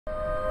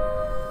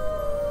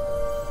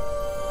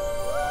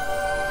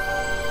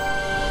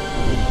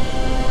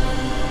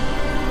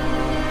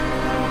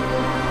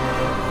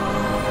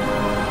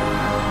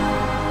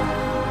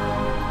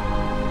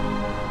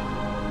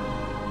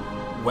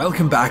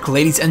Welcome back,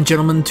 ladies and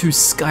gentlemen, to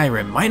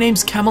Skyrim. My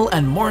name's Camel,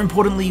 and more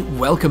importantly,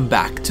 welcome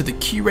back to the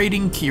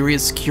Curating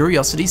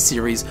Curiosities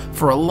series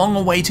for a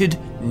long-awaited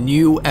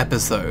new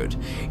episode.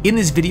 In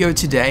this video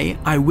today,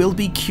 I will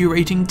be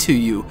curating to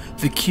you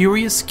the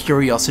curious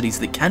curiosities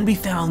that can be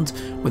found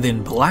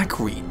within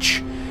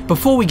Blackreach.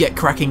 Before we get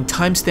cracking,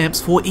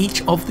 timestamps for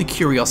each of the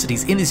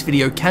curiosities in this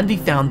video can be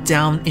found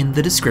down in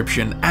the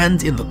description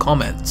and in the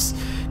comments.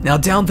 Now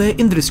down there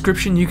in the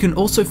description you can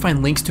also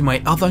find links to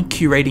my other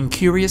Curating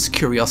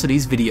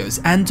Curiosities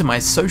videos and to my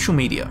social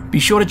media.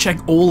 Be sure to check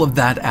all of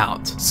that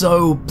out.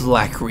 So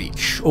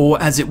Blackreach, or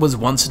as it was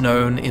once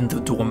known in the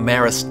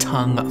Dwemer's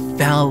tongue,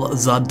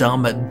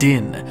 Falmer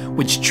Din,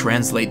 which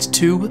translates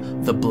to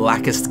the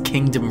Blackest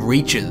Kingdom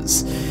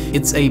Reaches.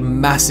 It's a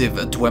massive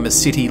Dwemer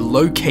city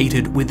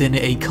located within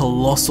a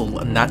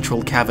colossal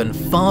natural cavern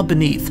far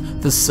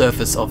beneath the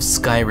surface of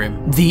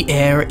Skyrim. The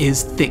air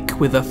is thick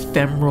with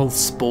ephemeral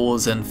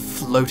spores and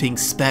floating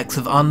specks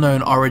of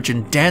unknown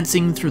origin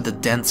dancing through the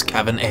dense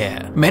cavern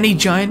air. Many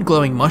giant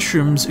glowing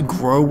mushrooms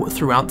grow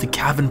throughout the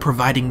cavern,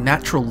 providing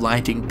natural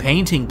lighting,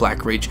 painting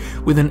Blackreach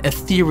with an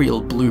ethereal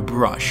blue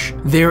brush.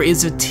 There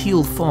is a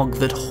teal fog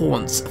that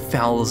haunts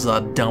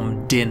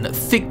Falmer Din,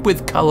 thick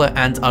with color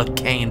and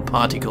arcane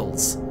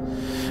particles,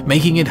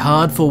 making it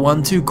hard for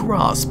one to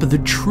grasp the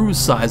true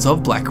size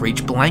of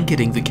Blackreach,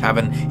 blanketing the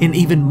cavern in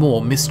even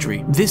more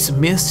mystery. This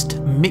mist,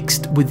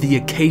 mixed with the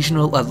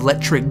occasional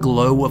electric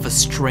glow of a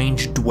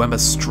strange Dwemer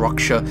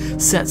structure,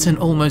 sets an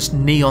almost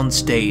neon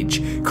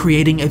stage,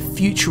 creating a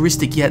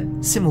futuristic yet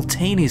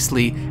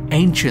simultaneously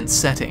ancient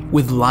setting,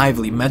 with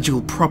lively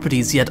magical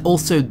properties yet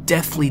also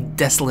deathly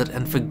desolate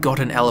and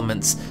forgotten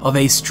elements of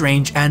a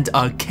strange and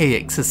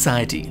archaic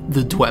society,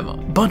 the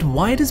Dwemer. But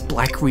why does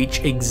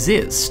Blackreach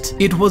exist?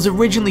 It was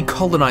originally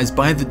colonized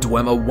by the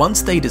Dwemer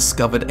once they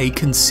discovered a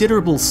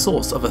considerable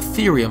source of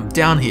Ethereum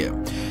down here.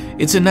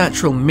 It's a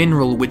natural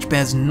mineral which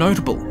bears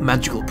notable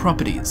magical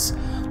properties.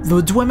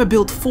 The Dwemer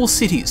built 4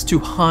 cities to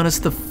harness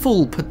the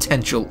full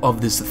potential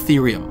of this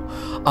Ethereum.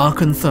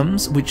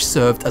 Arkanthums, which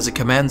served as a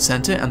command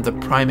center and the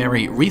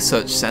primary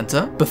research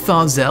center.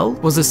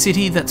 Betharzel was a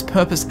city that's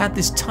purpose at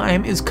this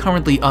time is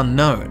currently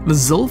unknown.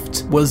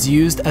 Mzark was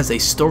used as a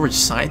storage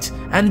site,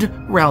 and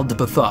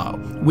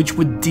Raldbethar, which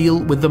would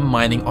deal with the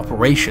mining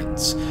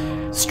operations.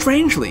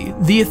 Strangely,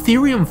 the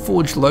Ethereum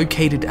Forge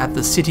located at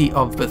the city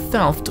of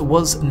Bethalft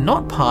was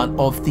not part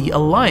of the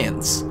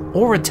Alliance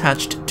or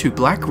attached to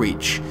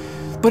Blackreach,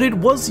 but it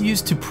was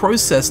used to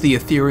process the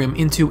Ethereum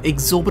into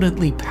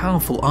exorbitantly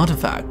powerful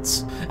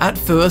artifacts. At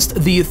first,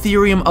 the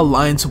Ethereum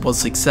Alliance was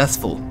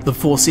successful, the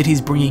 4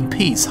 cities bringing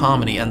peace,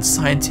 harmony, and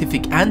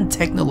scientific and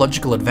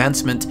technological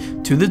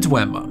advancement to the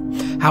Dwemer.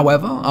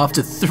 However,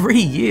 after 3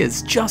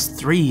 years, just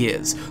 3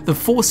 years, the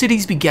 4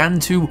 cities began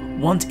to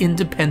want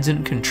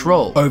independent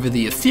control over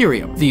the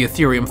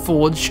Ethereum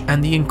Forge,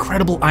 and the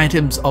incredible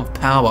items of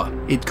power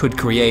it could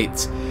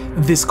create.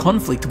 This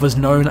conflict was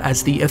known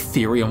as the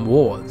Ethereum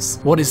Wars.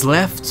 What is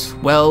left?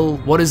 Well,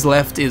 what is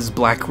left is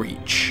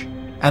Blackreach.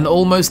 An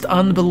almost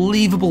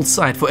unbelievable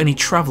sight for any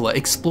traveler,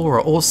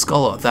 explorer, or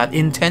scholar that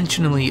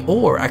intentionally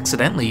or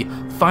accidentally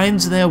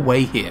finds their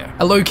way here.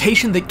 A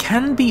location that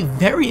can be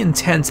very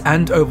intense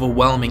and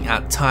overwhelming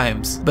at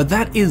times, but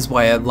that is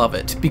why I love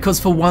it, because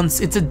for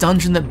once it's a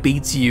dungeon that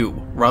beats you,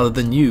 rather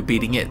than you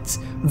beating it.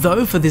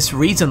 Though for this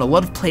reason a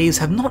lot of players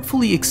have not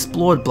fully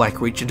explored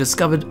Blackreach and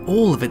discovered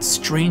all of its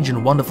strange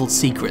and wonderful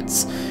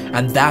secrets,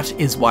 and that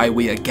is why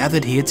we are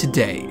gathered here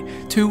today,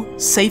 to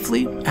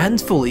safely and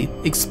fully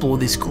explore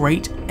this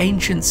great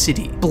ancient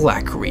city,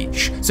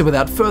 Blackreach. So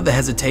without further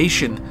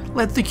hesitation,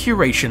 let the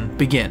curation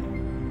begin.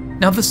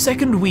 Now the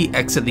second we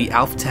exit the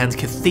Alftand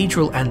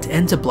Cathedral and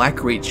enter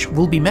Blackreach,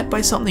 we'll be met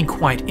by something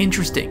quite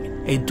interesting,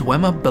 a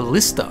Falmer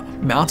Ballista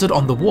mounted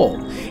on the wall.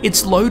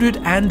 It's loaded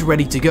and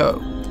ready to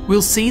go.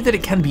 We'll see that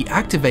it can be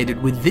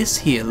activated with this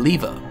here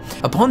lever.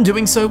 Upon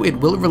doing so, it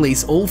will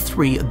release all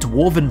 3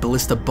 dwarven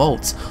ballista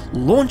bolts,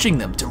 launching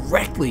them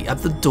directly at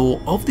the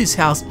door of this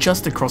house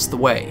just across the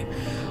way.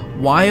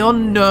 Why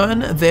on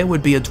Nern there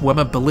would be a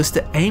Falmer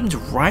Ballista aimed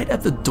right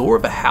at the door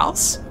of a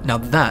house? Now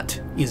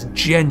that is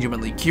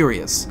genuinely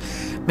curious.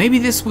 Maybe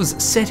this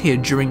was set here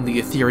during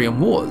the Ethereum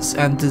Wars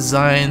and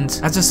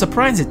designed as a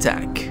surprise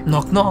attack.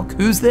 Knock knock,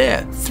 who's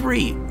there?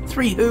 3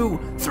 who?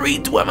 3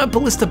 Falmer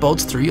Ballista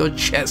bolts through your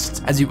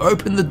chest as you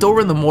open the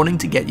door in the morning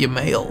to get your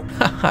mail.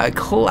 Haha,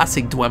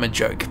 classic Dwemer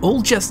joke.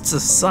 All jests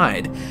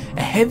aside,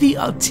 a heavy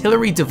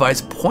artillery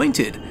device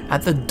pointed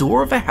at the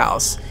door of a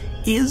house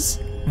is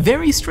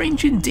very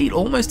strange indeed,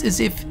 almost as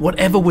if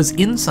whatever was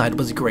inside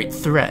was a great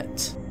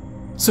threat.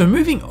 So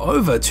moving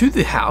over to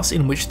the house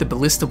in which the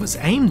ballista was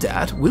aimed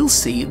at, we'll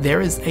see there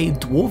is a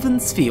dwarven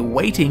sphere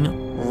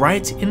waiting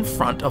right in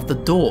front of the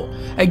door.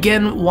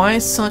 Again, why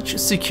such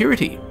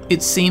security?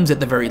 It seems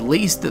at the very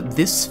least that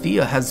this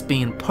sphere has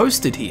been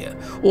posted here,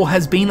 or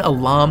has been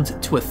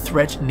alarmed to a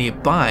threat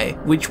nearby,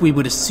 which we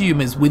would assume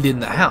is within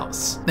the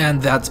house.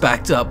 And that's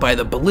backed up by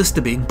the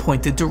ballista being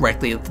pointed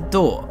directly at the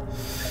door.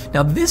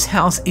 Now this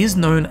house is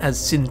known as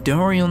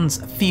Sinderion's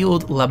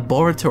Field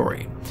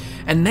Laboratory,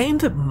 a name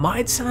that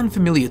might sound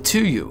familiar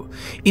to you.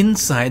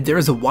 Inside there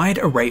is a wide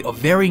array of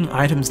varying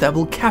items that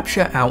will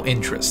capture our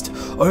interest.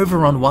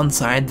 Over on one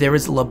side there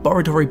is a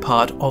laboratory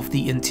part of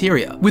the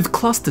interior, with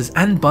clusters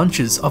and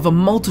bunches of a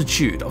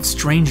multitude of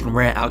strange and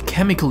rare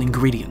alchemical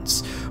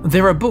ingredients.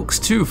 There are books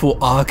too for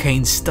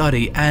arcane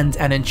study, and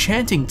an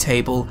enchanting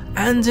table,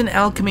 and an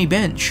alchemy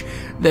bench.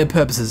 Their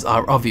purposes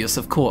are obvious,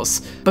 of course,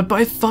 but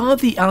by far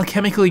the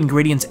alchemical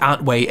ingredients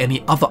outweigh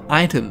any other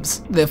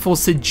items, therefore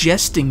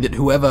suggesting that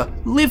whoever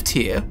lived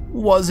here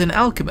was an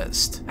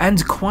alchemist,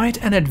 and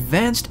quite an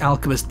advanced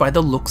alchemist by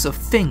the looks of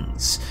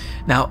things.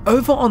 Now,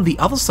 over on the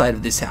other side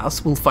of this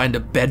house, we'll find a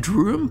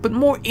bedroom, but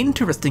more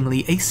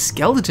interestingly, a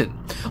skeleton,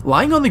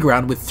 lying on the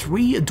ground with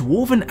 3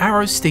 dwarven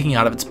arrows sticking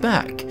out of its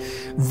back.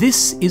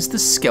 This is the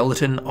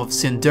skeleton of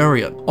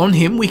Sinderion. On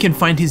him, we can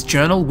find his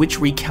journal, which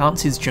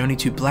recounts his journey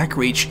to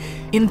Blackreach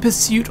in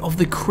pursuit of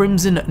the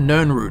Crimson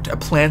Nernroot, a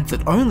plant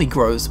that only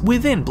grows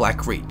within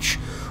Blackreach.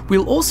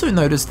 We'll also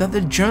notice that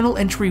the journal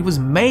entry was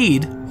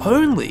made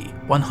only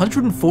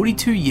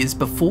 142 years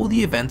before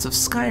the events of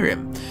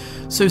Skyrim.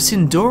 So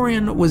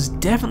Sinderion was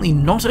definitely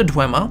not a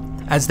Dwemer,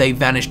 as they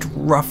vanished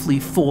roughly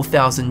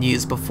 4,000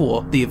 years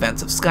before the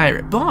events of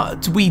Skyrim.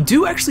 But we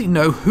do actually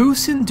know who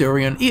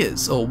Sinderion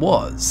is, or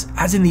was,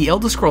 as in the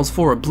Elder Scrolls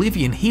IV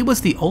Oblivion, he was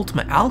the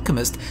ultimate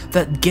alchemist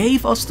that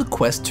gave us the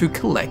quest to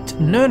collect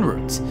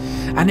Nernroots.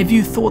 And if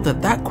you thought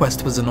that that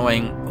quest was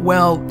annoying,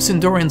 well,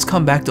 Sinderion's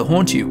come back to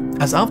haunt you,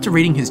 as after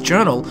reading his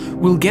journal,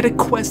 we'll get a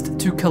quest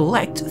to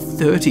collect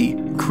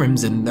 30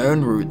 Crimson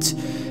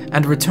Nernroots,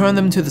 and return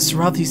them to the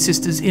Sarathi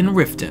sisters in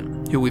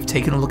Riften, who we've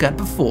taken a look at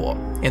before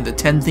in the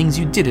 10 things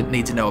you didn't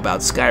need to know about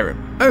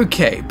Skyrim.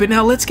 Okay, but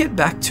now let's get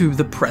back to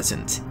the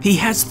present. He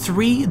has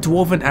 3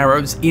 dwarven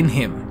arrows in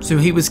him, so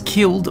he was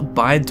killed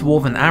by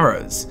dwarven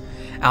arrows.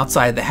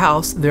 Outside the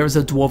house, there is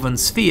a dwarven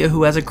sphere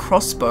who has a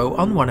crossbow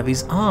on one of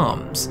his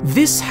arms.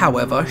 This,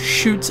 however,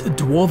 shoots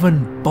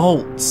dwarven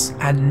bolts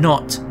and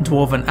not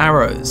dwarven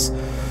arrows.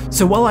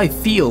 So while I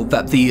feel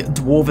that the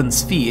dwarven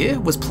sphere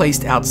was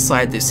placed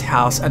outside this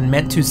house and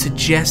meant to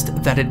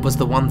suggest that it was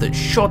the one that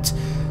shot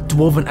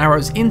dwarven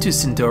arrows into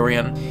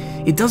Sinderion,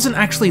 it doesn't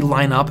actually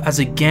line up, as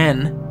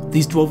again,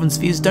 these dwarven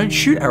spheres don't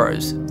shoot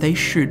arrows, they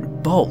shoot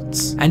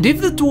bolts. And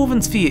if the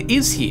dwarven sphere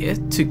is here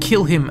to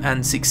kill him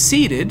and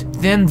succeeded,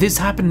 then this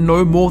happened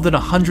no more than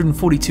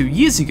 142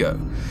 years ago.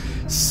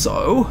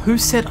 So, who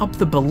set up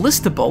the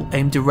ballista bolt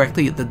aimed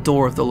directly at the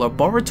door of the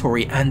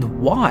laboratory, and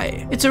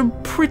why? It's a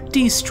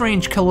pretty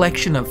strange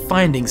collection of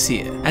findings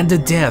here, and a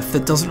death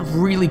that doesn't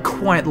really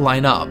quite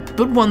line up.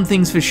 But one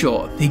thing's for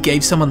sure, he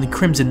gave someone the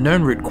Crimson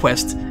Nernroot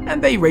quest,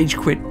 and they rage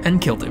quit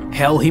and killed him.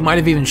 Hell, he might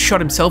have even shot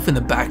himself in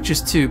the back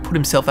just to put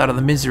himself out of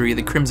the misery of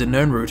the Crimson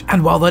Nernroot.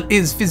 And while that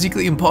is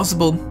physically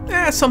impossible,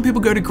 some people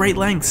go to great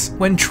lengths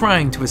when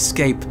trying to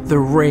escape the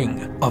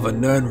ring of a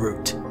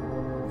Nernroot.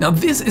 Now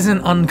this is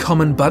an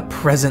uncommon but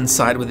present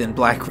sight within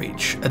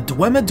Blackreach, a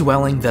Dwemer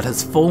dwelling that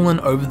has fallen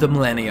over the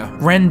millennia,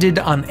 rendered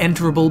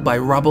unenterable by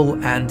rubble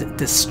and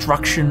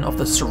destruction of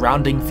the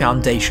surrounding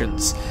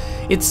foundations.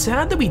 It's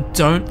sad that we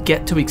don't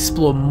get to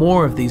explore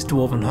more of these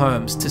dwarven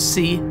homes to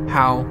see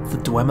how the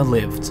Dwemer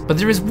lived, but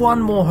there is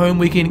one more home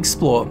we can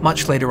explore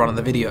much later on in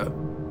the video.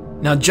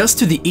 Now just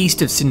to the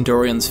east of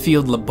Sinderion's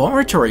field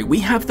laboratory, we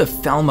have the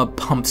Falmer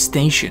pump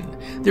station.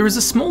 There is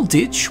a small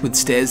ditch with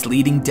stairs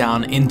leading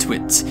down into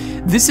it.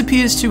 This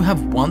appears to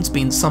have once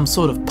been some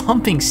sort of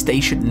pumping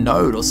station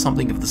node or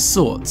something of the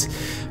sort.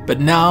 But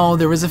now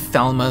there is a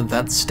Falmer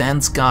that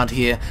stands guard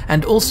here,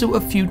 and also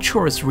a few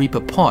Chaurus Reaper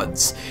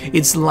pods.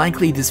 It's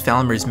likely this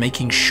Falmer is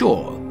making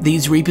sure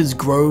these Reapers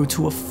grow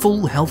to a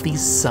full healthy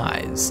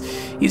size.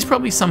 He's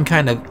probably some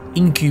kind of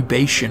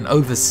incubation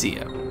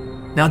overseer.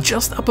 Now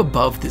just up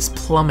above this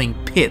plumbing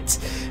pit,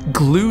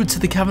 glued to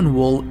the cavern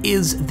wall,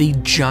 is the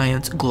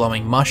giant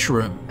glowing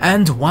mushroom.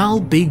 And while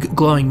big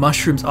glowing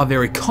mushrooms are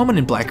very common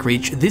in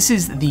Blackreach, this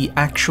is the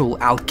actual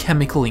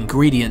alchemical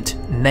ingredient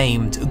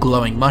named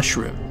glowing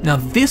mushroom. Now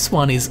this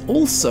one is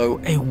also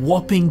a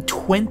whopping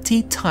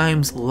 20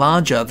 times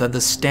larger than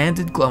the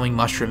standard glowing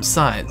mushroom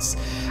size,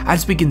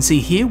 as we can see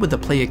here with the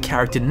player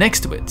character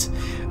next to it.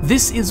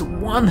 This is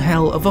one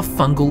hell of a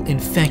fungal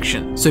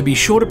infection, so be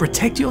sure to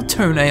protect your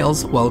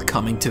toenails while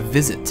coming to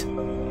visit.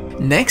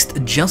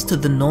 Next, just to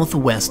the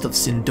northwest of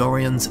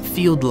Sinderion's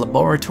field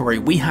laboratory,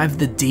 we have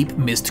the Deep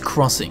Mist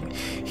Crossing.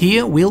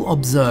 Here we'll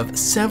observe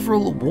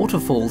several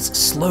waterfalls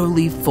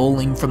slowly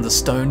falling from the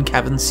stone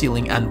cavern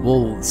ceiling and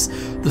walls.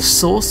 The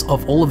source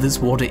of all of this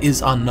water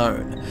is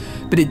unknown,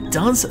 but it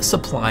does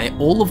supply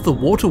all of the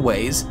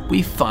waterways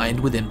we find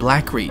within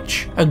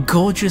Blackreach. A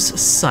gorgeous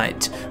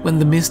sight when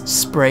the mist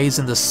sprays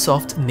and the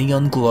soft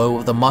neon glow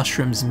of the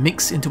mushrooms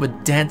mix into a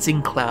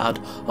dancing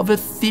cloud of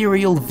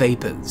ethereal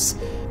vapors.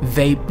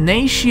 Vape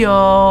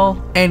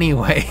Nation!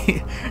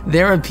 Anyway,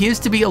 there appears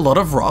to be a lot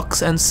of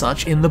rocks and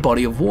such in the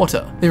body of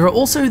water. There are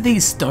also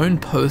these stone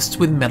posts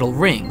with metal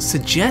rings,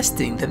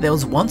 suggesting that there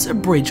was once a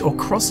bridge or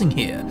crossing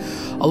here.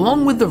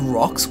 Along with the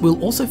rocks,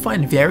 we'll also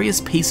find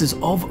various pieces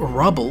of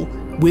rubble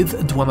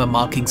with Dwemer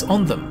markings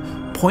on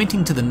them,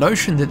 pointing to the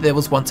notion that there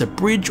was once a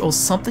bridge or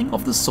something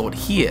of the sort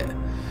here.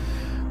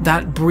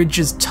 That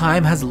bridge's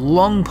time has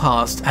long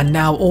passed, and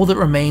now all that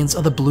remains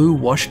are the blue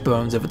washed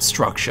bones of its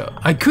structure.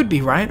 I could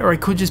be right, or I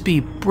could just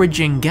be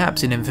bridging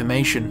gaps in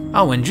information.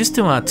 Oh, and just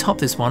to top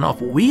this one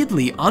off,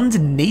 weirdly,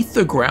 underneath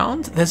the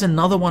ground, there's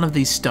another one of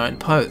these stone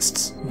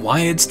posts.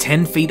 Why it's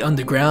 10 feet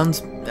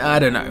underground, I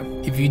don't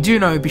know. If you do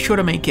know, be sure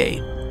to make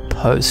a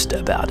post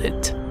about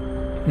it.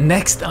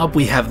 Next up,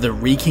 we have the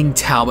Reeking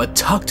Tower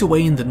tucked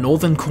away in the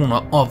northern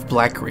corner of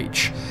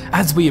Blackreach.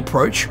 As we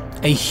approach,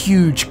 a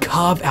huge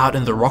carve out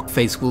in the rock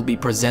face will be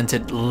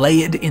presented,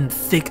 layered in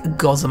thick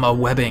gossamer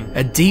webbing,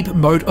 a deep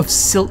moat of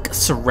silk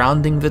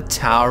surrounding the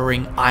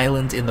towering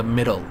island in the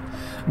middle.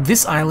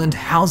 This island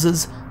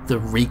houses the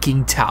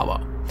Reeking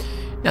Tower.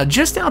 Now,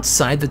 just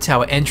outside the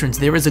tower entrance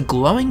there is a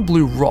glowing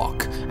blue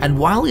rock, and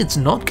while it's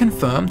not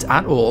confirmed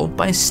at all,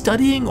 by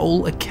studying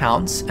all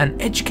accounts, an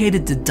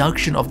educated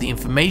deduction of the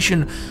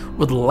information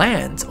would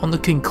land on the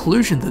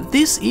conclusion that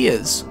this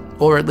is,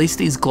 or at least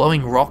these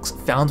glowing rocks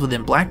found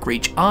within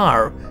Blackreach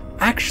are,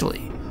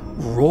 actually,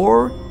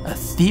 raw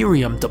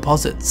Ethereum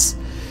deposits.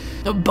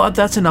 But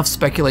that's enough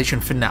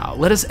speculation for now.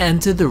 Let us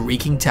enter the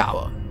Reeking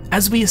Tower.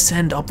 As we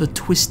ascend up the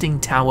twisting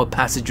tower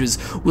passages,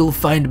 we'll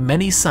find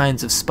many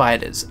signs of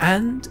spiders,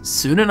 and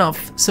soon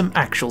enough, some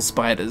actual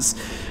spiders.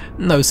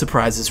 No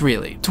surprises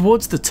really.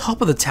 Towards the top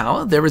of the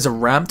tower, there is a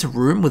ramped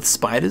room with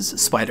spiders,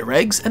 spider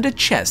eggs, and a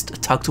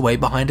chest tucked away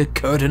behind a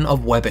curtain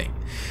of webbing.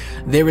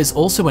 There is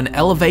also an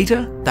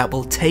elevator that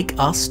will take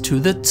us to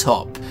the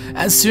top.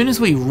 As soon as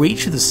we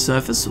reach the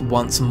surface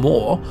once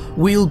more,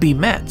 we'll be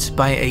met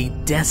by a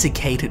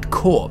desiccated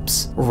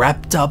corpse,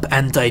 wrapped up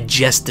and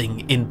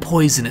digesting in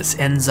poisonous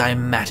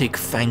enzymatic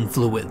fang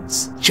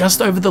fluids.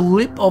 Just over the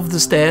lip of the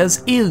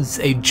stairs is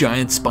a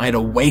giant spider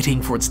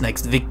waiting for its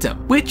next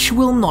victim, which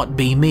will not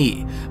be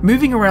me.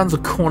 Moving around the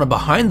corner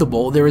behind the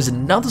wall, there is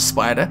another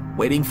spider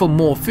waiting for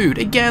more food.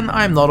 Again,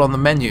 I'm not on the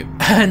menu.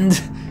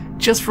 And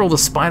just for all the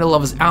spider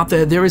lovers out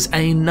there, there is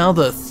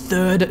another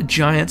third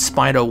giant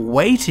spider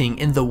waiting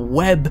in the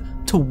web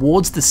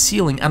towards the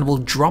ceiling and will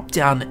drop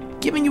down,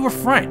 giving you a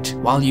fright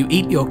while you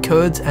eat your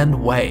curds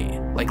and whey,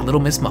 like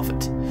Little Miss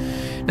Muffet.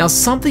 Now,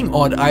 something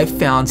odd I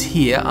found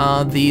here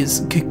are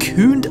these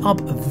cocooned up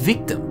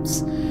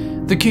victims.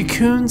 The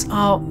cocoons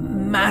are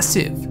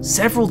massive,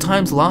 several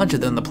times larger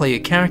than the player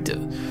character.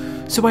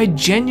 So I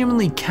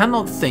genuinely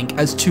cannot think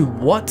as to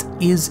what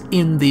is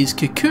in these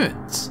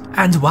cocoons.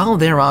 And while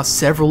there are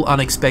several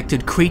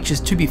unexpected creatures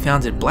to be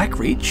found in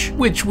Blackreach,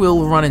 which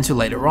we'll run into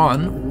later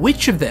on,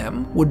 which of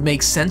them would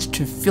make sense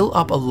to fill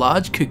up a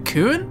large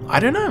cocoon? I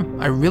don't know,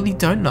 I really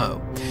don't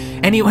know.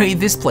 Anyway,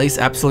 this place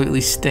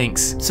absolutely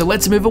stinks, so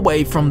let's move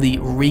away from the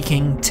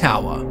Reeking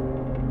Tower.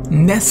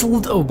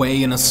 Nestled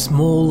away in a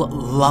small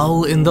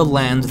lull in the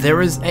land,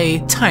 there is a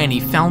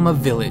tiny Falmer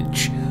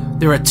village.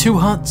 There are 2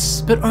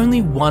 huts, but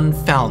only one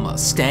Falmer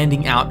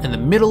standing out in the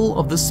middle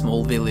of the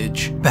small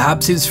village.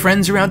 Perhaps his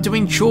friends are out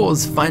doing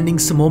chores, finding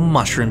some more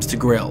mushrooms to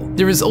grill.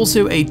 There is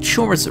also a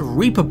Chaurus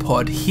Reaper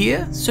pod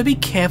here, so be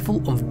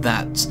careful of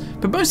that.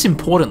 But most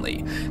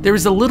importantly, there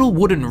is a little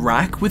wooden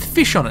rack with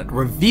fish on it,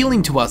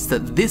 revealing to us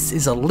that this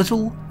is a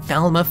little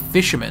Falmer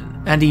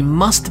Fisherman. And he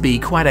must be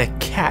quite a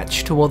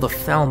catch to all the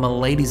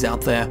Falmer ladies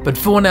out there. But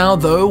for now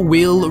though,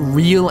 we'll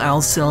reel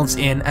ourselves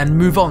in and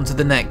move on to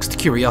the next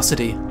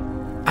curiosity.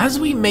 As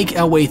we make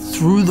our way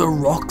through the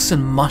rocks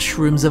and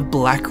mushrooms of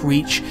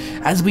Blackreach,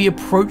 as we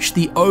approach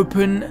the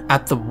open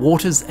at the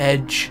water's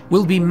edge,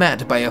 we'll be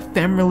met by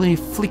ephemerally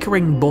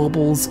flickering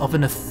baubles of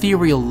an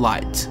ethereal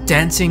light,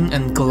 dancing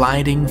and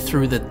gliding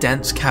through the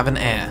dense cavern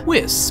air.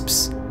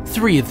 Wisps.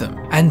 3 of them.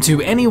 And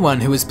to anyone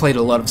who has played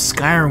a lot of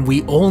Skyrim,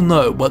 we all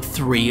know what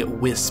 3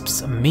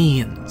 wisps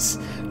means.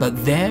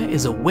 That there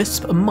is a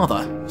wisp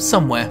mother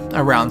somewhere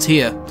around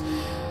here.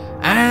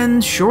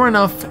 And sure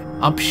enough,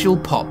 up she'll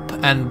pop,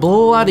 and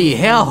bloody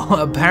hell,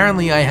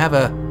 apparently I have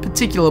a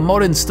particular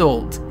mod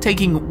installed,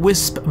 taking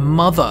Wisp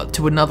Mother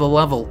to another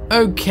level.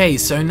 Okay,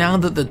 so now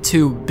that the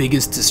 2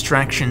 biggest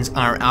distractions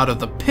are out of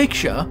the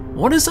picture,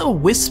 what is a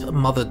Wisp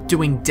Mother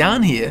doing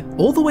down here,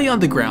 all the way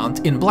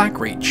underground in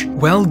Blackreach?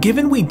 Well,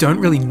 given we don't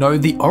really know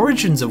the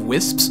origins of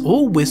wisps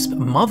or Wisp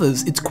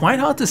Mothers, it's quite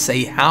hard to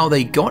say how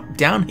they got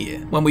down here,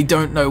 when we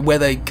don't know where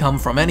they come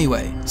from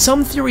anyway.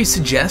 Some theories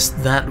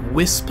suggest that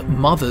Wisp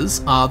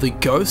Mothers are the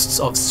ghosts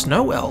of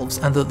snow elves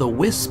and that the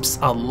wisps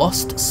are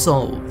lost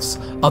souls.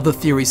 Other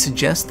theories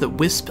suggest that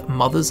Wisp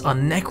Mothers are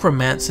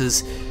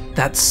necromancers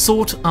that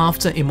sought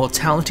after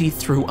immortality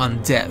through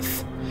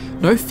undeath.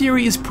 No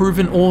theory is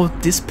proven or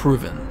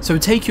disproven, so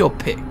take your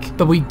pick.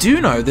 But we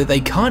do know that they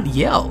can't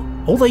yell.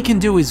 All they can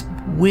do is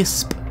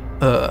wisp.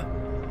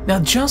 Now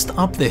just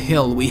up the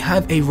hill we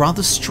have a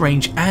rather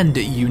strange and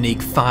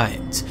unique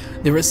find.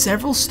 There are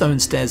several stone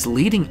stairs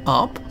leading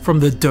up from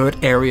the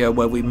dirt area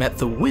where we met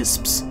the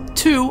wisps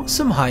to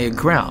some higher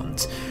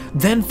ground.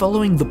 Then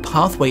following the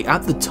pathway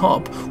at the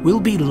top, we'll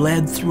be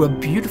led through a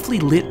beautifully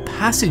lit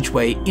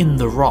passageway in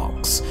the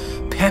rocks.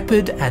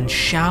 peppered and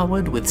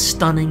showered with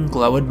stunning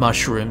glowed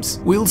mushrooms.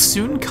 We'll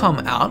soon come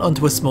out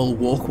onto a small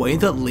walkway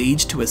that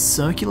leads to a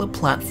circular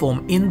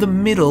platform in the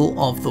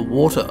middle of the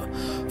water.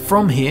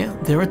 From here,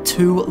 there are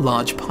two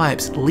large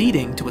pipes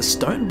leading to a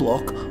stone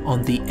block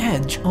on the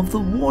edge of the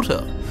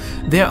water.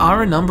 There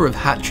are a number of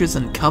hatches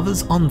and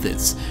covers on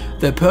this,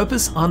 their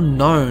purpose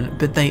unknown,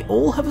 but they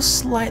all have a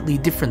slightly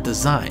different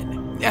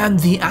design. And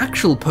the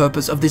actual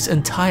purpose of this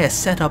entire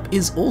setup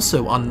is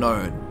also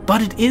unknown.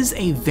 But it is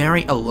a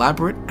very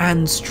elaborate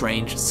and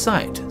strange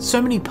sight.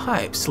 So many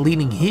pipes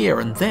leading here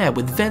and there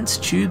with vents,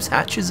 tubes,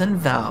 hatches and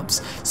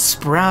valves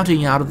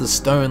sprouting out of the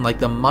stone like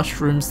the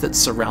mushrooms that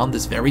surround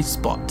this very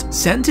spot.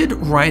 Centered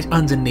right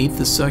underneath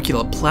the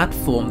circular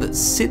platform that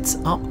sits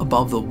up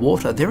above the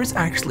water, there is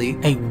actually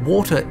a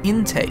water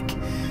intake.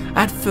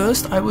 At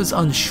first I was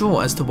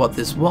unsure as to what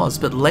this was,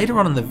 but later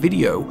on in the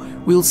video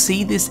we'll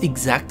see this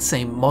exact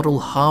same model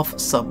half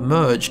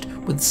submerged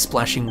with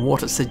splashing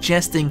water,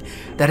 suggesting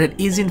that it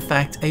is in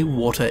fact a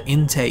water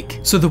intake.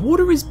 So the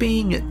water is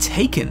being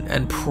taken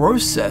and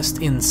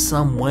processed in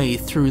some way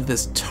through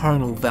this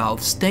tonal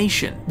valve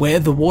station. Where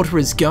the water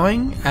is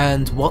going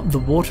and what the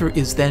water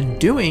is then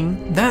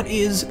doing, that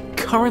is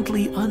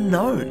currently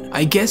unknown.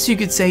 I guess you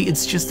could say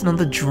it's just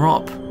another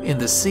drop in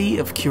the sea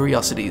of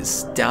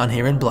curiosities down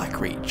here in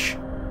Blackreach.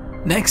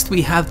 Next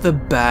we have the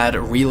bad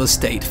real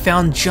estate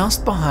found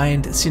just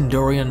behind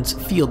Sinderian's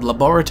field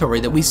laboratory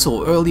that we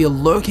saw earlier.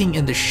 Lurking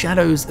in the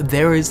shadows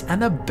there is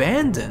an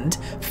abandoned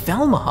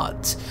Falmer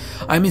hut.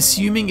 I'm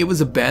assuming it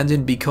was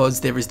abandoned because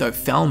there is no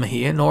Falmer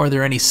here, nor are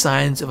there any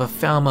signs of a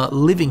Falmer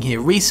living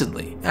here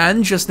recently.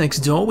 And just next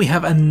door we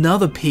have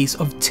another piece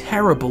of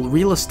terrible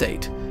real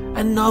estate.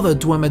 Another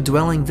Dwemer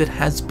dwelling that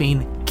has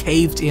been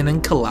caved in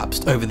and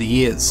collapsed over the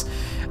years.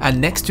 And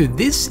next to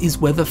this is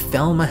where the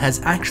Falmer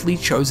has actually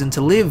chosen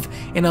to live,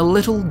 in a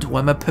little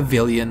Dwemer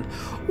pavilion.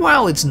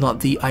 While it's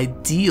not the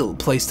ideal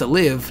place to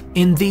live,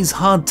 in these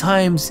hard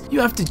times you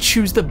have to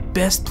choose the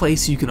best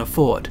place you can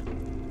afford.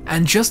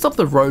 And just up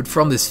the road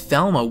from this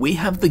Falmer we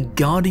have the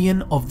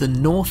Guardian of the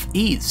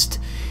Northeast.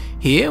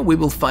 Here we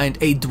will find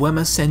a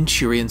Dwemer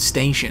Centurion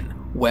station,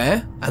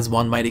 where, as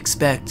one might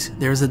expect,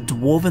 there is a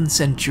dwarven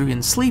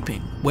Centurion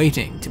sleeping,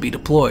 waiting to be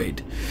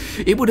deployed.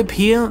 It would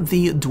appear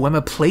the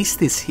Dwemer placed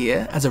this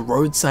here as a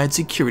roadside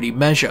security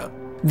measure.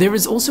 There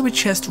is also a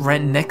chest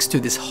right next to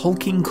this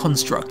hulking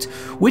construct,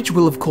 which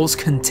will of course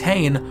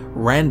contain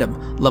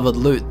random leveled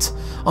loot.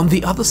 On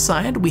the other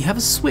side we have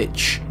a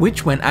switch,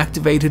 which when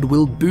activated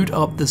will boot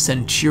up the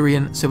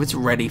Centurion so it's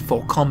ready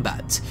for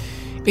combat.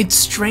 It's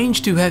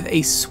strange to have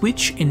a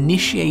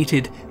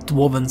switch-initiated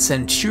Dwarven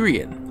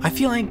Centurion. I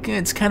feel like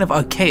it's kind of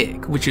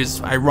archaic, which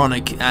is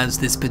ironic as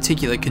this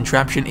particular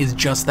contraption is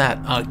just that,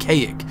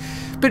 archaic.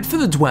 But for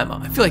the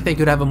Dwemer, I feel like they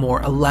could have a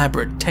more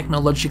elaborate,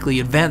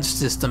 technologically advanced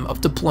system of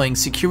deploying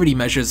security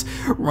measures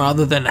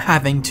rather than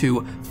having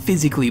to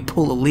physically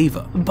pull a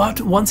lever.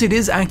 But once it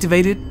is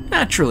activated,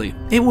 naturally,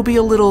 it will be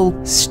a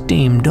little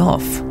steamed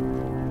off.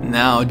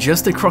 Now,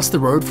 just across the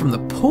road from the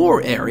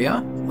poor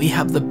area, we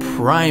have the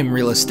prime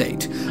real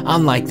estate.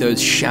 Unlike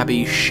those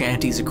shabby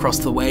shanties across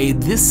the way,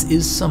 this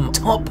is some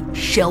top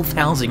shelf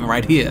housing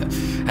right here.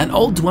 An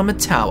old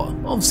Dwemer tower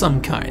of some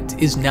kind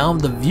is now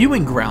the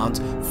viewing ground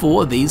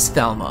for these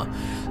Falmer.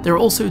 There are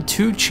also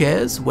two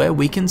chairs where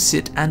we can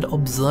sit and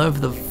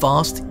observe the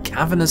vast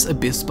cavernous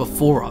abyss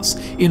before us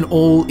in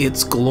all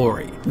its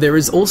glory. There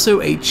is also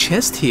a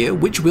chest here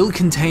which will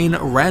contain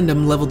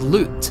random leveled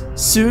loot,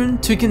 soon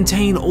to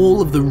contain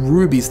all of the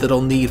rubies that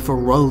I'll need for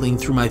rolling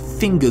through my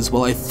fingers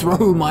while I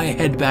throw my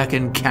head back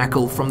and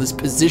cackle from this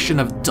position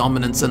of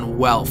dominance and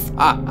wealth.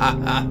 Ha ha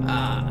ha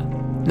ha.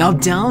 Now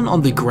down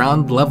on the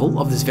ground level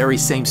of this very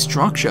same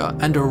structure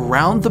and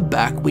around the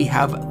back we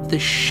have the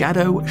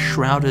Shadow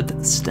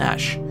Shrouded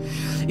stash.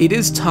 It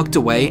is tucked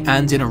away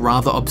and in a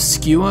rather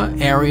obscure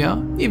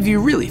area if you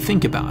really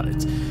think about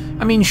it.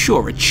 I mean,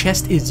 sure, a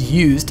chest is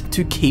used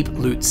to keep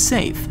loot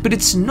safe, but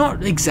it's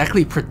not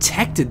exactly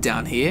protected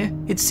down here.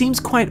 It seems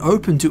quite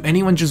open to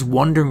anyone just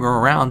wandering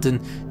around and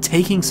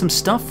taking some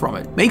stuff from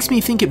it. Makes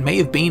me think it may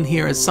have been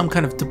here as some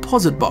kind of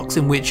deposit box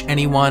in which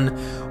anyone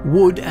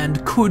would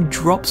and could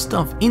drop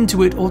stuff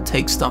into it or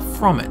take stuff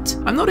from it.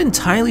 I'm not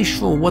entirely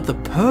sure what the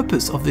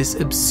purpose of this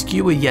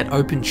obscure yet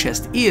open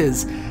chest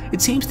is.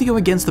 It seems to go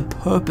against the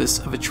purpose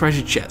of a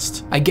treasure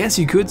chest. I guess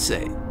you could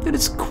say that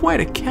it's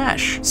quite a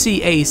cache.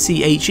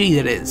 C-A-C-H-E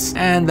that is.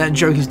 And that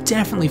joke is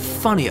definitely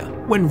funnier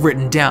when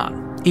written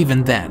down.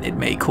 Even then, it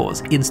may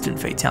cause instant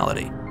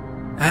fatality.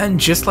 And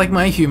just like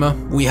my humor,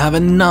 we have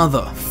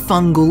another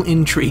fungal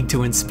intrigue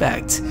to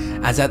inspect,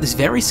 as at this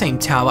very same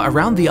tower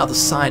around the other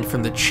side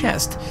from the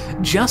chest,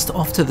 just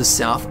off to the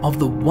south of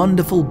the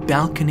wonderful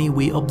balcony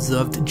we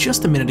observed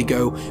just a minute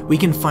ago, we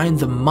can find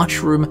the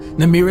mushroom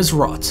Namira's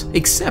Rot,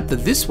 except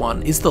that this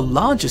one is the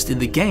largest in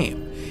the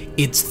game.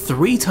 It's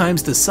 3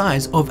 times the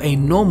size of a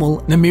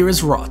normal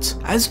Namira's Rot,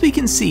 as we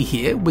can see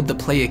here with the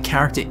player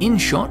character in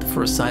shot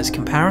for a size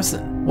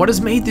comparison. What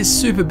has made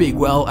this super big?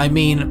 Well, I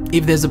mean,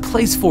 if there's a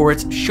place for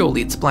it,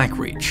 surely it's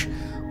Blackreach.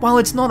 While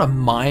it's not a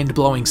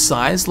mind-blowing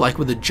size like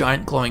with the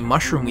giant glowing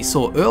mushroom we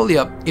saw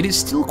earlier, it is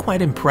still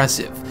quite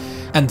impressive.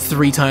 And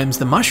 3 times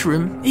the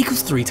mushroom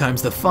equals 3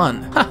 times the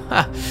fun.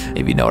 Haha,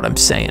 if you know what I'm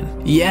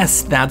saying.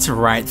 Yes, that's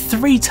right,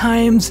 3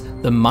 times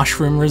the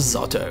mushroom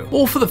risotto.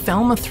 Or for the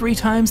Falmer, 3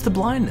 times the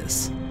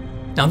blindness.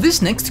 Now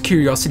this next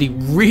curiosity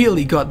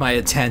really got my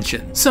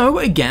attention. So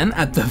again,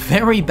 at the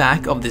very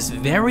back of this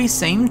very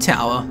same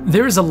tower,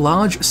 there is a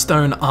large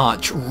stone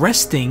arch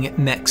resting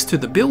next to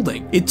the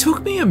building. It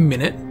took me a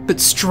minute,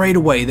 but straight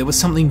away there was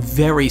something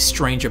very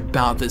strange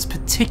about this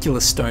particular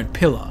stone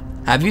pillar.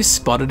 Have you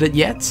spotted it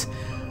yet?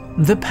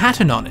 The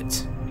pattern on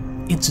it.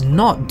 It's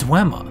not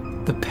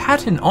Dwemer. The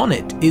pattern on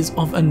it is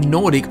of a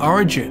Nordic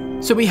origin.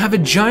 So we have a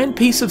giant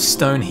piece of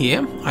stone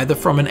here, either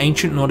from an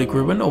ancient Nordic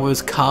ruin or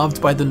was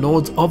carved by the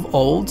Nords of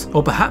old,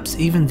 or perhaps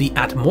even the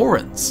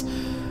Atmorans.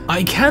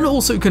 I can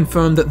also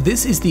confirm that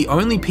this is the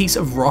only piece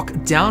of rock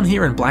down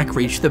here in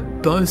Blackreach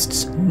that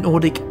boasts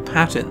Nordic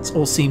patterns,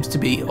 or seems to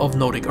be of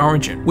Nordic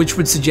origin, which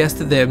would suggest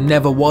that there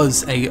never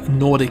was a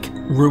Nordic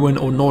ruin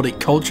or Nordic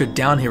culture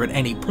down here at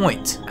any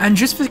point. And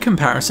just for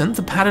comparison,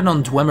 the pattern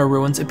on Dwemer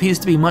ruins appears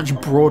to be much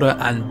broader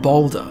and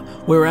bolder,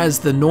 whereas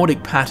the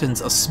Nordic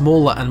patterns are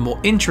smaller and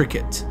more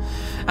intricate.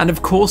 And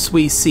of course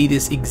we see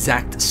this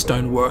exact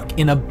stonework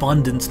in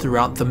abundance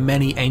throughout the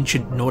many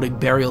ancient Nordic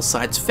burial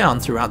sites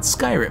found throughout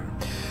Skyrim.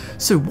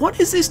 So what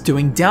is this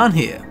doing down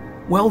here?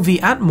 Well, the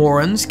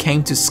Atmorans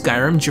came to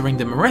Skyrim during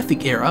the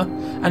Merethic era,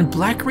 and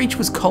Blackreach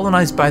was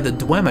colonized by the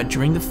Dwemer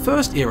during the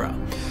First era.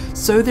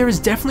 So there is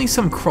definitely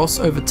some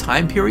crossover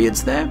time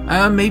periods there.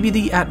 Maybe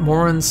the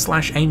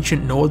Atmorans /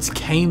 ancient Nords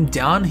came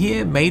down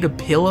here, made a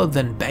pillar,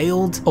 then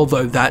bailed,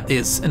 although that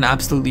is an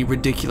absolutely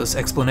ridiculous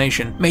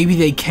explanation. Maybe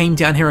they came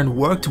down here and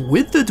worked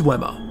with the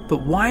Dwemer.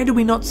 But why do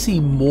we not see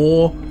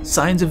more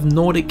signs of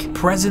Nordic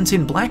presence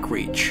in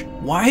Blackreach?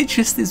 Why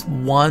just this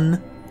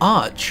one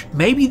arch?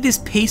 Maybe this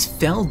piece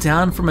fell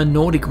down from a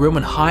Nordic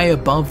ruin high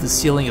above the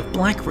ceiling of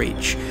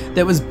Blackreach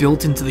that was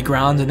built into the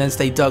ground, and as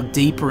they dug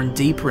deeper and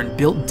deeper and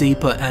built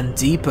deeper and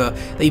deeper,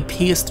 they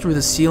pierced through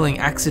the ceiling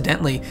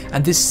accidentally,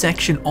 and this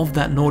section of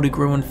that Nordic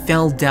ruin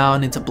fell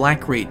down into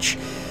Blackreach.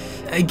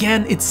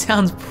 Again, it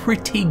sounds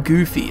pretty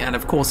goofy, and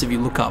of course if you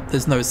look up,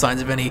 there's no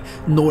signs of any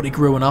Nordic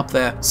ruin up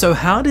there. So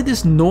how did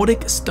this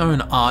Nordic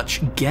stone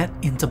arch get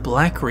into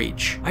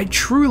Blackreach? I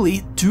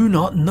truly do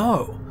not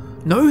know.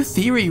 No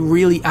theory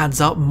really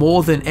adds up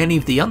more than any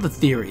of the other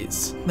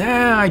theories.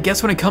 I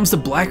guess when it comes to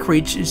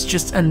Blackreach, it's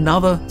just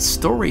another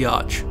story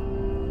arch.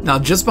 Now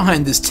just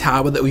behind this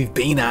tower that we've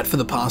been at for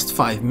the past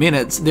 5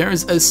 minutes, there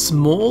is a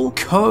small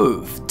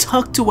cove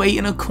tucked away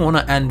in a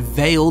corner and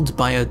veiled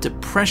by a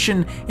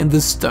depression in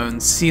the stone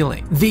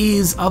ceiling.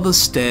 These are the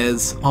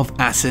stairs of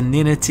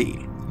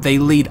Asininity. They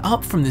lead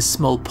up from this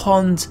small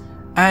pond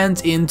and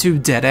into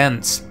dead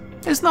ends.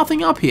 There's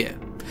nothing up here.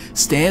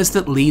 Stairs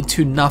that lead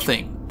to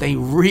nothing. They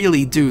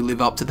really do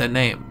live up to their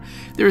name.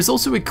 There is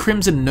also a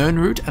Crimson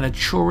Nirnroot and a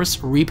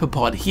Chaurus Reaper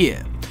pod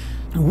here,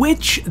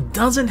 which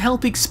doesn't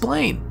help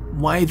explain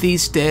why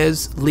these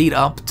stairs lead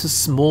up to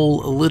small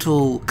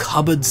little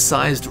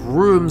cupboard-sized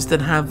rooms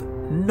that have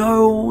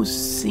no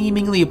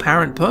seemingly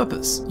apparent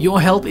purpose.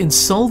 Your help in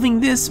solving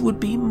this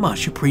would be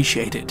much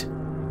appreciated.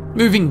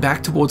 Moving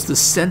back towards the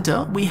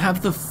center, we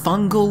have the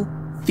Fungal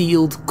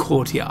Field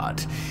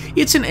Courtyard.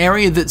 It's an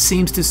area that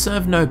seems to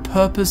serve no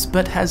purpose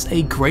but has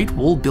a great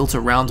wall built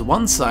around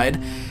one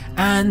side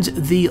and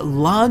the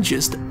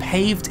largest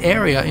paved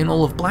area in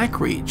all of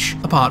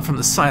Blackreach, apart from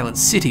the Silent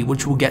City,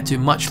 which we'll get to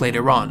much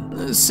later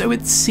on. So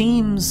it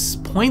seems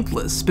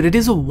pointless, but it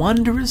is a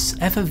wondrous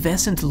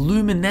effervescent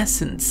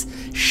luminescence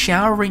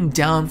showering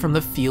down from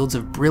the fields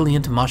of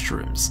brilliant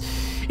mushrooms.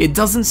 It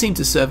doesn't seem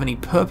to serve any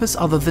purpose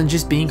other than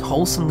just being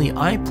wholesomely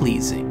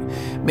eye-pleasing.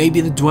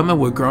 Maybe the Dwemer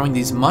were growing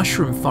these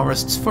mushroom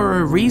forests for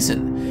a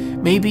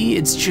reason. Maybe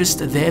it's just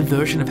their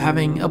version of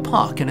having a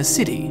park in a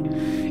city.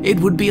 It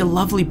would be a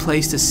lovely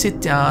place to sit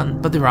down,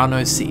 but there are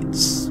no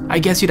seats. I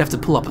guess you'd have to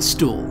pull up a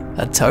stool.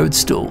 A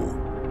toadstool.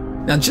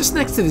 Now just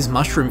next to this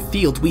mushroom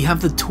field we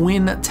have the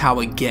Twin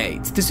Tower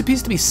Gate. This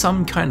appears to be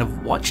some kind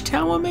of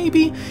watchtower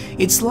maybe?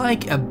 It's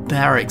like a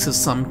barracks of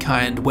some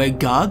kind where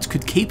guards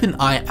could keep an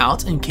eye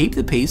out and keep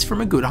the peace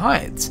from a good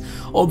height,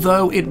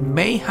 although it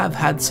may have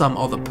had some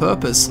other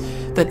purpose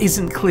that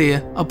isn't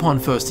clear upon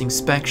first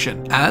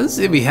inspection. As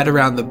if we head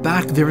around the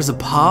back, there is a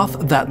path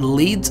that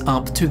leads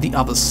up to the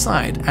other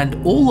side,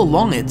 and all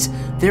along it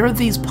there are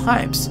these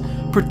pipes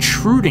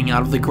protruding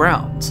out of the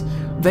ground.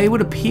 They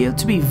would appear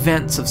to be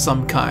vents of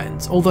some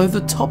kind, although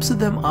the tops of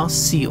them are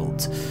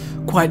sealed.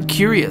 Quite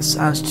curious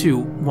as to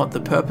what the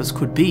purpose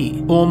could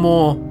be, or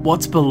more,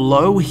 what's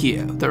below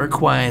here that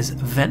requires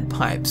vent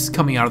pipes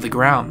coming out of the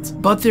ground.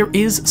 But there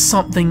is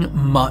something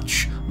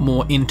much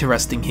more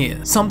interesting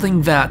here,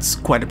 something that,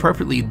 quite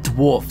appropriately,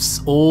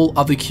 dwarfs all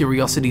other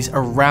curiosities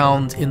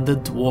around in the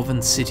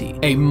Dwarven City.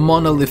 A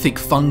monolithic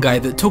fungi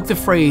that took the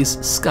phrase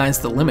 "sky's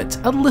the limit"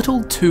 a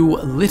little too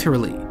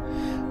literally.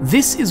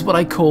 This is what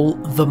I call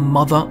the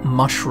Mother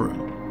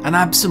Mushroom, an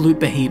absolute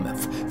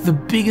behemoth, the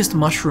biggest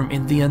mushroom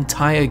in the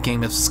entire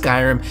game of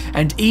Skyrim,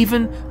 and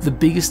even the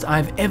biggest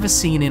I've ever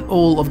seen in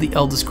all of the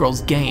Elder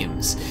Scrolls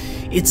games.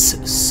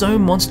 It's so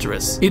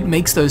monstrous, it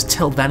makes those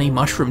Telvanni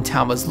mushroom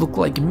towers look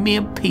like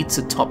mere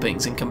pizza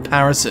toppings in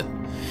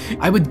comparison.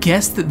 I would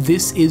guess that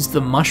this is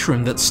the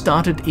mushroom that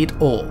started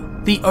it all.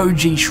 The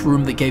OG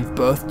shroom that gave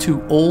birth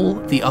to all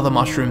the other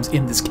mushrooms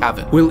in this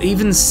cavern. We'll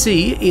even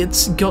see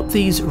it's got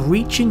these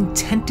reaching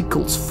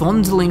tentacles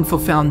fondling for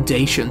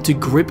foundation to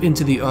grip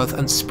into the earth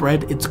and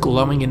spread its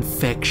glowing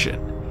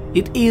infection.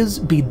 It is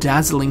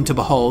bedazzling to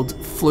behold,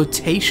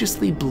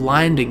 flirtatiously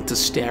blinding to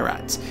stare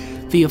at.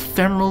 The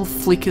ephemeral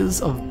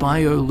flickers of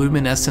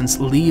bioluminescence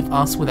leave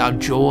us with our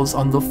jaws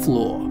on the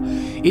floor.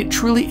 It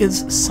truly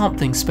is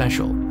something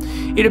special.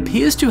 It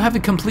appears to have a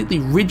completely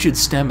rigid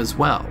stem as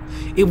well.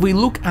 If we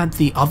look at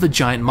the other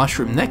giant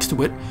mushroom next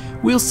to it,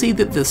 we'll see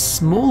that the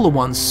smaller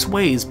one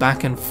sways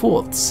back and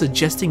forth,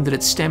 suggesting that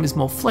its stem is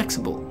more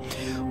flexible,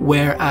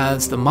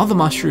 whereas the mother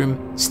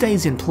mushroom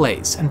stays in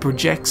place and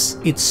projects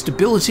its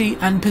stability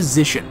and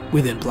position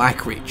within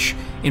Blackreach,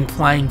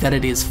 implying that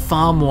it is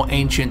far more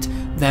ancient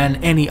than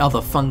any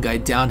other fungi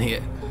down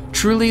here.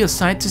 Truly a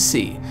sight to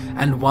see,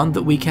 and one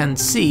that we can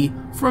see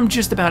from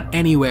just about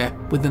anywhere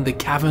within the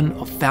cavern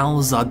of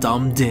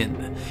Falzardum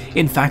Din.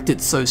 In fact,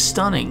 it's so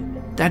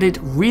stunning that it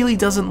really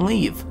doesn't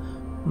leave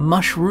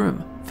much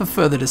room for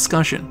further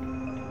discussion.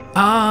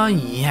 Ah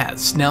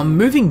yes, now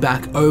moving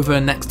back over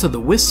next to the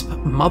Wisp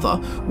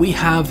Mother, we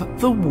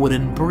have the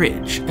wooden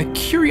bridge, a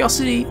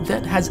curiosity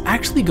that has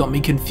actually got me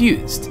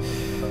confused.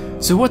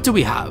 So what do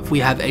we have? We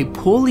have a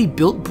poorly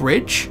built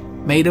bridge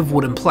made of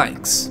wooden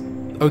planks.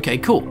 Okay,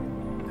 cool.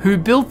 Who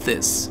built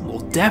this? Well,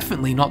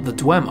 definitely not the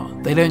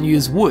Dwemer. They don't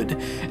use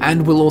wood,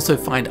 and we'll also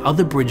find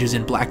other bridges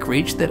in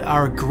Blackreach that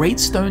are great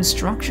stone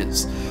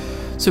structures.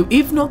 So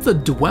if not the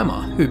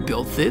Dwemer who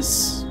built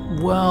this,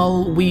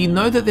 well, we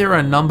know that there are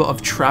a number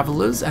of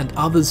travelers and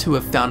others who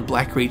have found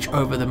Blackreach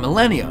over the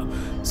millennia,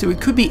 so it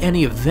could be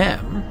any of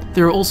them.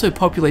 There are also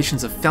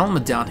populations of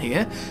Falmer down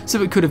here,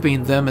 so it could have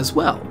been them as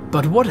well.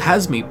 But what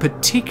has me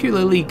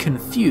particularly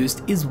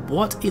confused is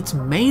what it's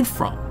made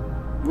from.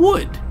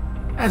 Wood.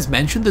 As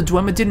mentioned, the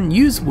Dwemer didn't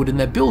use wood in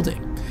their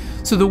building,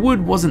 so the wood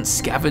wasn't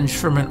scavenged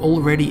from an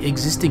already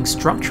existing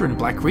structure in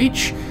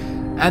Blackreach,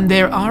 and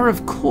there are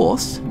of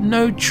course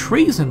no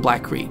trees in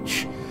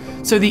Blackreach.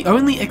 So the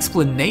only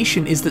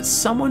explanation is that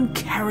someone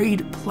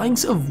carried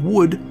planks of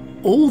wood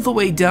all the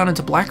way down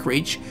into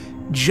Blackreach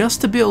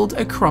just to build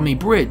a crummy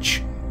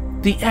bridge.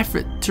 The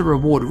effort to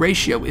reward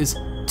ratio is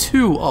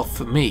too off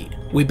for me.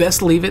 We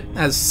best leave it,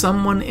 as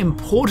someone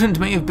important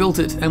may have built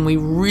it and we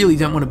really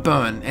don't want to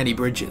burn any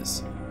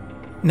bridges.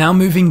 Now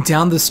moving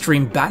down the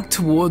stream back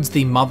towards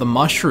the mother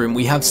mushroom,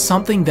 we have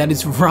something that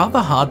is rather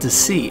hard to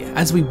see.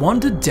 As we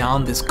wander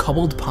down this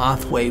cobbled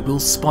pathway, we'll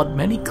spot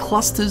many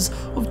clusters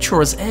of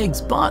Chaurus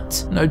eggs,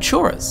 but no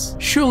Chaurus.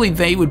 Surely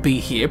they would be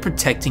here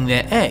protecting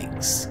their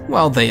eggs.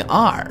 Well, they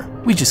are.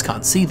 We just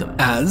can't see them.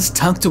 As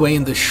tucked away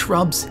in the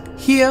shrubs,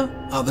 here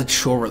are the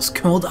Chaurus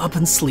curled up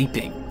and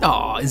sleeping.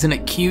 Aw, isn't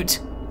it cute?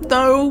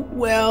 No,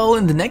 well,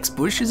 in the next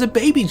bush is a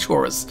baby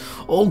Chaurus,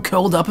 all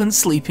curled up and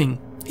sleeping.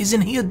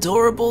 Isn't he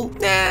adorable?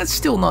 Nah,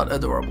 still not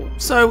adorable.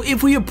 So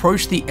if we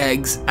approach the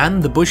eggs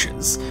and the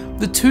bushes,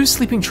 the two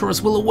sleeping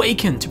Chaurus will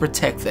awaken to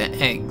protect their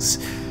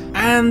eggs.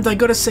 And I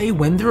gotta say,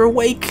 when they're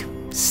awake,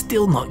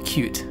 still not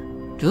cute.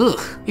 Ugh,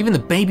 even the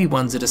baby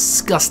ones are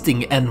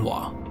disgusting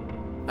ennui.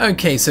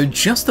 Okay, so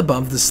just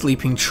above the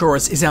sleeping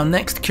Chaurus is our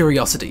next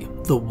curiosity,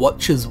 the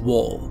Watcher's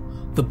Wall.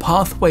 The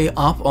pathway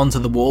up onto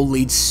the wall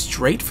leads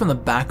straight from the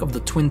back of the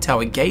Twin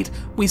Tower gate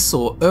we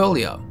saw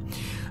earlier.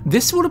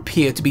 This would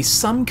appear to be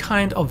some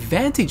kind of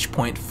vantage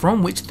point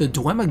from which the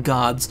Dwemer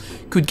guards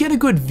could get a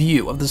good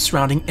view of the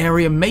surrounding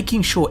area,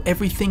 making sure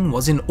everything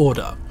was in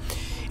order.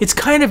 It's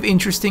kind of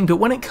interesting, but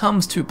when it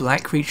comes to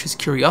Blackreach's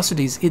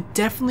curiosities, it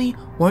definitely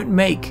won't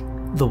make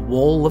the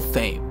Wall of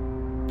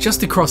Fame.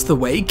 Just across the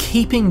way,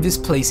 keeping this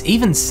place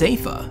even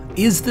safer,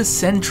 is the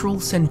Central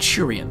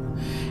Centurion.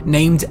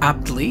 Named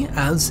aptly,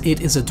 as it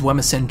is a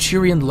Dwemer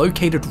Centurion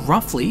located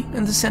roughly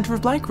in the center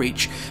of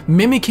Blackreach,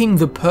 mimicking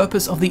the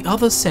purpose of the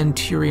other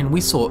Centurion we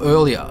saw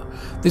earlier.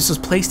 This was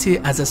placed here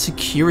as a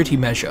security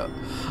measure.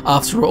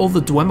 After all,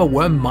 the Dwemer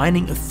were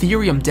mining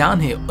Ethereum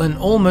down here, an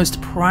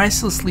almost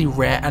pricelessly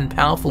rare and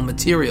powerful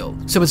material.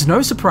 So it's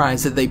no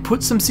surprise that they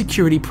put some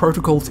security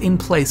protocols in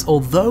place,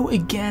 although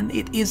again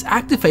it is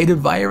activated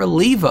via a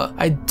lever.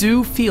 I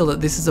do feel that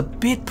this is a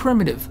bit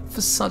primitive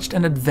for such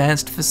an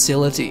advanced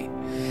facility.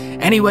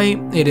 Anyway,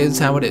 it is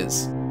how it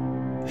is.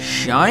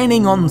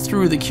 Shining on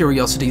through the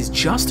curiosities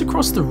just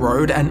across the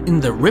road and in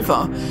the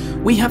river,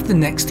 we have the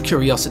next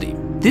curiosity.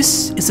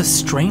 This is a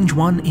strange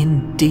one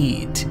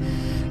indeed.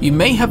 You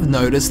may have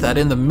noticed that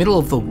in the middle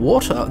of the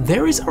water,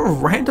 there is a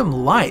random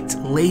light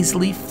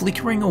lazily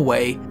flickering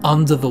away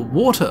under the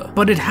water,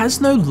 but it has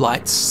no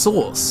light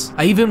source.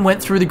 I even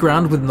went through the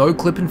ground with no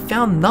clip and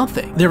found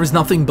nothing. There is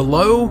nothing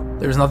below,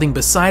 there is nothing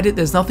beside it,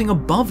 there's nothing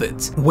above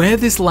it. Where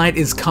this light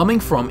is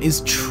coming from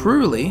is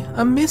truly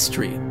a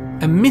mystery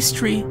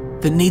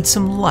that needs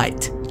some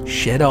light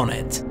shed on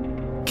it.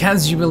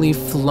 Casually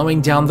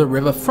flowing down the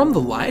river from the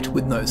light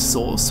with no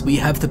source, we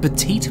have the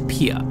Petite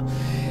Pier.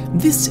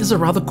 This is a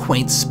rather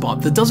quaint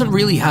spot that doesn't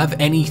really have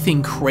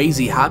anything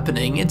crazy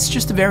happening, it's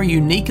just a very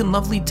unique and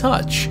lovely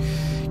touch.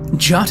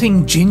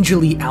 Jutting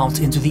gingerly out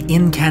into the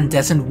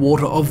incandescent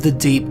water of the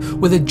deep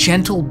with a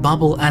gentle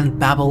bubble and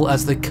babble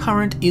as the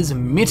current is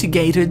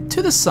mitigated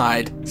to the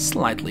side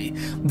slightly.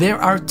 There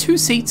are 2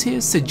 seats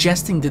here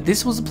suggesting that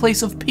this was a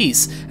place of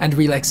peace and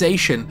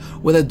relaxation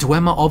where the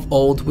Dwemer of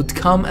old would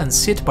come and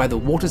sit by the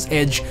water's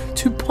edge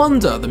to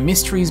ponder the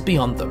mysteries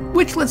beyond them.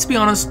 Which, let's be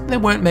honest, there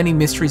weren't many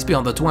mysteries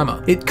beyond the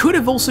Dwemer. It could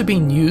have also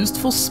been used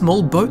for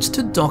small boats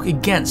to dock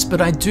against, but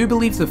I do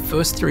believe the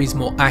first theory is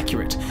more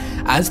accurate,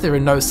 as there are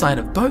no sign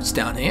of boats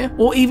down here,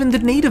 or even the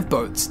need of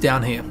boats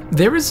down here.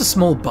 There is a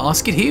small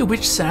basket here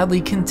which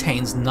sadly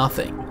contains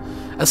nothing.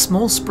 A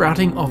small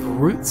sprouting of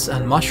roots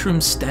and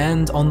mushrooms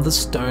stand on the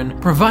stone,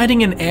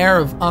 providing an air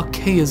of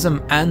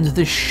archaism and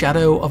the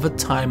shadow of a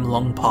time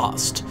long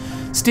past.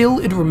 Still,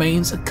 it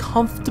remains a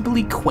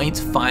comfortably quaint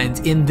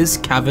find in this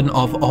cavern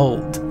of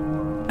old.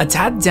 A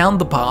tad down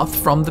the path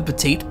from the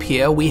Petite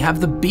Pier we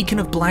have the Beacon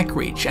of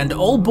Blackreach, and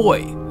oh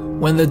boy,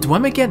 when the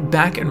Dwemer get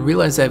back and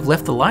realize they've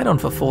left the light on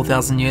for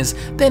 4,000 years,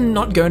 they're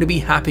not going to be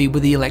happy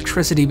with the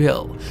electricity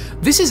bill.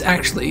 This is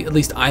actually, at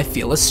least I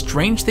feel, a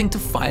strange thing to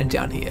find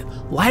down here.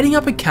 Lighting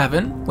up a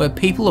cavern where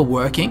people are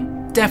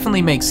working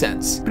definitely makes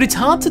sense, but it's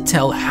hard to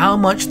tell how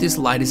much this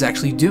light is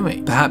actually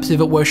doing. Perhaps if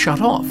it were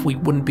shut off, we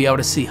wouldn't be able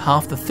to see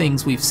half the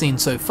things we've seen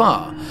so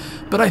far,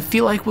 but I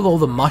feel like with all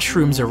the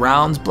mushrooms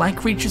around,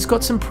 Blackreach has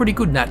got some pretty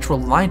good natural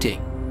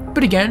lighting.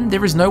 But again,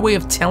 there is no way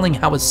of telling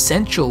how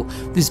essential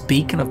this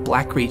Beacon of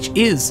Blackreach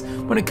is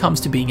when it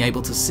comes to being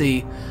able to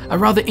see. A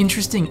rather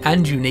interesting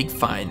and unique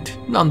find,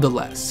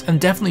 nonetheless,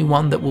 and definitely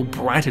one that will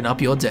brighten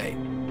up your day.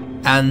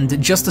 And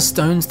just a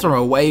stone's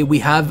throw away, we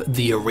have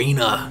the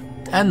arena.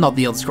 And not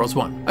the Elder Scrolls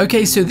 1.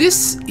 Okay, so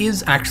this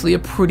is actually a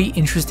pretty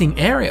interesting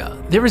area.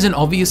 There is an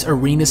obvious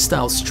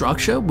arena-style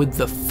structure with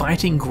the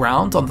fighting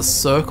ground on the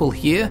circle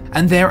here,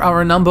 and there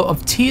are a number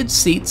of tiered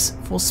seats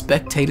for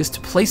spectators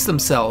to place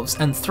themselves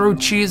and throw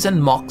cheers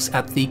and mocks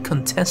at the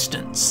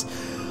contestants.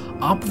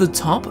 Up the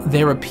top,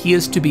 there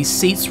appears to be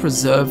seats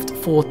reserved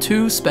for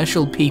 2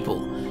 special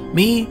people,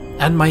 me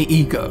and my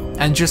ego.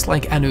 And just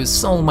like Anu's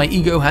soul, my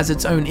ego has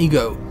its own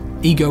ego.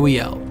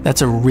 Ego-EL.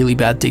 That's a really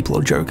bad deep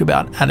lore joke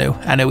about Anu,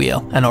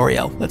 Anu-EL, and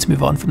Oriel. Let's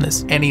move on from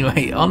this.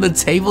 Anyway, on the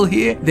table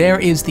here, there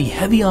is the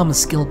Heavy Armor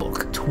Skill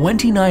Book,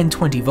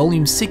 2920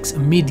 Volume 6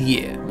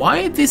 Mid-Year.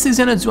 Why this is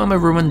in a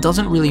Dwemer ruin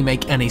doesn't really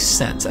make any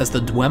sense, as the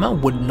Dwemer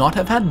would not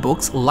have had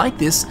books like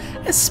this,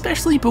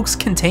 especially books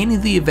containing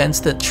the events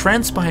that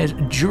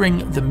transpired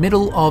during the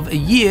middle of a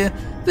year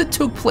that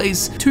took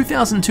place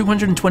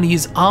 2,220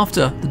 years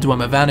after the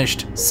Dwemer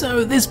vanished.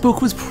 So this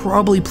book was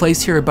probably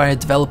placed here by a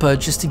developer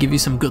just to give you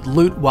some good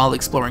loot while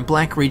exploring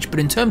Blackreach, but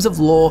in terms of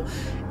lore,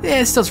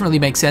 this doesn't really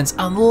make sense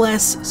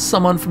unless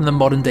someone from the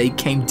modern day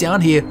came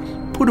down here,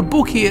 put a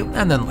book here,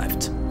 and then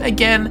left.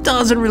 Again,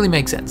 doesn't really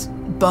make sense.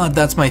 But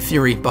that's my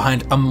theory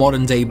behind a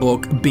modern day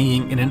book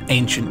being in an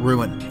ancient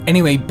ruin.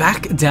 Anyway,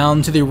 back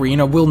down to the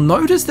arena, we'll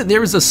notice that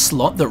there is a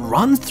slot that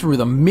runs through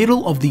the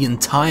middle of the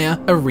entire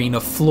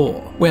arena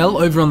floor.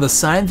 Well, over on the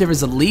side there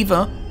is a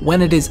lever.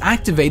 When it is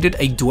activated,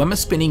 a Dwemer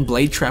spinning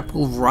blade trap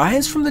will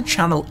rise from the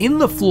channel in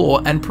the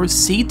floor and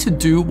proceed to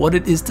do what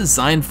it is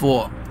designed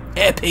for.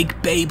 Epic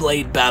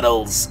Beyblade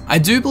battles. I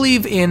do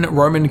believe in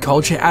Roman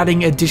culture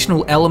adding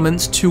additional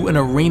elements to an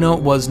arena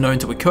was known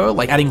to occur,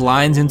 like adding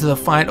lions into the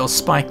fight or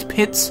spiked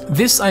pits.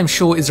 This, I'm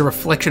sure, is a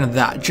reflection of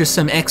that, just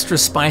some extra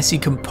spicy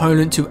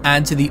component to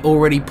add to the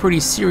already pretty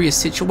serious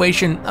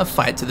situation, a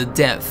fight to the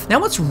death.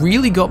 Now what's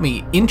really got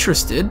me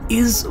interested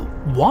is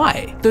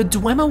why? The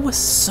Dwemer were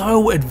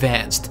so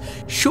advanced.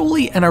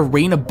 Surely an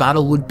arena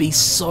battle would be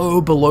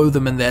so below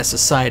them in their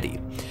society.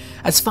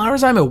 As far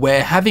as I'm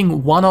aware,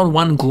 having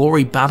one-on-one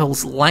glory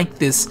battles like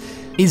this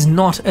is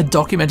not a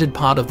documented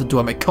part of the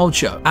Dwemer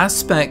culture.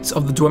 Aspects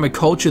of the Dwemer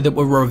culture that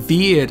were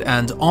revered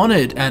and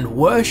honored and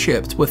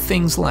worshipped were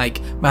things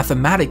like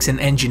mathematics and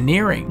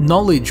engineering,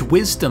 knowledge,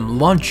 wisdom,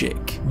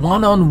 logic.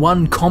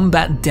 One-on-one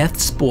combat death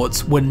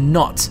sports were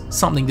not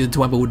something the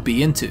Dwemer would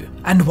be into.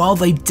 And while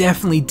they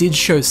definitely did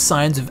show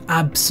signs of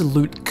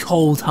absolute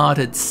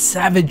cold-hearted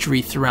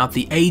savagery throughout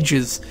the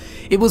ages,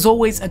 it was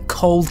always a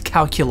cold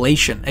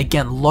calculation,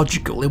 again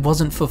logical, it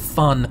wasn't for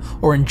fun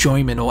or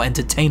enjoyment or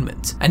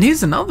entertainment. And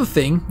here's another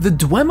thing, the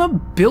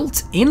Dwemer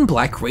built in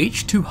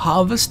Blackreach to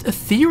harvest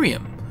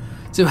Ethereum.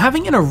 So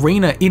having an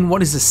arena in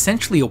what is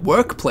essentially a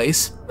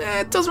workplace,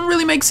 it doesn't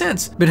really make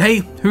sense. But hey,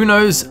 who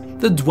knows,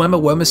 the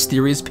Dwemer were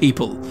mysterious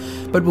people.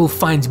 But we'll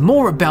find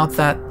more about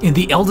that in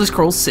the Elder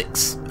Scrolls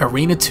 6,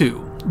 Arena 2,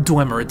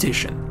 Dwemer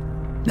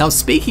Edition. Now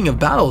speaking of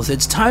battles,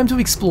 it's time to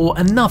explore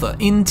another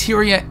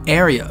interior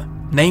area,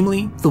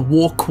 namely the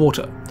War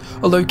Quarter,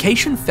 a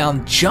location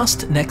found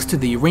just next to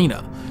the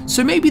arena,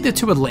 so maybe the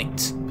two are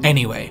linked.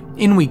 Anyway,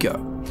 in we go.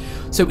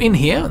 So in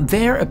here,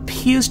 there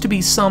appears to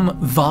be some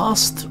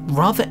vast,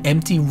 rather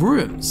empty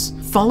rooms.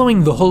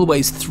 Following the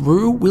hallways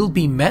through, we'll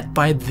be met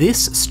by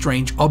this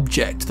strange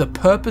object, the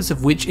purpose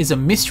of which is a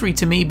mystery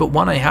to me, but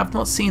one I have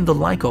not seen the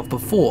like of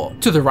before.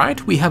 To the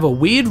right, we have a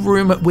weird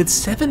room with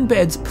 7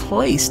 beds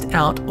placed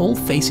out, all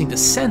facing the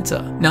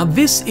center. Now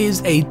this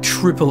is a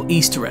triple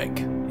Easter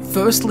egg.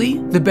 Firstly,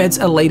 the beds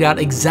are laid out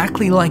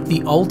exactly like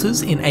the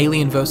altars in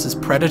Alien vs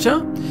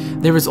Predator.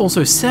 There is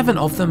also 7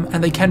 of them,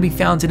 and they can be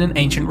found in an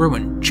ancient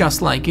ruin,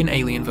 just like in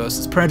Alien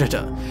vs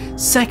Predator.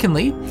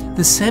 Secondly,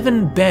 the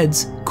 7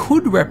 beds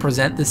could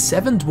represent the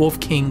 7 dwarf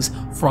kings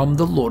from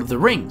the Lord of the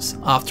Rings.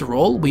 After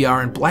all, we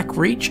are in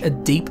Blackreach, a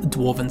deep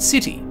dwarven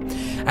city.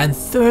 And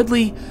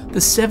thirdly,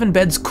 the 7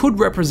 beds could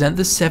represent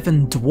the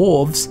 7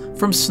 dwarves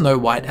from Snow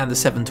White and the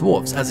 7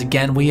 Dwarfs, as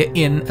again we are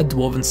in a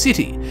dwarven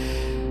city.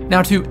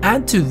 Now, to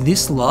add to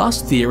this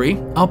last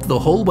theory, up the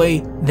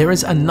hallway, there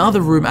is another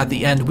room at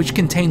the end which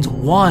contains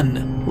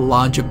 1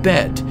 larger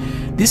bed.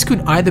 This could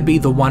either be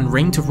the One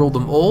Ring to rule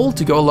them all,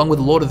 to go along with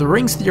the Lord of the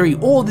Rings theory,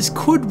 or this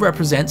could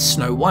represent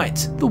Snow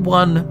White, the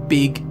one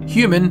big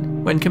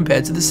human when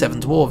compared to the 7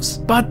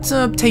 dwarves.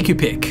 But take your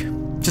pick,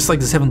 just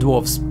like the 7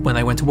 dwarves when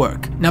they went to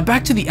work. Now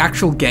back to the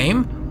actual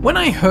game. When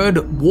I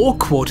heard War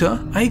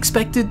Quarter, I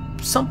expected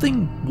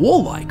something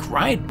warlike,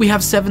 right? We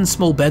have 7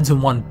 small beds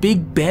and 1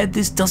 big bed.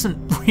 This doesn't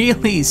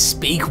really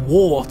speak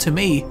war to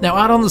me. Now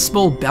out on the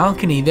small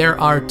balcony there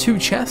are 2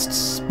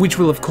 chests, which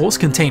will of course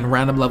contain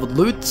random leveled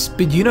loot,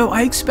 but you know,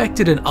 I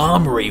expected an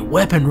armory,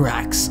 weapon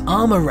racks,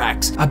 armor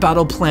racks, a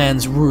battle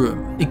plans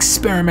room,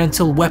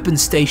 experimental weapon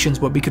stations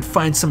where we could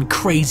find some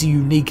crazy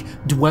unique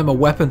Dwemer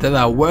weapon that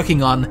they're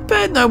working on,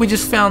 but no, we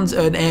just found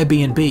an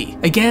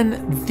Airbnb.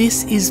 Again,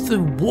 this is the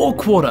War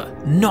Quarter,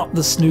 not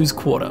the Snooze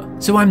Quarter.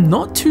 So I'm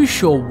not too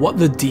sure what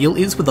the deal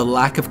is with the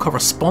lack of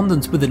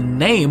correspondence with the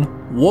name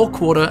War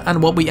Quarter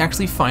and what we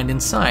actually find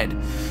inside.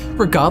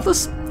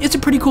 Regardless, it's a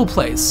pretty cool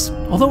place,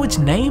 although its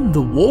name,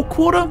 the War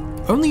Quarter,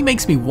 only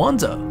makes me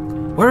wonder,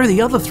 where are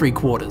the other 3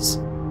 quarters?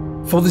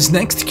 For this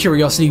next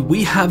curiosity,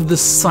 we have the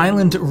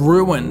Silent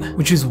Ruin,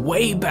 which is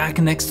way back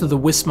next to the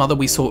Wisp Mother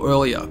we saw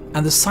earlier.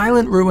 And the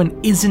Silent Ruin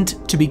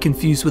isn't to be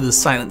confused with the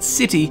Silent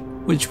City,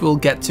 which we'll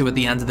get to at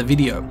the end of the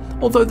video,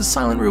 although the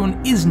Silent Ruin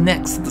is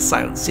next to the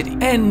Silent City.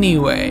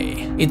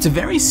 Anyway, it's a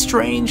very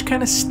strange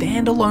kind of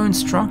standalone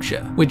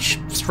structure, which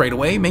straight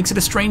away makes it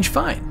a strange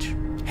find.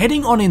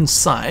 Heading on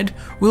inside,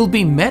 we'll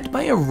be met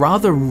by a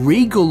rather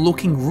regal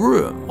looking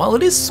room. While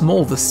it is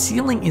small, the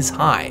ceiling is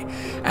high,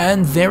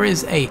 and there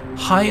is a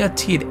higher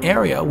tiered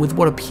area with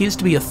what appears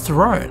to be a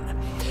throne.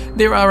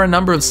 There are a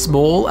number of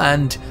small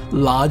and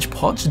large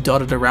pots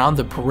dotted around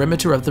the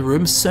perimeter of the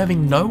room,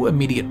 serving no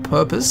immediate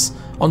purpose.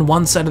 On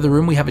one side of the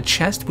room we have a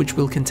chest which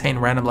will contain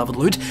random level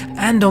loot,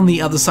 and on the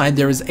other side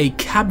there is a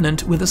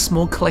cabinet with a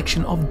small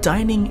collection of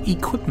dining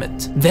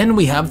equipment. Then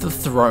we have the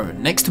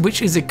throne, next to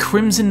which is a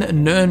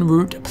crimson nern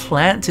root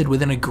planted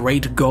within a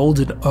great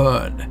golden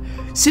urn.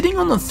 Sitting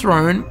on the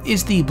throne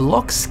is the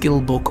block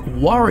skill book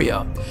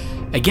Warrior.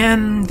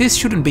 Again, this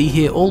shouldn't be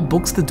here. All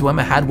books the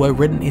Dwemer had were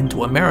written in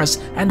Dwemerus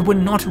and were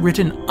not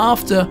written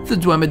after the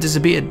Dwemer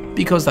disappeared,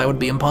 because that would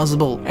be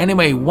impossible.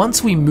 Anyway,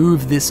 once we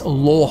move this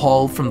lore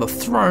hole from the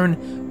throne,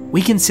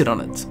 we can sit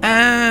on it.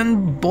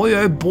 And boy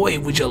oh boy,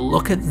 would you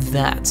look at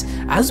that.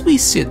 As we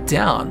sit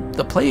down,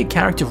 the player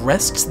character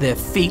rests their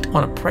feet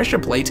on a pressure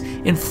plate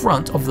in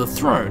front of the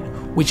throne,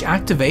 which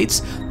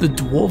activates the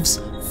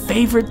dwarf's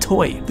favorite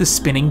toy, the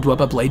spinning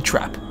Dwemer blade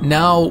trap.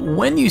 Now,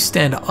 when you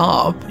stand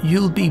up,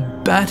 you'll be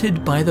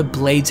battered by the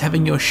blades,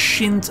 having your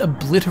shins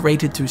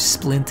obliterated to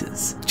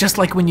splinters, just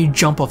like when you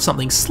jump off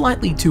something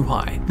slightly too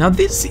high. Now,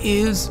 this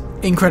is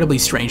incredibly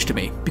strange to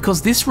me,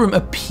 because this room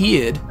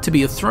appeared to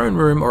be a throne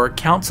room or a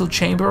council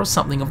chamber or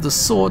something of the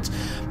sort,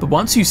 but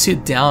once you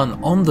sit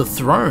down on the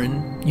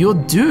throne, you're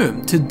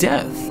doomed to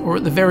death, or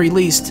at the very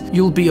least,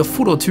 you'll be a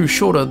foot or 2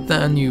 shorter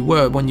than you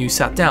were when you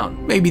sat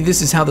down. Maybe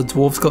this is how the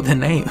dwarves got their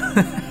name.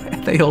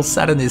 They all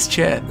sat in this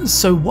chair.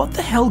 So what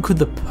the hell could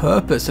the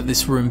purpose of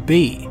this room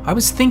be? I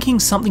was thinking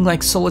something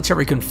like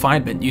solitary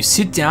confinement. You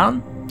sit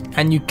down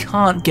and you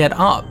can't get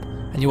up.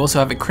 And you also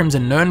have a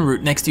crimson nern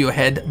root next to your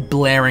head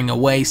blaring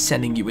away,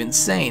 sending you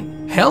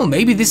insane. Hell,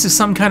 maybe this is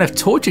some kind of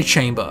torture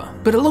chamber,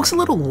 but it looks a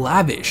little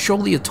lavish.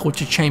 Surely a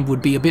torture chamber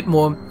would be a bit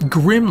more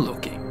grim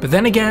looking. But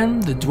then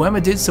again, the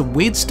Dwemer did some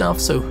weird stuff,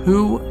 so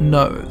who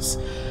knows?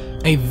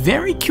 A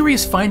very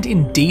curious find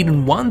indeed,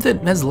 and one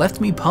that has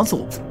left me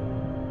puzzled.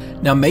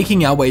 Now,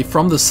 making our way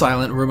from the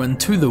Silent Ruin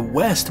to the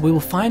west, we will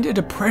find a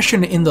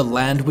depression in the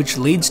land which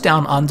leads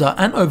down under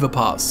an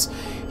overpass.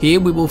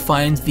 Here we will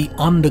find the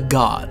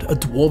Underguard, a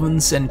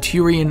dwarven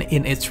Centurion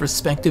in its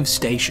respective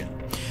station.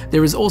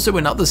 There is also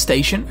another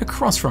station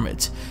across from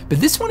it,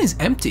 but this one is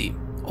empty.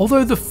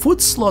 although the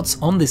foot slots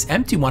on this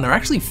empty one are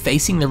actually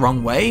facing the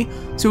wrong way,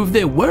 so if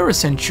there were a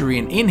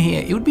Centurion in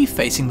here, it would be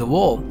facing the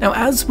wall. Now,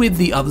 as with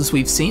the others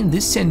we've seen,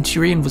 this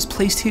Centurion was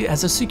placed here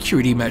as a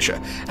security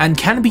measure, and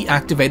can be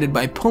activated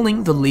by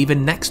pulling the lever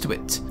next to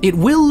it. It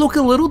will look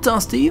a little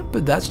dusty,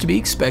 but that's to be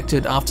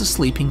expected after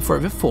sleeping for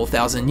over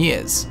 4,000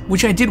 years.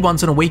 Which I did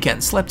once on a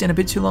weekend, slept in a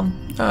bit too long?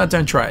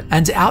 Don't try it.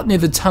 And out near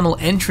the tunnel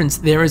entrance,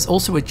 there is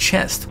also a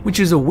chest, which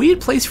is a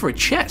weird place for a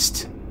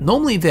chest.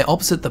 Normally they're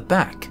opposite the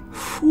back.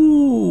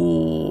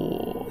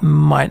 Ooh,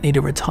 might need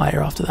to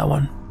retire after that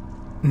one.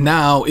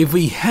 Now, if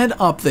we head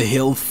up the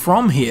hill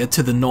from here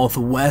to the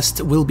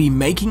northwest, we'll be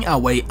making our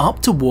way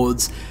up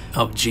towards,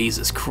 oh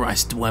Jesus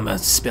Christ, Dwemer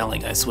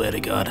spelling, I swear to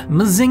God,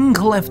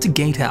 Mzark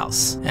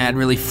Gatehouse. And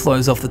really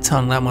flows off the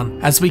tongue, that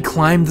one. As we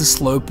climb the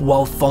slope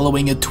while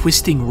following a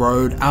twisting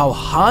road, our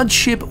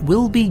hardship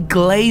will be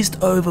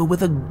glazed over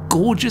with a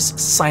gorgeous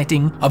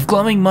sighting of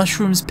glowing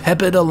mushrooms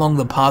peppered along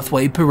the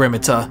pathway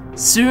perimeter.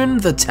 Soon,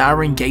 the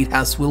towering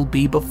gatehouse will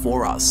be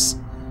before us.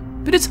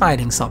 But it's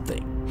hiding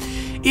something.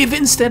 If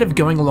instead of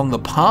going along the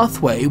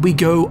pathway, we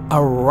go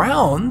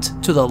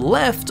around to the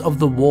left of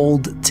the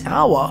walled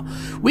tower,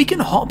 we can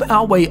hop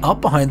our way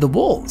up behind the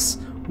walls,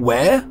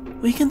 where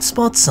we can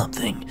spot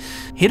something.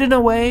 Hidden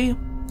away,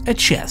 a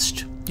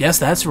chest. Yes,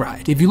 that's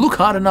right. If you look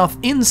hard enough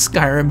in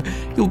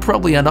Skyrim, you'll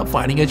probably end up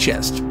finding a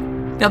chest.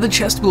 Now, the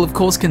chest will of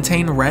course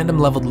contain random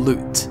leveled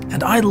loot,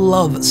 and I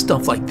love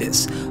stuff like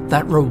this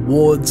that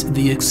rewards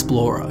the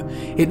explorer.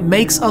 It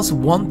makes us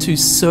want to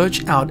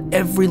search out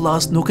every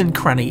last nook and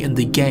cranny in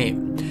the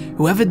game.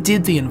 Whoever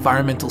did the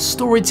environmental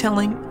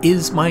storytelling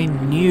is my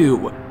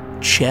new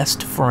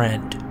chest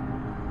friend.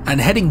 And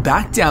heading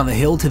back down the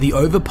hill to the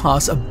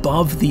overpass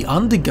above the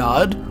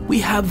Underguard, we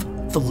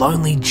have the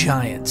Lonely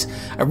Giant,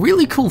 a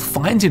really cool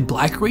find in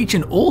Blackreach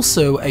and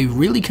also a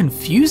really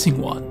confusing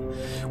one.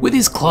 With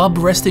his club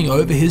resting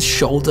over his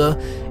shoulder,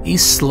 he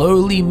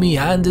slowly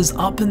meanders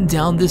up and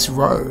down this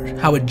road.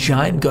 How a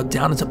giant got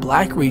down into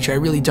Blackreach, I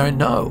really don't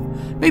know.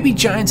 Maybe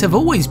giants have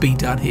always been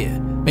down here.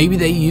 Maybe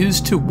they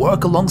used to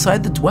work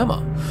alongside the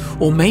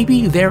Dwemer. Or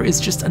maybe there is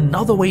just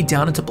another way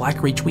down into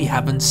Blackreach we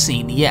haven't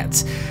seen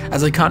yet,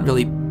 as I can't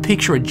really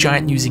picture a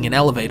giant using an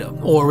elevator,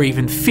 or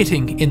even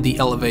fitting in the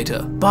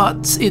elevator.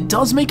 But it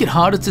does make it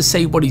harder to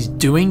say what he's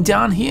doing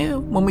down here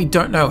when we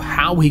don't know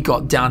how he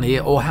got down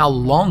here or how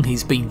long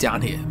he's been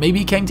down here. Maybe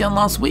he came down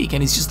last week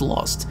and he's just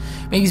lost.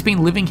 Maybe he's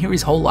been living here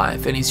his whole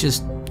life and he's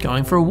just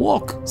going for a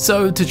walk.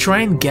 So to try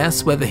and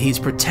guess whether he's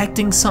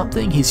protecting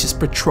something, he's just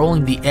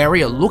patrolling the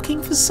area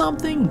looking for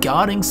something,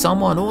 guarding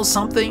someone or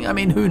something, I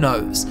mean, who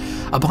knows?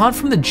 Apart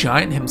from the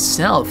giant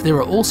himself, there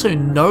are also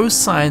no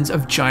signs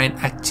of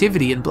giant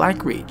activity in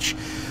Blackreach.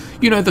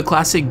 You know, the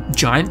classic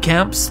giant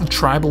camps,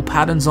 tribal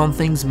patterns on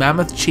things,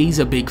 mammoth cheese,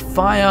 a big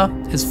fire.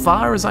 As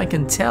far as I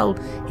can tell,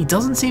 he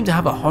doesn't seem to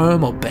have a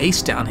home or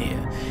base down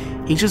here.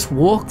 He just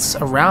walks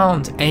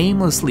around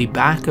aimlessly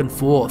back and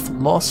forth,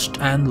 lost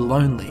and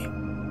lonely.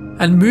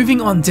 And moving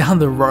on down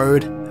the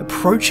road,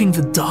 approaching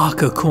the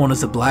darker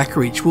corners of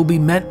Blackreach, we'll be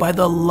met by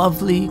the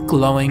lovely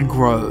glowing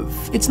grove.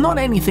 It's not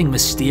anything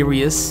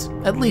mysterious,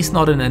 at least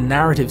not in a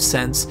narrative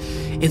sense.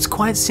 It's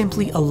quite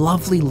simply a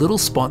lovely little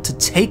spot to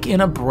take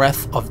in a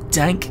breath of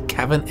dank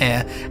cavern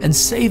air and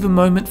save a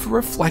moment for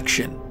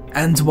reflection.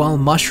 And while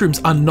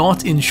mushrooms are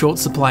not in short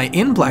supply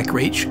in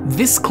Blackreach,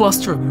 this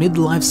cluster of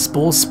midlife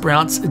spore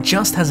sprouts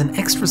just has an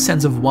extra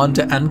sense of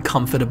wonder and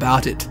comfort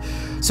about it.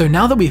 So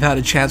now that we've had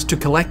a chance to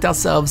collect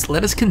ourselves,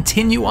 let us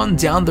continue on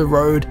down the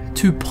road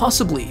to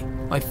possibly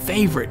my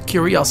favorite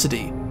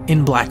curiosity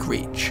in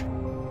Blackreach.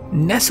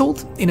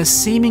 Nestled in a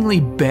seemingly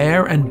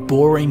bare and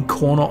boring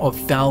corner of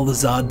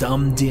Falzar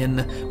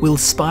Din, we'll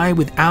spy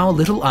with our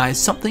little eyes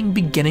something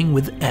beginning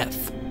with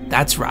F.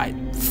 That's right,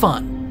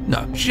 fun.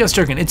 No, just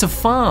joking, it's a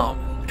farm,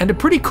 and a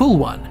pretty cool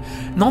one.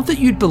 Not that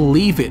you'd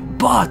believe it,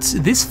 but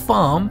this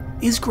farm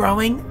is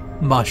growing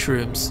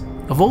mushrooms.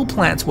 Of all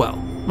plants, well,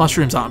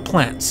 mushrooms aren't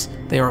plants,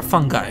 they are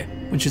fungi,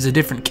 which is a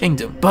different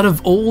kingdom. But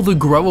of all the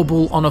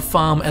growable on a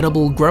farm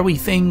edible growy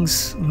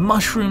things,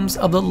 mushrooms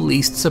are the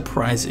least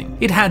surprising.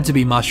 It had to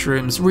be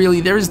mushrooms,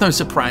 really, there is no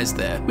surprise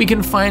there. We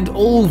can find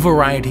all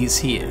varieties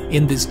here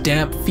in this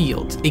damp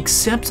field,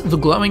 except the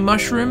glowing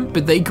mushroom,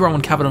 but they grow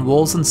on cavern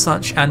walls and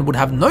such and would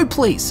have no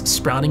place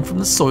sprouting from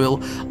the soil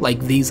like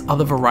these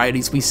other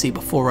varieties we see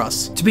before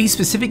us. To be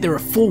specific, there are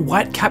 4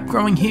 white cap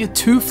growing here,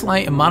 2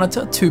 fly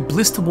emanita, 2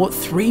 blisterwort,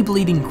 3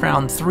 bleeding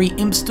crown, 3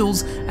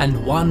 impstools,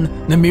 and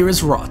 1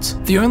 Namira's rot.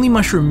 The only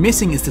mushroom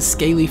missing is the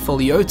scaly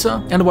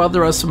foliota, and while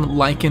there are some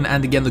lichen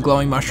and again the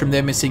glowing mushroom,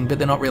 they're missing, but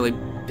they're not really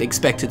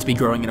expected to be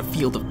growing in a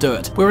field of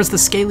dirt. Whereas the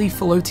scaly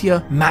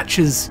foliota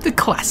matches the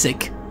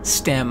classic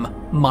stem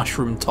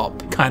mushroom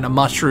top kind of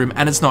mushroom,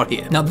 and it's not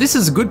here. Now this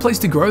is a good place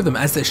to grow them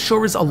as there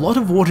sure is a lot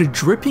of water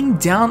dripping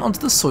down onto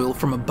the soil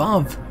from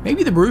above.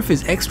 Maybe the roof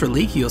is extra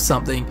leaky or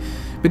something,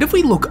 but if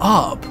we look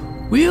up,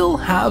 we'll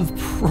have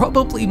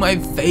probably my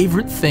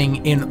favorite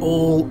thing in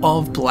all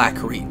of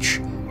Blackreach,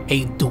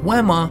 a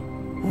Dwemer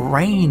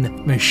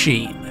rain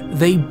machine.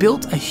 they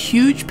built a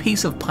huge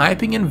piece of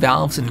piping and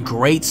valves and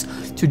grates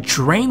to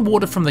drain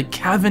water from the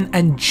cavern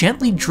and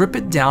gently drip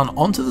it down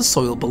onto the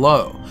soil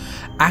below,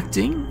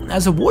 acting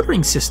as a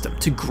watering system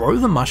to grow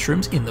the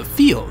mushrooms in the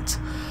field.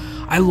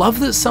 I love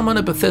that someone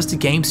at Bethesda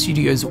Game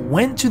Studios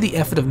went to the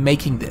effort of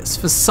making this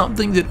for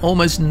something that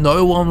almost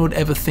no one would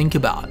ever think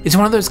about. It's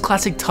one of those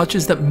classic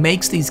touches that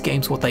makes these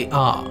games what they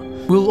are.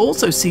 We'll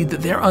also see that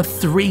there are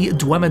 3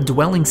 Dwemer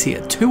dwellings here,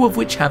 2 of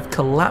which have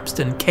collapsed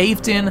and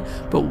caved in,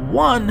 but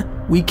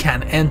 1 we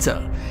can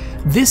enter.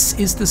 This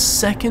is the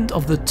second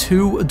of the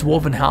 2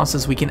 dwarven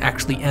houses we can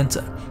actually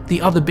enter,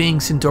 the other being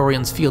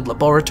Sindorion's field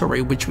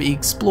laboratory, which we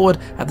explored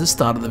at the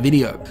start of the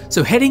video.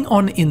 So heading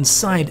on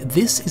inside,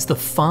 this is the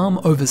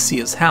Farm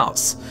Overseer's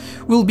house.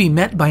 We'll be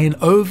met by an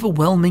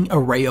overwhelming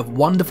array of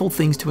wonderful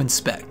things to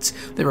inspect.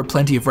 There are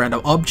plenty of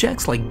random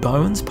objects like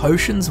bones,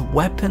 potions,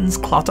 weapons,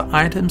 clutter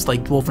items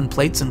like dwarven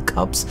plates and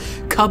cups,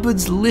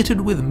 cupboards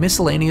littered with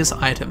miscellaneous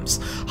items,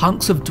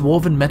 hunks of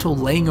dwarven metal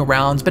laying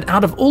around, but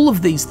out of all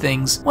of these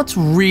things, what's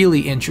really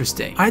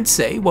interesting, I'd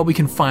say what we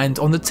can find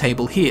on the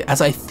table here,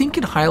 as I think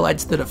it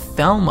highlights that a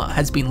Falmer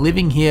has been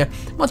living here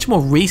much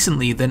more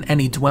recently than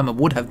any Dwemer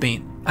would have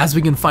been. As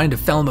we can find a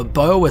Falmer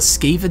bow, a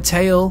skeever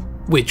tail,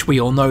 which we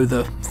all know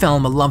the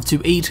Falmer love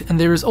to eat, and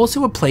there is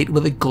also a plate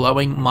with a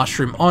glowing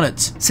mushroom on it,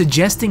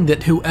 suggesting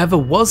that whoever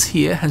was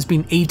here has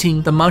been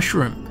eating the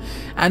mushroom.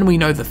 And we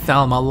know the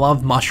Falmer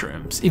love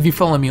mushrooms. If you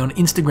follow me on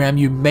Instagram,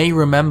 you may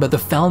remember the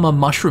Falmer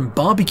mushroom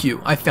barbecue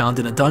I found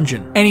in a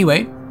dungeon.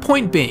 Anyway,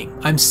 point being,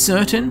 I'm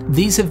certain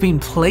these have been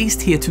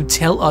placed here to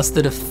tell us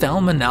that a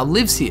Falmer now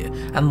lives here,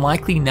 and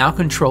likely now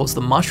controls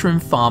the mushroom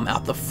farm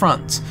out the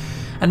front.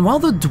 And while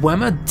the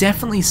Dwemer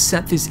definitely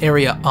set this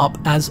area up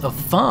as a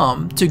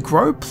farm to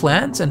grow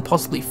plants and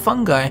possibly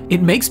fungi,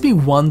 it makes me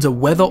wonder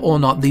whether or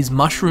not these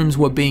mushrooms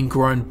were being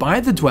grown by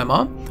the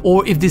Dwemer,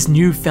 or if this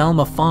new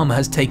Falmer farmer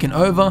has taken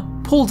over,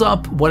 pulled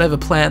up whatever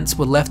plants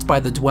were left by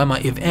the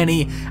Dwemer, if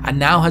any, and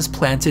now has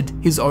planted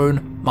his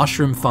own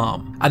mushroom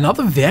farm.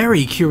 Another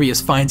very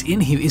curious find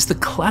in here is the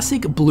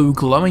classic blue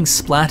glowing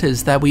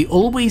splatters that we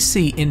always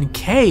see in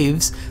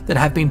caves that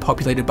have been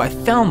populated by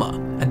Falmer,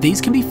 and these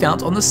can be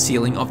found on the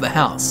ceiling of the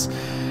house.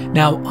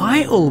 Now,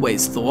 I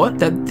always thought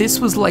that this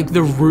was like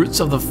the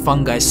roots of the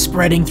fungi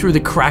spreading through the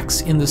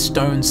cracks in the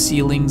stone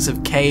ceilings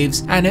of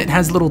caves, and it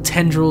has little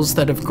tendrils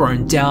that have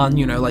grown down,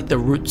 you know, like the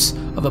roots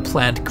of a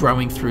plant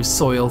growing through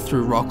soil,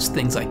 through rocks,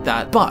 things like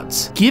that.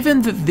 But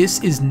given that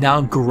this is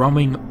now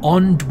growing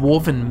on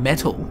dwarven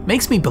metal,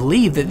 makes me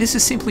believe that this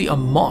is simply a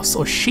moss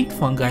or sheet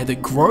fungi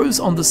that grows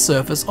on the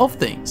surface of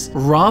things,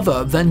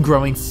 rather than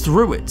growing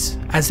through it,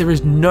 as there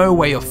is no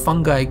way a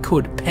fungi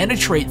could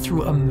penetrate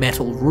through a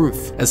metal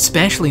roof,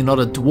 especially not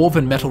a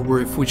dwarven metal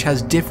roof, which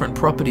has different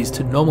properties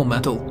to normal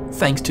metal,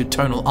 thanks to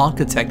tonal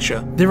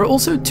architecture. There are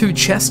also 2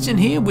 chests in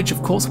here, which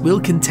of course will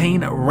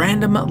contain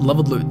random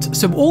leveled loot.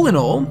 So all in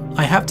all,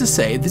 I have to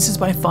say this is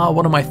by far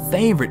one of my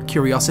favorite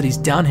curiosities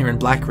down here in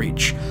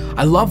Blackreach.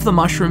 I love the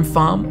mushroom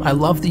farm, I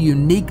love the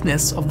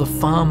uniqueness of the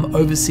Farm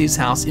Overseer's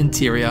house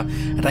interior,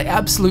 and I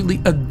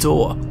absolutely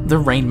adore the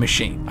rain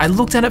machine. I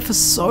looked at it for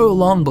so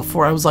long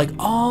before I was like,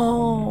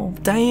 oh,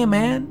 damn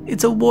man,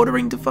 it's a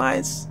watering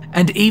device.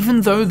 And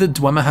even though the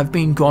Dwemer have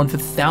been gone for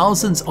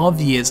thousands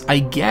of years, I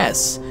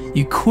guess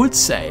you could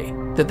say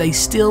that they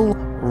still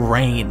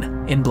reign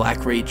in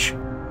Blackreach.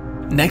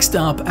 Next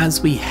up, as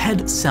we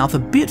head south a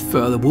bit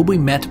further, we'll be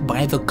met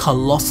by the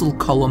colossal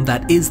column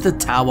that is the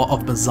Tower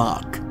of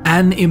Mzark.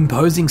 An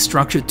imposing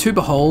structure to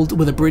behold,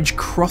 with a bridge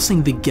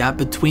crossing the gap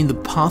between the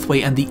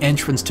pathway and the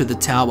entrance to the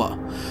tower.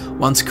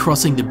 Once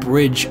crossing the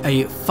bridge,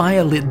 a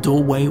fire-lit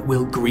doorway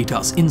will greet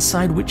us,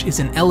 inside which is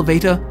an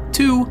elevator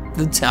to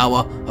the Tower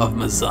of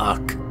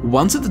Mzark.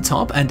 Once at the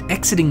top and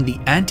exiting the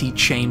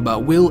antechamber,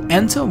 we'll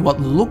enter what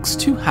looks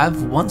to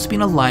have once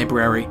been a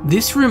library.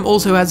 This room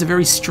also has a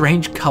very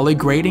strange color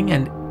grading,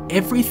 and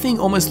everything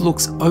almost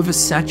looks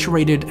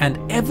oversaturated and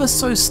ever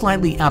so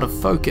slightly out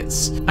of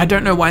focus. I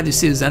don't know why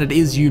this is, and it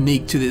is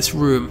unique to this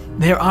room.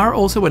 There are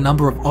also a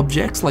number of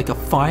objects like a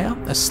fire,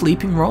 a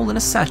sleeping roll, and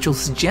a satchel,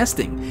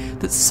 suggesting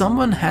that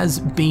someone has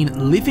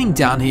been living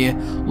down here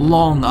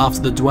long after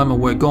the Dwemer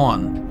were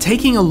gone.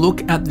 Taking a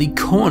look at the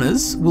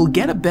corners, we'll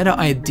get a better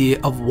idea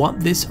of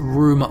what this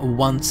room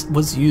once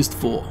was used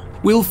for.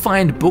 We'll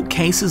find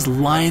bookcases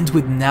lined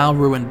with now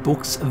ruined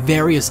books,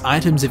 various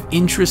items of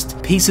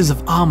interest, pieces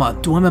of armor,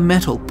 Dwemer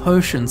metal,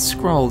 potions,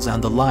 scrolls,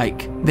 and the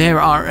like. There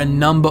are a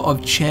number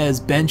of chairs,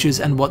 benches,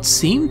 and what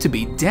seem to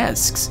be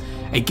desks,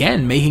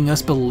 again making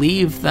us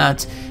believe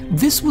that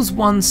this was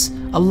once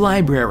a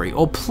library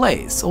or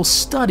place or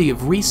study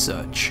of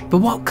research. But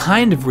what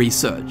kind of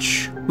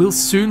research? We'll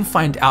soon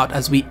find out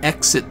as we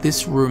exit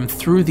this room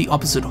through the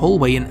opposite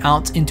hallway and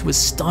out into a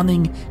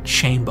stunning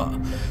chamber.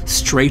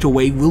 Straight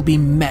away we'll be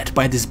met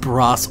by this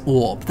brass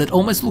orb that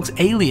almost looks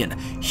alien,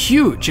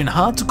 huge and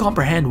hard to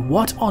comprehend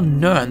what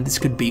on earth this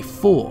could be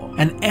for.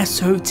 An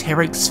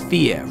esoteric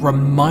sphere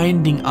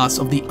reminding us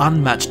of the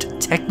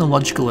unmatched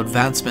technological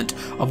advancement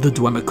of the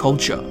Dwemer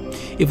culture.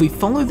 If we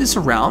follow this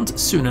around,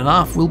 soon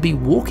enough, we'll be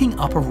walking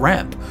up a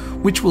ramp,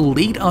 which will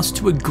lead us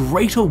to a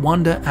greater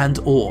wonder and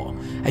awe,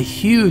 a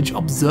huge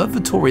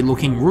observatory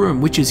looking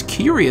room which is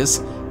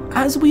curious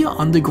as we are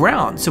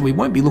underground, so we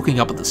won't be looking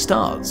up at the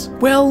stars.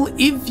 Well,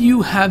 if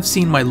you have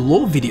seen my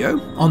lore video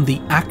on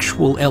the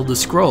actual Elder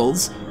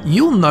Scrolls,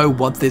 you'll know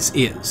what this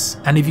is,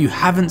 and if you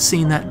haven't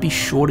seen that, be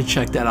sure to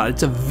check that out.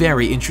 It's a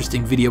very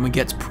interesting video and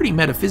gets pretty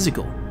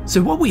metaphysical.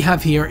 So what we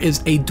have here is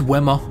a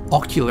Dwemer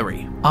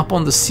oculary. Up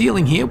on the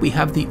ceiling here we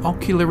have the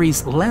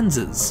oculary's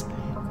lenses,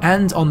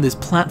 and on this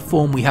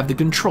platform we have the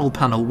control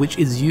panel, which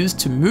is used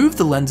to move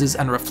the lenses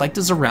and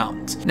reflectors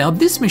around. Now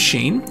this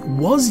machine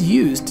was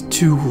used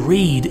to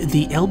read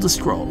the Elder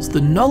Scrolls, the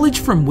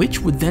knowledge from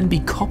which would then be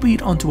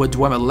copied onto a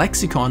Dwemer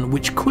lexicon,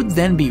 which could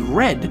then be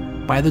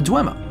read by the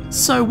Dwemer.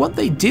 So what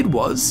they did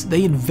was,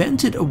 they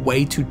invented a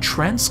way to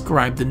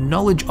transcribe the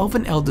knowledge of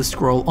an Elder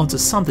Scroll onto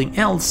something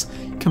else,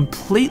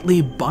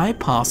 completely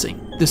bypassing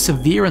the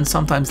severe and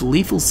sometimes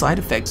lethal side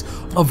effects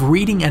of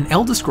reading an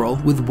Elder Scroll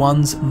with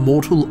one's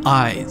mortal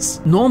eyes.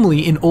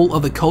 Normally in all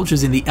other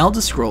cultures in the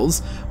Elder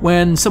Scrolls,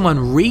 when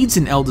someone reads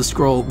an Elder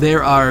Scroll,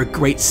 there are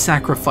great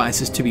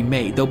sacrifices to be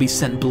made. They'll be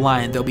sent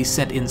blind, they'll be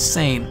sent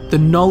insane. The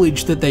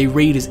knowledge that they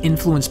read is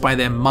influenced by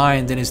their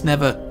mind and is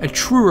never a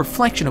true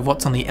reflection of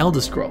what's on the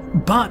Elder Scroll.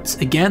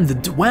 But again, the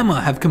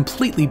Dwemer have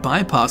completely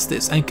bypassed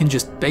this and can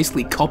just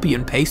basically copy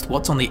and paste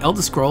what's on the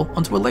Elder Scroll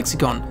onto a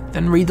lexicon,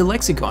 then read the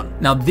lexicon.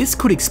 Now this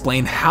could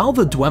explain how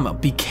the Dwemer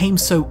became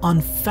so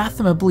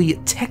unfathomably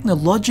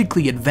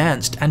technologically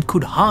advanced and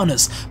could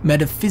harness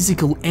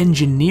metaphysical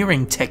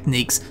engineering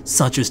techniques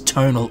such as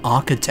tonal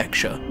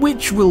architecture,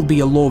 which will be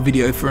a lore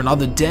video for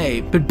another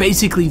day. But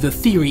basically the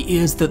theory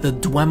is that the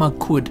Dwemer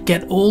could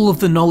get all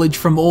of the knowledge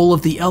from all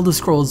of the Elder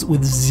Scrolls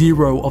with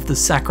zero of the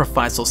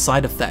sacrifice or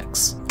side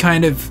effects,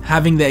 kind of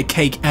having their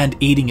cake and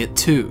eating it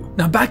too.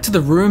 Now back to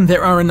the room,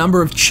 there are a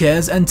number of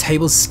chairs and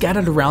tables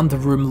scattered around the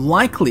room,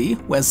 likely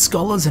where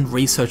scholars and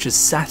researchers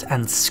sat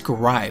and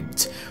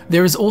scribed.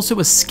 There is also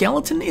a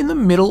skeleton in the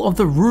middle of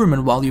the room,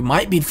 and while you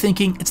might be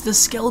thinking it's the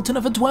skeleton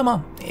of a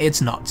Dwemer,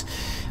 it's not.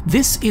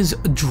 This is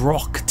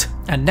Drocht,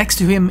 and next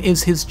to him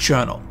is his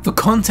journal, the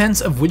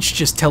contents of which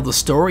just tell the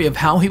story of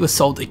how he was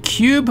sold a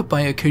cube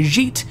by a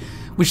Khajiit,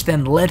 which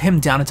then led him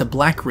down into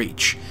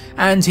Blackreach,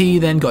 and he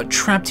then got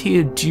trapped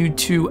here due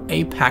to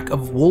a pack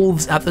of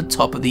wolves at the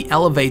top of the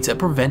elevator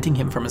preventing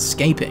him from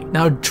escaping.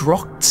 Now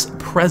Drocht's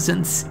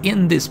presence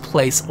in this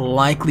place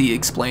likely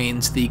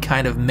explains the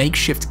kind of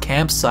makeshift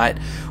campsite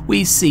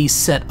we see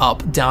set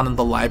up down in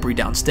the library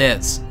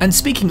downstairs. And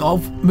speaking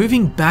of,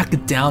 moving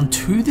back down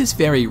to this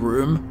very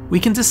room,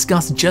 we can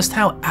discuss just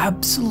how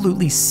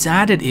absolutely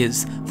sad it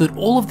is that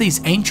all of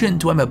these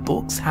ancient Dwemer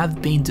books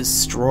have been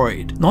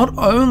destroyed. Not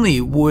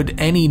only would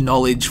any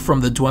knowledge from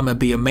the Dwemer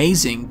be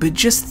amazing, but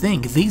just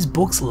think, these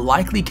books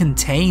likely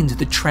contained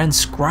the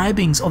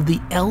transcribings of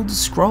the Elder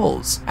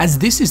Scrolls, as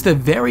this is the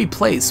very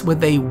place where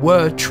they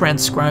were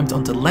transcribed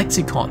onto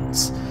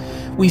lexicons.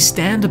 We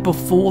stand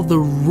before the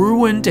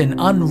ruined and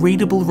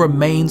unreadable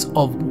remains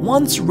of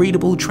once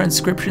readable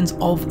transcriptions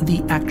of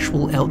the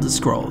actual Elder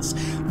Scrolls,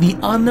 the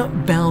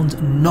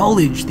unbound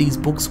knowledge these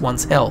books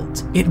once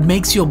held. It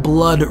makes your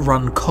blood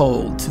run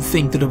cold to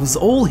think that it was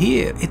all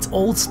here, it's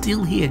all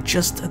still here,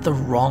 just at the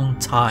wrong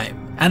time.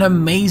 An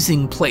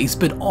amazing place,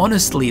 but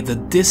honestly, the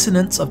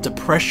dissonance of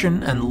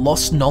depression and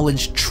lost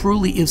knowledge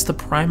truly is the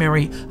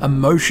primary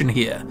emotion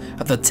here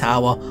at the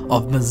Tower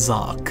of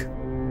Mzark.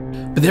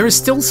 But there is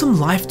still some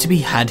life to be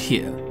had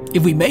here.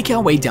 If we make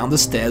our way down the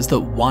stairs that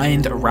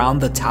wind around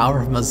the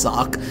Tower of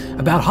Mzark,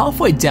 about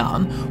halfway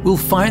down, we'll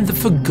find the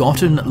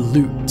Forgotten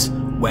Loot,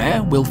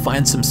 where we'll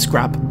find some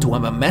scrap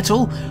Dwemer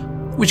metal,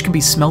 which can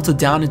be smelted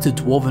down into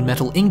dwarven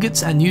metal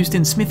ingots and used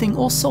in smithing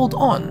or sold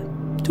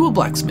on to a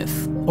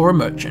blacksmith or a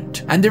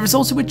merchant. And there is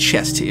also a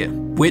chest here,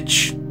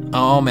 which,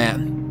 oh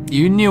man,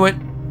 you knew it,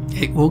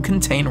 it will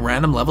contain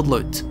random leveled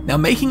loot. Now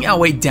making our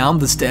way down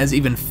the stairs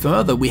even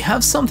further, we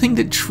have something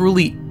that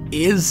truly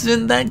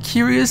isn't that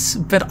curious,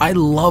 but I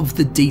love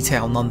the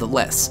detail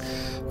nonetheless.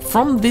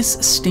 From this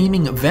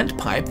steaming vent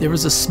pipe, there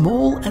is a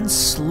small and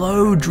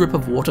slow drip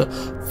of water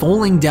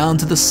falling down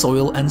to the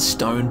soil and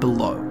stone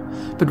below.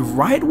 But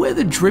right where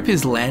the drip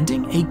is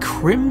landing, a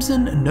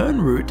crimson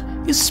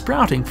nirnroot is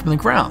sprouting from the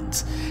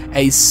ground.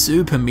 A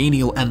super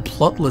menial and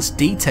plotless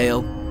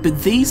detail,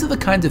 but these are the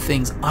kinds of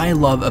things I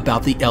love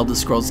about the Elder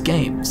Scrolls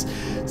games.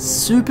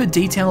 Super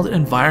detailed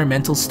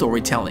environmental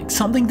storytelling,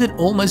 something that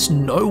almost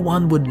no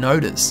one would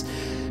notice.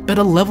 But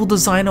a level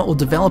designer or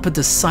developer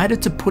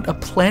decided to put a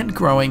plant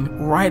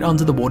growing right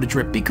under the water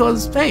drip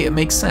because, hey, it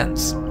makes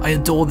sense. I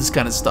adore this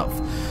kind of stuff.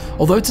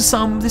 Although to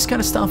some, this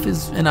kind of stuff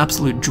is an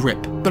absolute drip.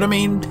 But I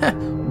mean,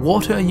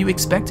 what are you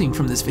expecting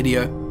from this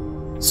video?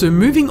 So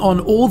moving on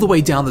all the way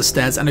down the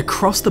stairs and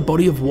across the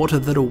body of water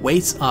that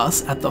awaits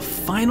us at the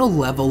final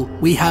level,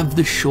 we have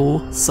the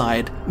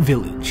Shoreside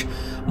Village.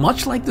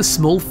 Much like the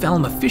small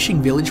Falmer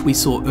fishing village we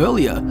saw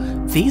earlier,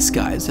 these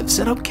guys have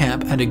set up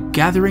camp and are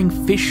gathering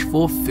fish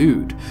for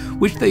food,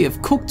 which they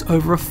have cooked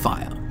over a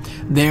fire.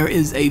 There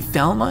is a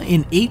Falmer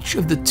in each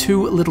of the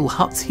 2 little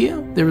huts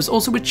here. There is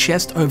also a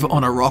chest over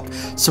on a rock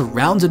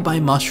surrounded by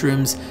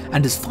mushrooms,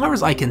 and as far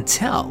as I can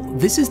tell,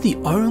 this is the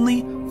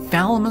only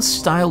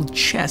Falmer-styled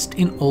chest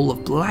in all of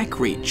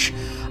Blackreach.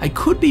 I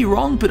could be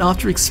wrong, but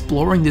after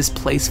exploring this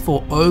place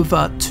for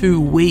over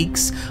 2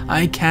 weeks,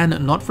 I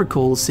can not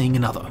recall seeing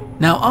another.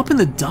 Now, up in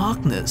the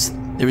darkness,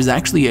 there is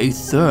actually a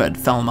 3rd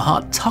Falmer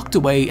hut tucked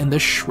away in the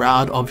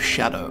Shroud of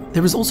Shadow.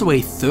 There is also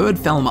a 3rd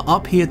Falmer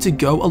up here to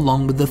go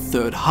along with the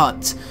 3rd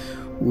hut.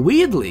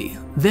 Weirdly,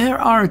 there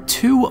are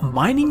 2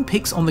 mining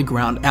picks on the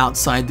ground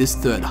outside this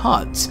 3rd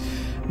hut.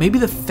 Maybe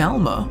the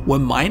Falmer were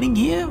mining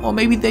here, or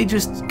maybe they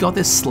just got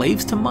their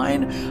slaves to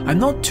mine? I'm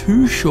not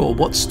too sure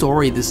what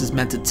story this is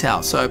meant to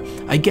tell, so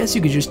I guess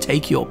you could just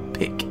take your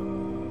pick.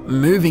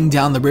 Moving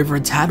down the river a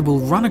tad, we'll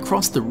run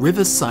across the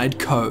Riverside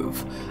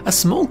Cove, a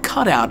small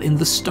cutout in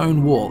the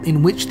stone wall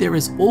in which there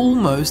is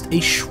almost a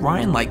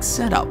shrine-like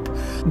setup.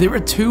 There are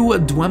 2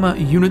 Dwemer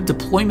unit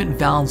deployment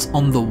valves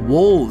on the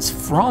walls.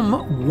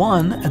 From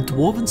one, a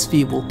dwarven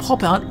sphere will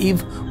pop out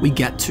if we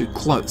get too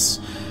close.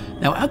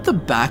 Now at the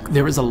back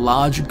there is a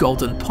large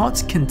golden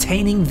pot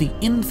containing the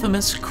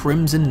infamous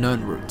Crimson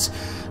Nirnroot.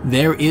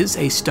 There is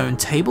a stone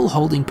table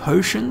holding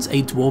potions,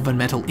 a dwarven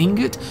metal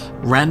ingot,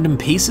 random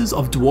pieces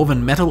of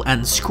dwarven metal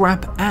and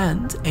scrap,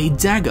 and a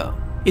dagger.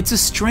 It's a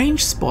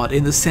strange spot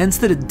in the sense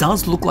that it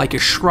does look like a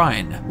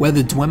shrine where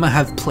the Dwemer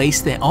have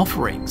placed their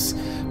offerings.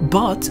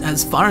 But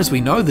as far as we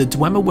know, the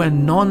Dwemer were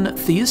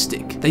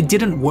non-theistic. They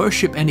didn't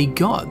worship any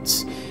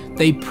gods.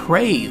 They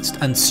praised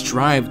and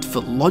strived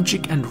for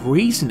logic and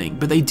reasoning,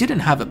 but they didn't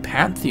have a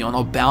pantheon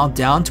or bow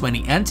down to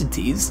any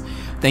entities.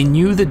 They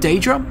knew the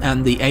Daedra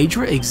and the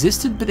Aedra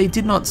existed, but they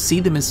did not see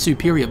them as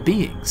superior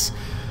beings.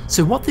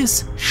 So what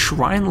this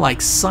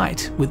shrine-like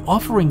site with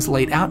offerings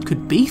laid out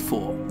could be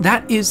for,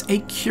 that is a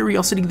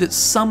curiosity that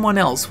someone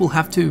else will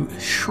have to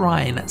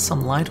shrine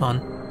some light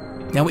on.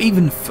 Now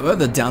even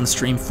further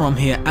downstream from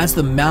here, as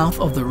the mouth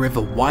of the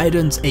river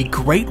widens, a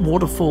great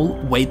waterfall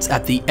waits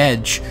at the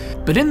edge.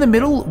 But in the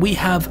middle we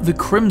have the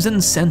Crimson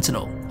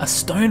Sentinel, a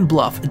stone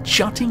bluff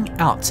jutting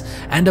out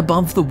and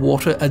above the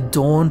water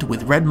adorned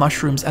with red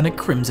mushrooms and a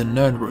crimson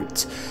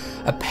nirnroot.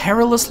 A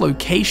perilous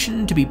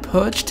location to be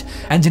perched,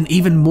 and an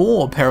even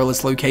more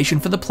perilous location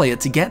for the player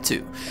to get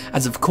to,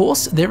 as of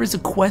course there is a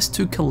quest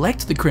to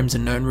collect the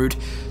Crimson Nirnroot,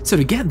 so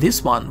to get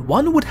this one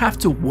would have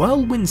to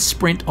whirlwind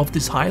sprint off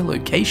this high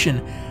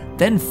location,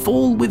 then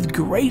fall with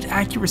great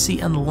accuracy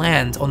and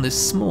land on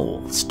this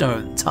small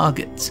stone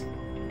target.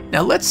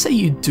 Now let's say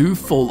you do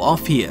fall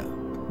off here,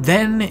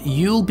 then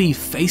you'll be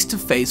face to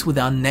face with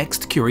our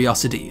next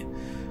curiosity,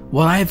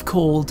 what I have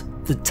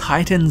called the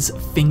Titan's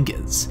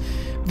Fingers.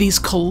 These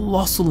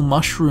colossal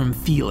mushroom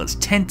feelers,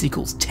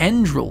 tentacles,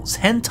 tendrils,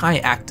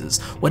 hentai actors,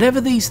 whatever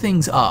these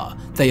things are,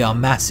 they are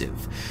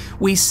massive.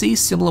 We see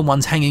similar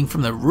ones hanging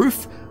from the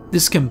roof.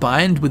 This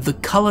combined with the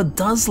colour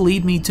does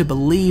lead me to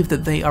believe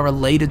that they are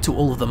related to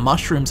all of the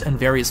mushrooms and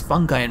various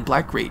fungi in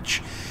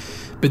Blackreach.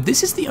 But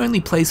this is the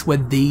only place where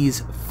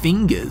these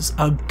fingers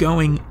are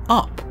going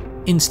up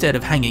instead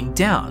of hanging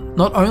down.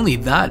 Not only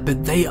that,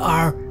 but they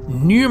are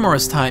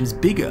numerous times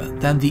bigger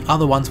than the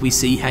other ones we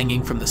see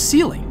hanging from the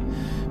ceiling.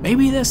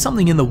 Maybe there's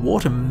something in the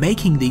water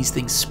making these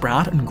things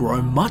sprout and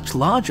grow much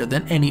larger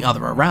than any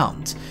other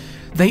around.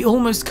 They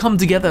almost come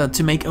together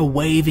to make a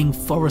waving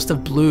forest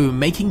of blue,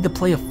 making the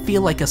player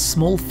feel like a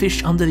small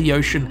fish under the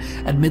ocean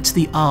amidst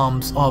the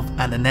arms of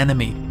an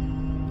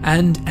anemone.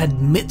 And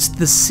amidst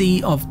the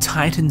sea of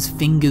Titan's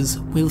fingers,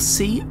 we'll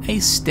see a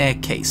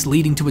staircase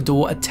leading to a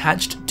door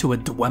attached to a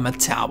Dwemer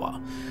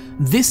tower.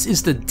 This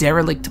is the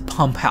derelict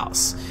pump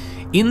house.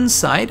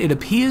 Inside, it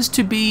appears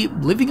to be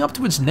living up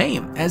to its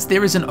name, as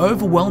there is an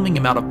overwhelming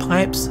amount of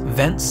pipes,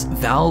 vents,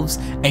 valves,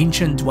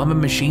 ancient Dwemer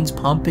machines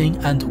pumping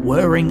and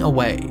whirring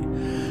away.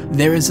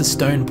 There is a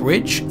stone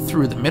bridge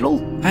through the middle,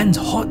 and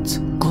hot,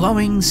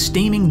 glowing,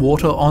 steaming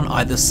water on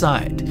either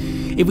side.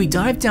 If we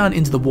dive down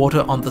into the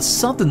water on the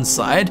southern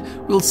side,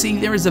 we'll see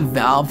there is a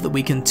valve that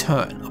we can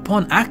turn.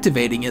 Upon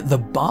activating it, the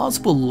bars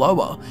will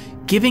lower,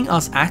 giving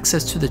us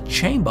access to the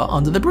chamber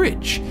under the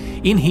bridge.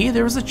 In here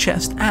there is a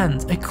chest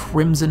and a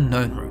crimson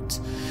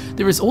nirnroot.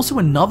 There is also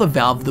another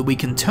valve that we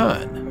can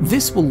turn.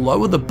 This will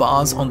lower the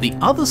bars on the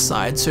other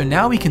side, so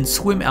now we can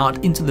swim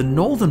out into the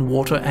northern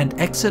water and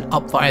exit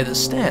up via the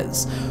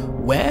stairs,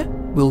 where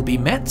we'll be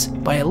met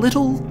by a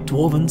little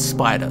dwarven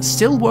spider,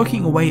 still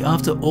working away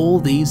after all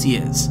these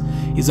years.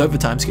 His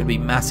overtime's going to be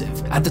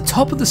massive. At the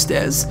top of the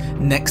stairs,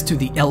 next to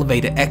the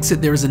elevator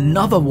exit, there is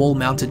another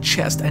wall-mounted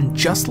chest, and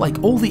just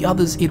like all the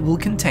others, it will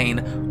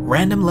contain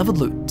random level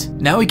loot.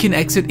 Now we can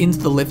exit into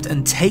the lift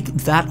and take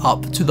that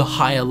up to the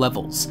higher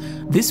levels.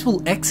 This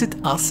will exit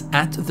us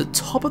at the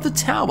top of the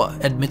tower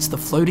amidst the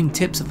floating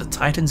tips of the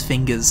Titan's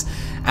fingers,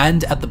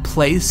 and at the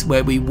place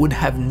where we would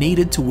have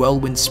needed to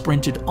whirlwind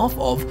sprinted off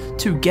of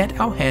to get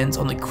our hands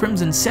on the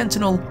Crimson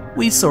Sentinel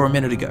we saw a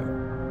minute ago.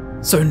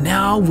 So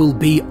now we'll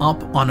be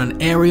up on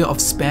an area of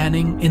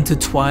spanning,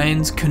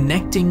 intertwined,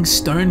 connecting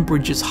stone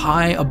bridges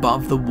high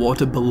above the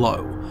water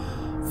below.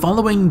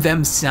 Following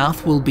them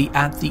south will be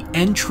at the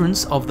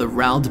entrance of the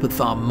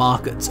Raldbathar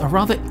Markets, a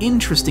rather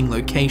interesting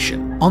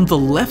location. On the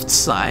left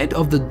side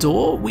of the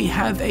door we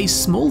have a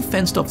small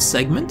fenced off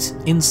segment,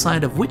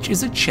 inside of which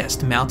is a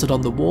chest mounted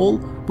on the wall,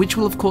 which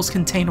will of course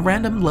contain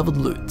random leveled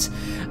loot.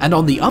 And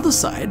on the other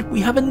side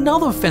we have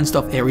another fenced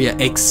off area,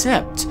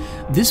 except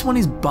this one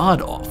is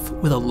barred off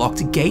with a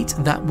locked gate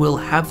that will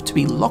have to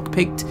be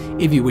lockpicked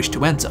if you wish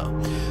to enter.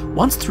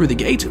 Once through the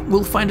gate,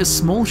 we'll find a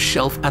small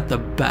shelf at the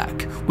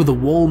back with a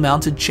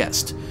wall-mounted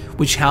chest,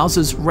 which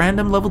houses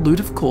random level loot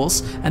of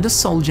course, and a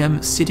soul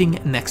gem sitting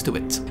next to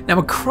it. Now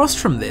across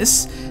from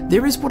this,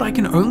 there is what I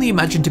can only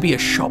imagine to be a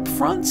shop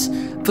front,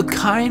 the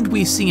kind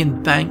we see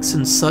in banks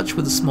and such,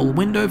 with a small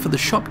window for the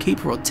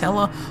shopkeeper or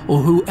teller or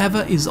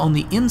whoever is on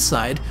the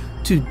inside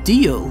to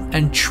deal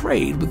and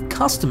trade with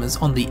customers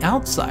on the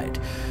outside.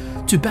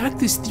 To back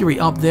this theory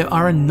up, there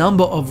are a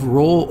number of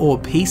raw ore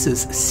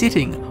pieces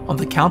sitting on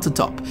the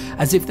countertop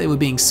as if they were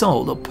being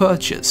sold or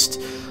purchased.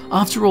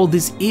 After all,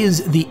 this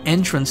is the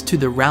entrance to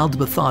the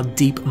Raldbathar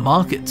Deep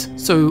Market,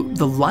 so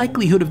the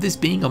likelihood of this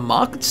being a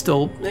market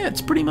stall,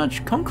 it's pretty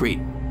much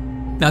concrete.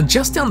 Now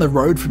just down the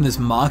road from this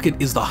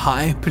market is the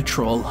High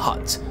Patrol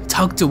Hut,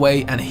 tucked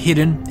away and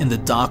hidden in the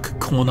dark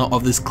corner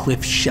of this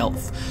cliff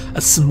shelf.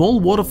 A small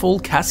waterfall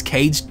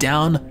cascades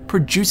down,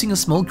 producing a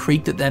small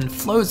creek that then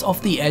flows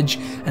off the edge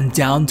and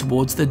down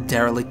towards the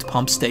derelict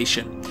pump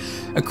station.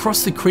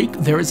 Across the creek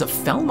there is a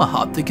Falmer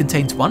hut that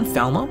contains one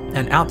Falmer,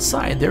 and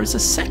outside there is a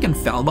second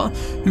Falmer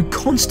who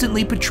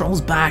constantly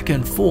patrols back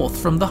and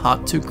forth from the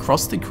hut to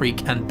cross the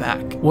creek and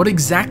back. What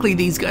exactly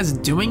these guys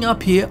are doing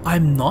up here,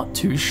 I'm not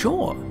too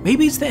sure.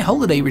 Maybe it's their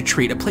holiday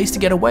retreat, a place to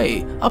get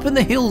away, up in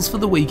the hills for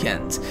the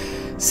weekend.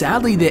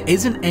 Sadly, there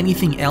isn't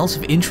anything else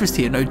of interest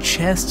here, no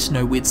chests,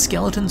 no weird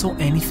skeletons or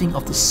anything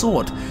of the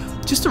sort.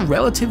 Just a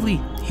relatively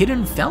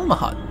hidden Falmer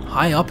hut,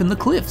 high up in the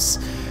cliffs.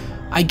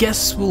 I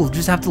guess we'll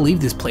just have to leave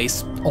this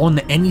place on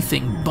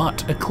anything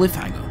but a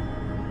cliffhanger.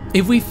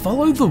 If we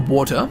follow the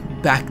water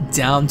back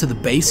down to the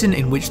basin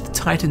in which the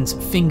Titan's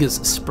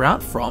fingers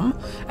sprout from,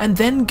 and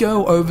then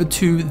go over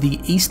to the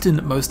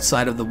easternmost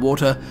side of the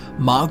water,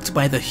 marked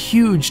by the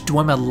huge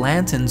Dwemer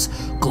lanterns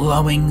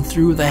glowing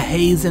through the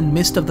haze and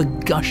mist of the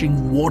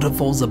gushing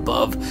waterfalls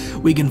above,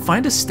 we can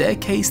find a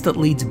staircase that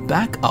leads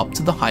back up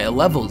to the higher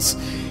levels.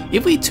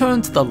 If we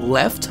turn to the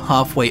left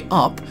halfway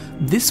up,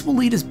 this will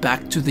lead us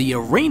back to the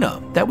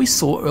arena that we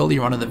saw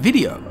earlier on in the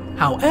video.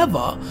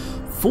 However,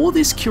 for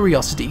this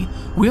curiosity,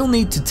 we'll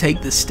need to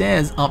take the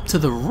stairs up to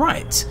the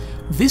right.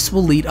 This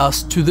will lead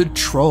us to the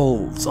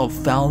Trolls of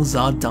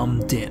Falzar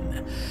Dum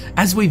Din.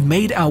 As we've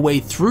made our way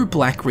through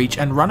Blackreach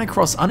and run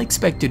across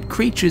unexpected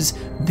creatures,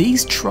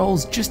 these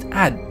trolls just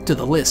add to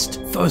the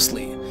list.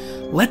 Firstly,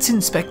 let's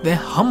inspect their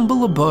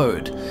humble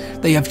abode.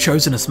 They have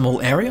chosen a small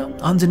area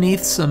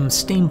underneath some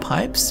steam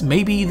pipes.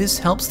 Maybe this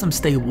helps them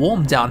stay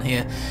warm down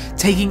here.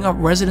 Taking up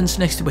residence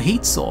next to a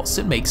heat source,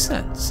 it makes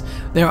sense.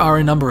 There are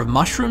a number of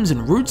mushrooms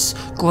and roots,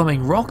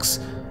 glowing rocks,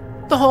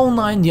 the whole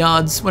 9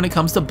 yards when it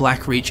comes to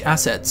Blackreach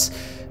assets.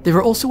 There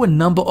are also a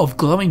number of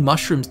glowing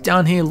mushrooms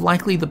down here,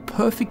 likely the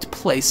perfect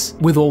place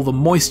with all the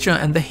moisture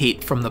and the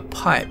heat from the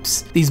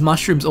pipes. These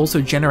mushrooms also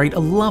generate a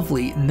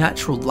lovely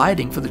natural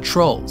lighting for the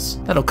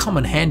trolls. That'll come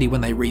in handy when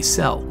they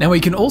resell. Now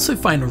we can also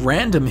find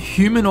random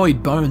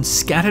humanoid bones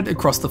scattered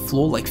across the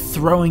floor like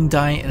throwing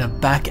die in a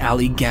back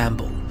alley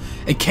gamble.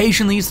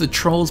 Occasionally as the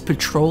trolls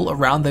patrol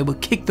around they will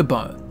kick the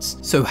bones.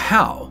 So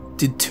how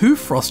did 2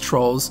 frost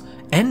trolls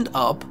end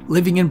up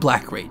living in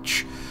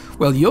Blackreach?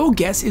 Well, your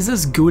guess is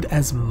as good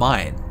as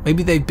mine.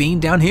 Maybe they've been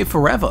down here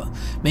forever.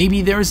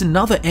 Maybe there is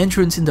another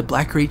entrance into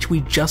Blackreach we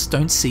just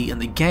don't see in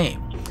the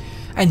game.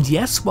 And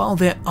yes, while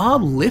there are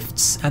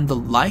lifts and the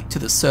like to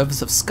the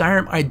surface of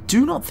Skyrim, I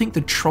do not think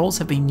the trolls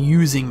have been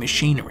using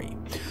machinery.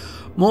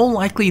 More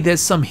likely there's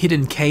some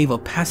hidden cave or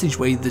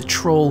passageway the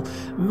troll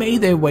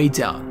made their way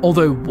down.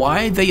 Although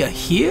why they are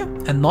here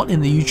and not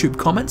in the YouTube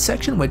comment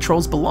section where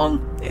trolls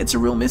belong, it's a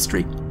real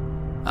mystery.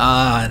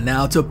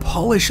 Now to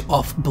polish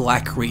off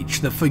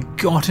Blackreach, the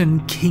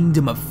forgotten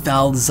kingdom of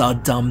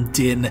Falzar Dum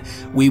Din,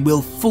 we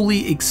will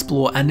fully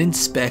explore and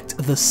inspect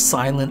the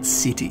Silent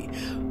City,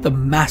 the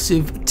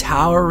massive,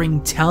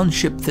 towering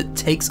township that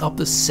takes up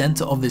the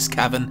center of this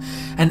cavern,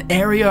 an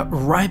area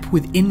ripe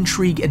with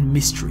intrigue and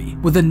mystery,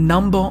 with a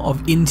number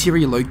of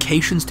interior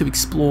locations to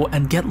explore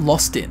and get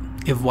lost in,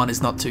 if one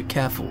is not too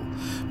careful.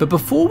 But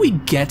before we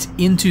get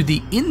into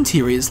the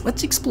interiors,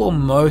 let's explore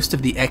most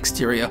of the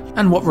exterior,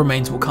 and what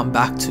remains we'll come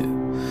back to.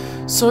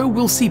 So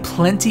we'll see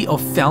plenty of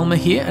Falmer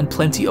here and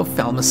plenty of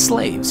Falmer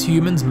slaves.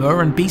 Humans,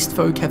 mer and beast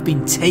folk have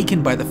been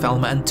taken by the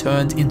Falmer and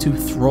turned into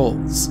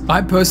thralls.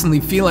 I personally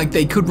feel like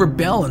they could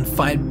rebel and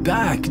fight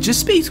back,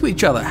 just speak to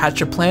each other,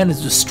 hatch a plan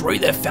and destroy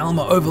their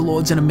Falmer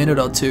overlords in a minute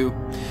or two.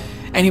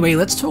 Anyway,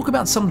 let's talk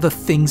about some of the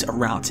things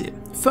around here.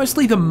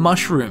 Firstly, the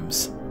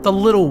mushrooms. The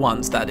little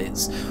ones, that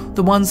is.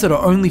 The ones that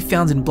are only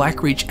found in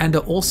Blackreach and are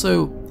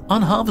also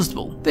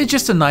unharvestable. They're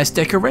just a nice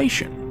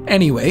decoration.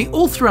 Anyway,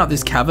 all throughout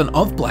this cavern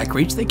of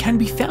Blackreach they can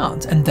be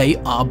found, and they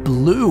are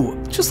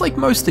blue, just like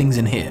most things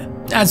in here.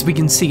 as we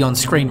can see on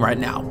screen right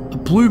now, a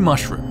blue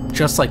mushroom,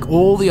 just like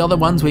all the other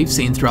ones we've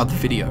seen throughout the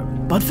video.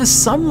 But for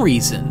some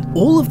reason,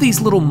 all of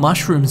these little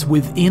mushrooms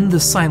within the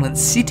Silent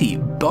City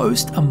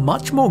boast a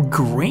much more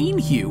green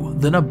hue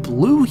than a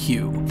blue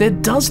hue. There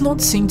does not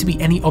seem to be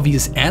any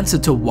obvious answer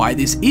to why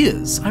this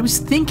is. I was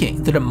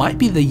thinking that it might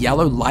be the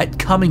yellow light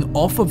coming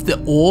off of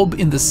the orb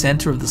in the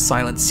center of the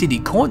Silent City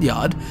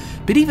courtyard,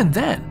 but even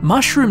then,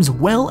 mushrooms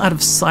well out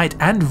of sight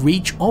and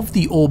reach of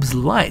the orb's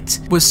light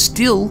were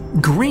still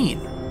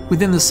green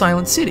within the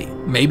Silent City.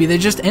 Maybe they're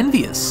just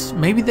envious.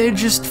 Maybe they're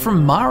just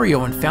from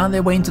Mario and found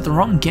their way into the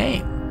wrong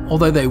game.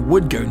 Although they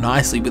would go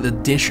nicely with a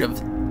dish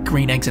of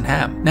green eggs and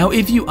ham. Now,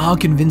 if you are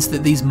convinced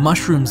that these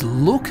mushrooms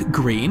look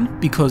green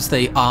because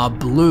they are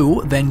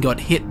blue, then got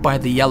hit by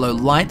the yellow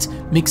light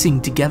mixing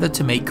together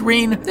to make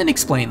green, then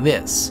explain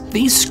this.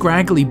 These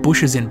scraggly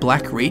bushes in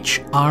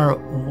Blackreach are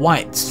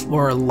white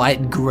or a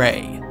light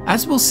grey.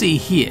 As we'll see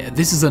here,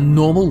 this is a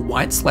normal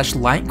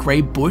white/light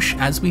grey bush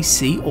as we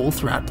see all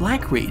throughout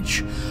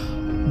Blackreach.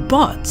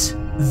 But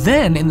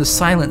then in the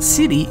Silent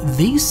City,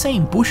 these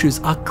same bushes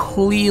are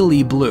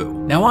clearly blue.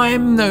 Now I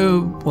am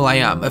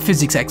a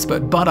physics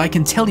expert, but I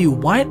can tell you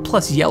white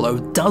plus yellow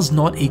does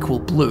not equal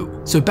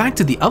blue. So back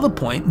to the other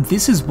point,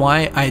 this is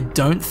why I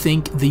don't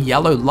think the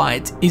yellow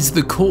light is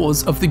the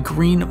cause of the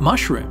green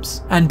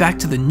mushrooms. And back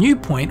to the new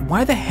point,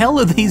 why the hell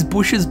are these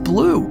bushes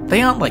blue?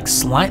 They aren't like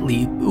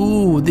slightly,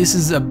 ooh, this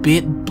is a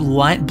bit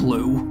light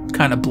blue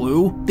kind of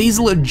blue. These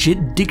are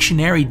legit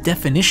dictionary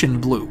definition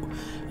blue.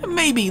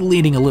 Maybe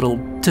leaning a little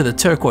to the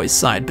turquoise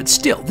side, but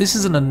still, this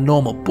isn't a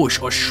normal bush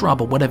or shrub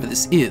or whatever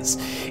this is.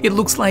 It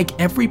looks like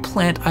every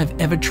plant I've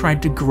ever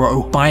tried to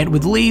grow. Buy it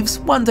with leaves,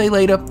 one day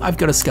later, I've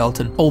got a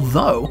skeleton.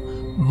 Although,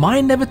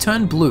 mine never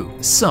turned blue.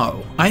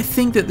 So, I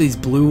think that these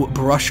blue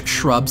brush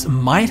shrubs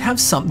might have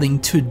something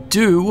to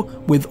do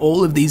with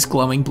all of these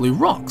glowing blue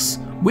rocks,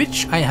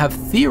 which I have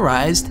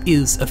theorized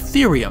is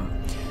Ethereum.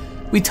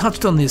 We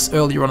touched on this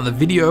earlier on in the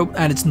video,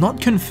 and it's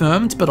not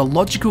confirmed, but a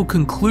logical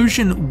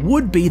conclusion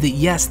would be that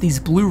yes,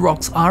 these blue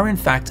rocks are in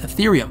fact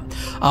Ethereum.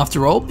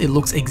 After all, it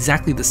looks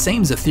exactly the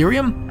same as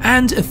Ethereum,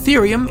 and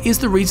Ethereum is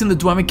the reason the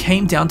Dwemer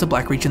came down to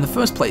Blackreach in the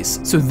first place.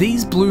 So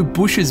these blue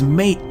bushes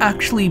may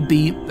actually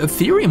be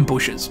Ethereum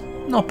bushes.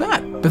 Not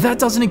bad. But that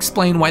doesn't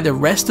explain why the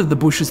rest of the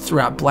bushes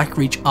throughout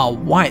Blackreach are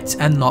white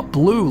and not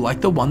blue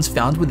like the ones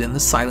found within the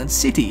Silent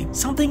City.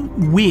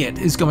 Something weird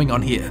is going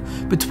on here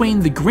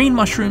between the green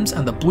mushrooms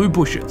and the blue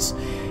bushes.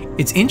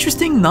 It's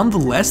interesting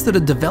nonetheless that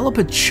a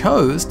developer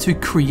chose to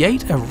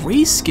create a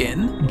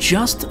reskin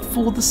just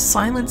for the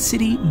Silent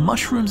City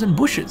mushrooms and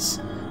bushes.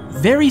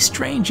 Very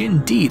strange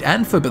indeed,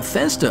 and for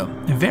Bethesda,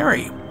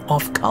 very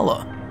off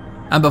color.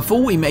 And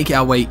before we make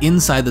our way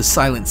inside the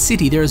Silent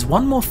City, there is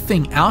one more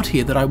thing out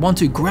here that I want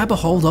to grab a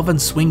hold of and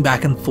swing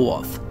back and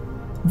forth.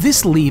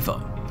 This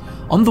lever.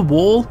 On the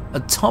wall,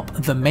 atop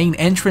the main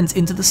entrance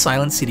into the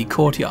Silent City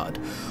courtyard.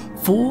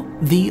 For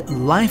the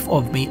life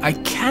of me, I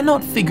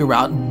cannot figure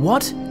out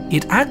what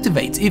it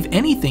activates, if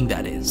anything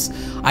that is.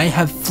 I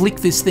have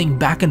flicked this thing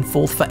back and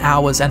forth for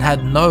hours and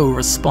had no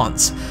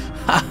response.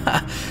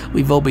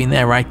 We've all been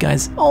there, right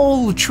guys?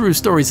 All true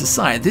stories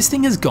aside, this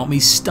thing has got me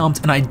stumped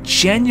and I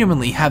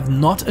genuinely have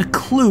not a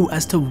clue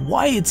as to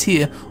why it's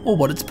here or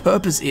what its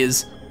purpose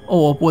is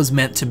or was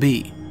meant to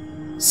be.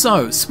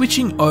 So,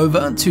 switching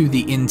over to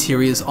the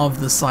interiors of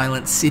the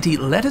Silent City,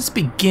 let us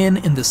begin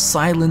in the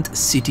Silent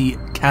City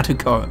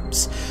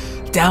catacombs.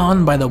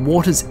 Down by the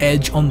water's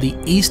edge on the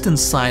eastern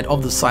side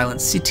of the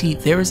Silent City,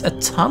 there is a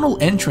tunnel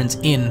entrance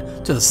in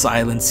to the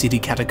Silent City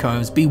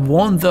catacombs. Be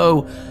warned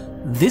though,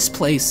 this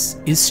place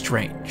is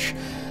strange.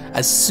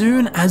 As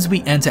soon as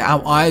we enter,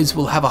 our eyes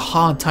will have a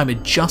hard time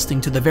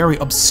adjusting to the very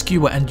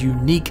obscure and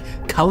unique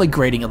color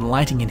grading and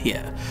lighting in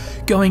here.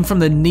 Going from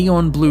the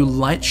neon blue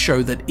light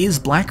show that is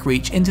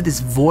Blackreach into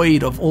this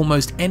void of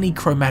almost any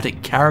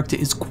chromatic character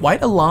is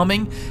quite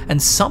alarming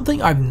and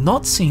something I've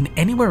not seen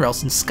anywhere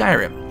else in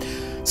Skyrim.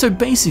 So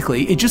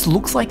basically, it just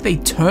looks like they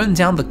turned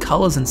down the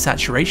colors and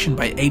saturation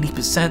by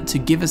 80% to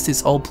give us this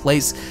whole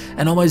place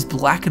an almost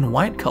black and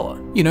white color.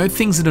 You know,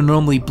 things that are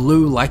normally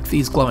blue like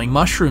these glowing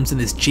mushrooms in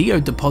this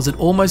geode deposit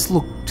almost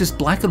look just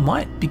black and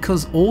white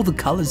because all the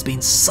color's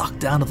been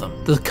sucked out of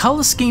them. The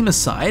color scheme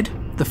aside,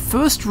 the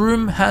first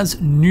room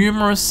has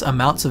numerous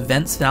amounts of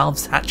vents,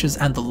 valves, hatches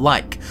and the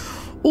like.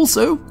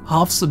 Also,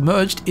 half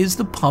submerged is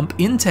the pump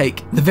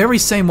intake, the very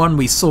same one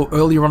we saw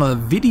earlier on in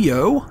the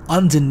video,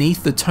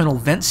 underneath the Tonal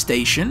vent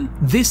station.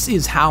 This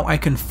is how I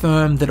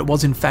confirmed that it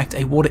was in fact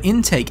a water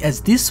intake, as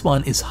this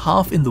one is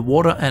half in the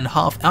water and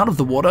half out of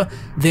the water,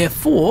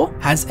 therefore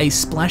has a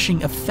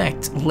splashing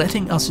effect,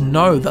 letting us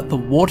know that the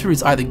water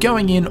is either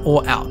going in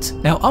or out.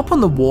 Now up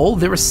on the wall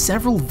there are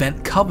several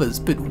vent covers,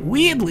 but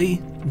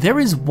weirdly,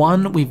 there is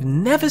one we've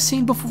never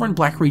seen before in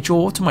Blackreach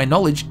or, to my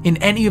knowledge, in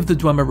any of the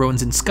Dwemer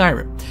ruins in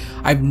Skyrim.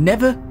 I've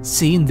never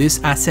seen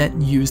this asset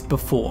used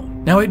before.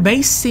 Now it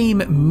may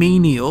seem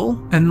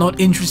menial and not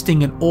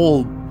interesting at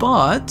all,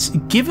 but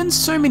given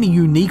so many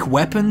unique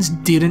weapons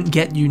didn't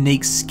get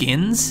unique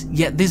skins,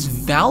 yet this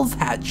valve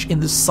hatch in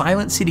the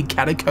Silent City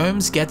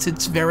catacombs gets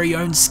its very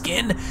own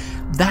skin,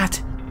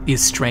 That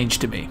is strange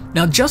to me.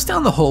 Now just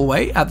down the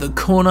hallway at the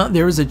corner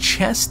there is a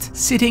chest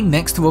sitting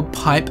next to a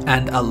pipe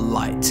and a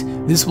light.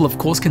 This will of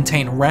course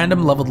contain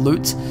random leveled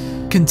loot.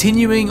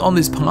 Continuing on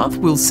this path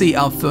we'll see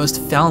our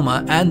first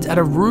Falmer, and at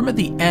a room at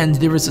the end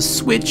there is a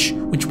switch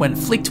which when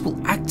flicked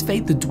will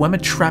activate the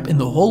Dwemer trap in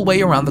the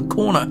hallway around the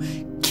corner,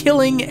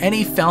 killing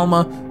any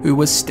Falmer who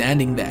was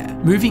standing there.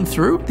 Moving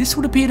through, this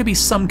would appear to be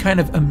some kind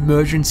of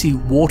emergency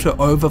water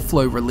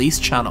overflow release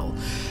channel.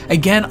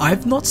 Again,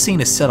 I've not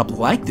seen a setup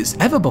like this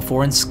ever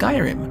before in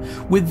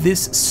Skyrim, with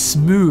this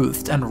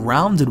smoothed and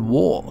rounded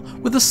wall,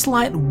 with a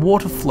slight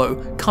water flow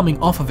coming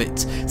off of it,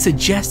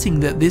 suggesting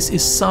that this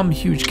is some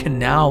huge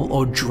canal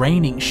or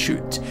draining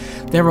chute.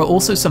 There are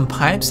also some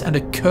pipes and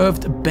a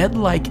curved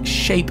bed-like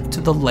shape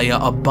to the layer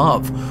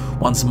above,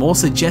 once more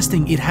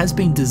suggesting it has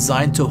been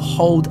designed to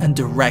hold and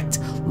direct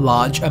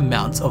large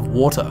amounts of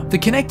water. The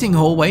connecting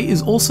hallway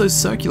is also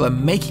circular,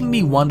 making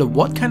me wonder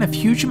what kind of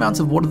huge amounts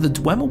of water the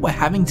Dwemer were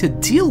having to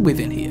deal with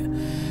in here.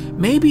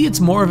 Maybe it's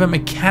more of a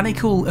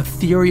mechanical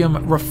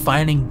Ethereum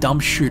refining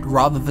dump chute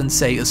rather than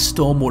say a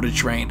stormwater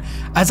drain,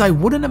 as I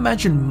wouldn't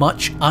imagine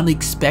much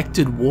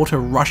unexpected water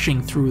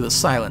rushing through the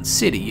Silent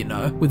City, you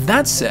know. With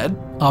that said,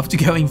 after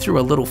going through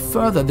a little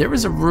further, there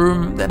is a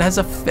room that has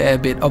a fair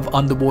bit of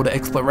underwater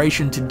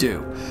exploration to do.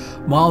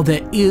 While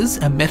there is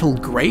a metal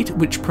grate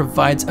which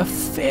provides a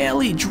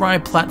fairly dry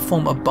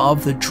platform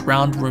above the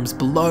drowned rooms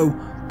below,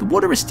 the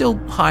water is still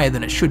higher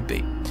than it should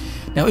be.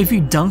 Now if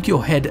you dunk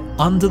your head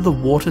under the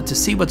water to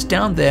see what's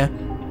down there,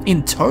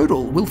 in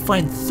total we'll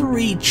find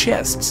 3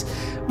 chests,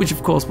 which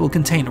of course will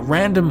contain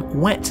random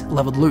wet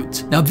leveled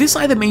loot. Now this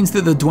either means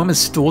that the Dwemer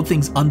stored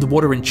things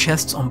underwater in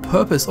chests on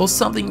purpose, or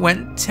something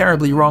went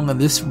terribly wrong and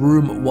this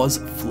room was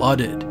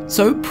flooded.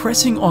 So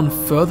pressing on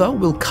further,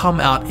 we'll come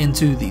out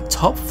into the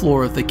top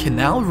floor of the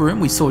canal room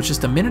we saw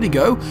just a minute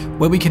ago,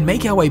 where we can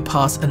make our way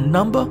past a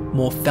number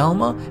more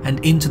Falmer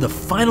and into the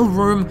final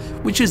room,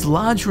 which is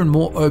larger and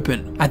more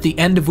open, at the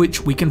end of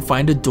which we can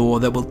find a door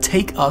that will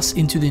take us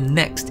into the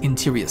next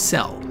interior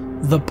cell,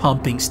 the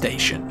pumping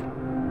station.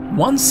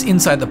 Once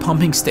inside the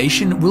pumping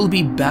station, we'll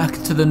be back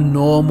to the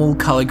normal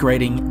color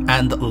grading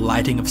and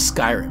lighting of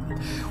Skyrim,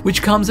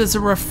 which comes as a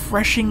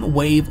refreshing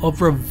wave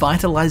of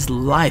revitalized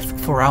life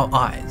for our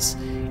eyes.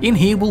 In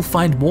here we'll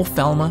find more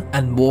Falmer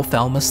and more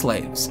Falmer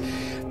slaves.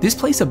 This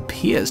place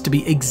appears to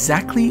be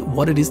exactly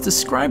what it is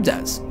described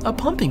as, a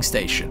pumping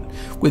station,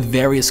 with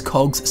various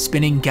cogs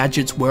spinning,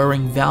 gadgets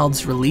whirring,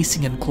 valves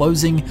releasing and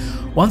closing.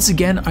 Once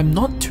again, I'm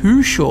not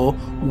too sure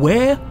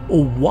where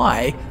or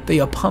why they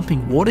are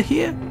pumping water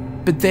here,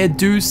 but there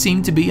do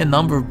seem to be a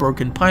number of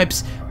broken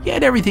pipes,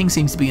 yet everything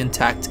seems to be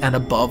intact and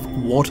above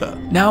water.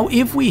 Now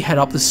if we head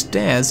up the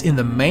stairs in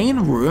the main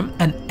room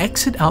and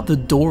exit out the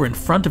door in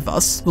front of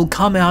us, we'll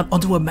come out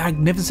onto a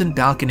magnificent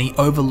balcony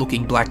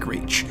overlooking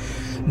Blackreach.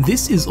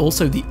 This is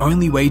also the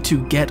only way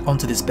to get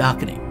onto this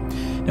balcony.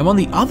 Now on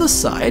the other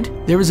side,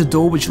 there is a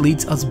door which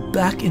leads us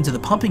back into the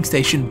pumping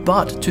station,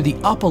 but to the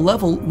upper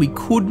level we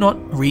could not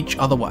reach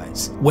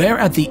otherwise. Where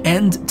at the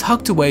end,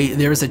 tucked away,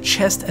 there is a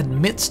chest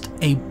amidst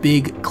a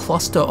big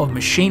cluster of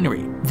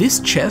machinery. This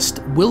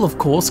chest will of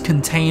course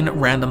contain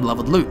random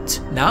leveled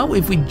loot. Now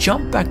if we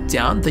jump back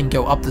down, then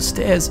go up the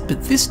stairs,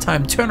 but this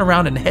time turn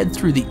around and head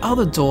through the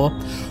other door,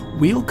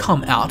 we'll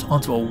come out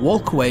onto a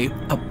walkway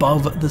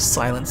above the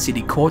Silent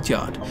City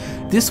courtyard.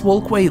 This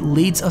walkway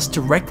leads us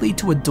directly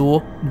to a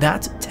door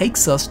that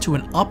takes us to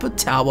an upper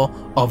tower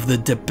of the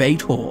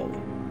debate hall.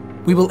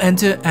 We will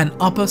enter an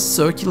upper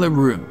circular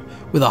room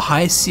with a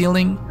high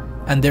ceiling,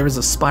 and there is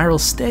a spiral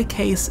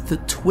staircase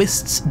that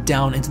twists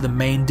down into the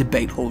main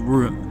debate hall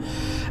room.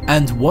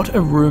 And what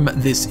a room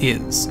this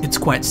is. It's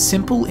quite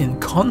simple in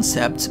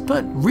concept,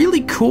 but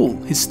really cool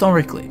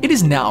historically. It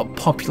is now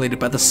populated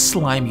by the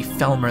slimy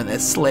Falmer and their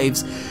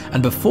slaves,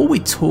 and before we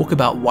talk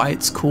about why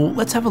it's cool,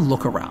 let's have a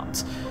look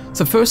around.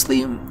 So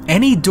firstly,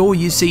 any door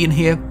you see in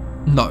here,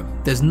 no,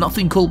 there's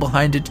nothing cool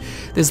behind it.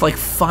 There's like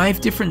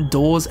 5 different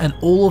doors and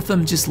all of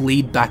them just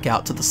lead back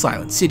out to the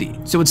Silent City.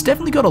 So it's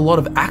definitely got a lot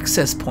of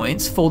access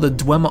points for the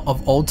Dwemer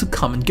of old to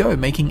come and go,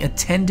 making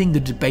attending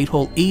the debate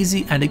hall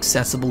easy and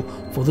accessible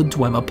for the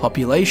Dwemer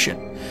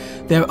population.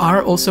 There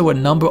are also a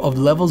number of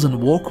levels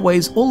and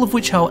walkways, all of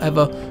which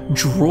however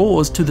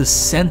draws to the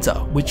center,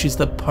 which is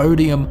the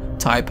podium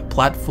type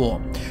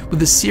platform,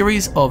 with a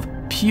series of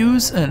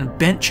pews and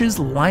benches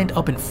lined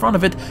up in front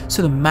of it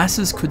so the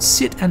masses could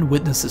sit and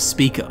witness the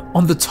speaker.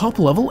 On the top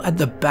level at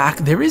the back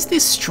there is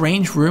this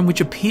strange room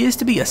which appears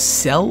to be a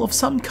cell of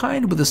some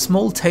kind with a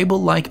small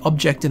table-like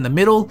object in the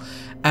middle,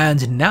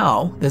 and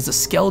now there's a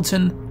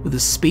skeleton with a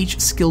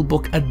speech skill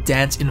book, A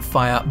Dance in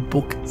Fire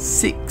book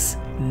 6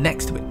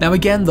 next to it. Now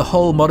again, the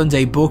whole modern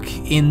day book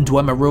in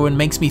Dwemer Ruin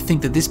makes me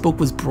think that this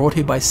book was brought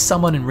here by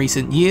someone in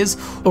recent years,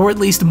 or at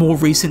least more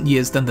recent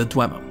years than the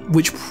Dwemer,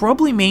 which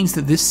probably means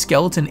that this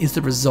skeleton is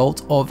the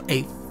result of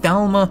a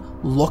Falmer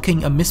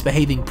locking a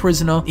misbehaving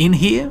prisoner in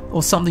here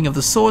or something of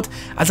the sort,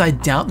 as I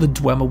doubt the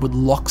Dwemer would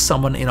lock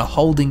someone in a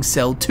holding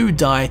cell to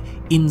die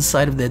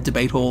inside of their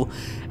debate hall,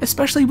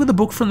 especially with a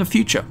book from the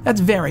future. That's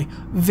very,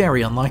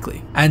 very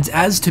unlikely. And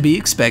as to be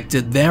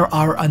expected, there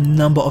are a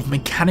number of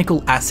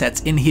mechanical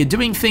assets in here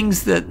doing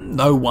things that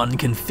no one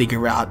can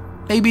figure out.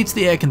 Maybe it's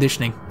the air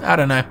conditioning, I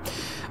don't know.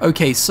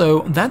 Okay, so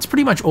that's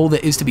pretty much all there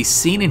is to be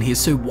seen in here,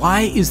 so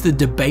why is the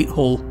debate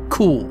hall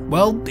cool?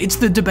 Well, it's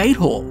the debate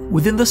hall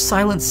within the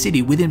Silent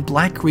City, within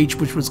Blackreach,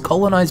 which was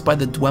colonized by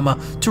the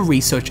Dwemer to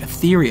research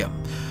Ethereum.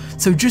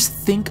 So just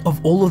think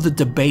of all of the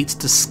debates,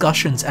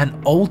 discussions, and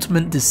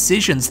ultimate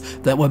decisions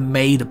that were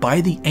made by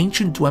the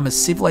ancient Dwemer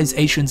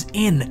civilizations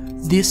in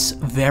this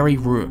very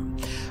room.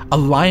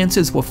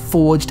 Alliances were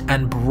forged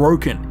and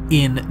broken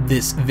in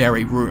this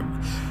very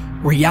room.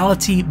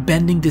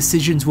 Reality-bending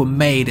decisions were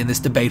made in this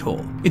debate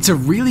hall. It's a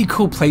really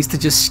cool place to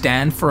just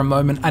stand for a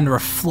moment and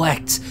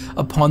reflect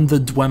upon the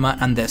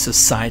Dwemer and their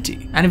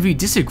society. And if you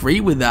disagree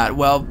with that,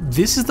 well,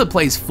 this is the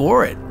place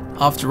for it.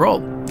 After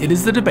all, it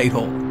is the debate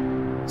hall.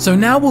 So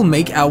now we'll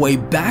make our way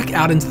back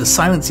out into the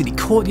Silent City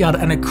Courtyard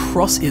and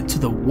across it to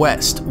the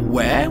west,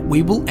 where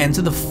we will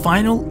enter the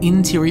final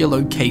interior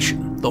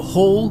location, the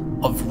Hall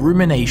of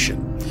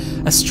Rumination.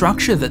 A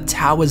structure that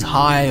towers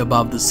high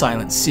above the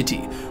Silent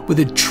City, with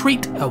a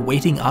treat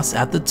awaiting us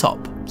at the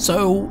top.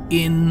 So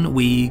in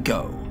we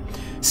go.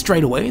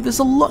 Straight away, there's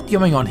a lot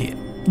going on here.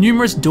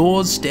 Numerous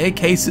doors,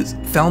 staircases,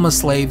 Falmer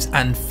slaves,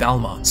 and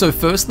Falmer. So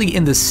firstly,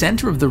 in the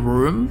center of the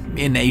room,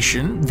 in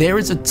Nation, there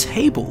is a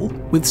table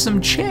with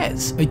some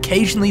chairs.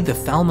 Occasionally, the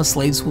Falmer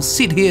slaves will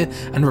sit here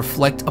and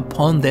reflect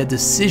upon their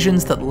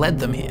decisions that led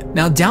them here.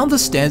 Now, down the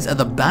stairs at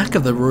the back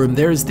of the room,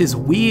 there is this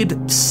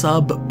weird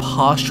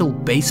sub-partial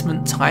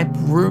basement type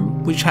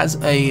room, which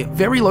has a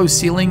very low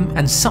ceiling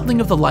and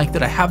something of the like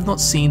that I have not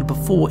seen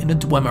before in a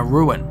Dwemer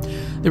ruin.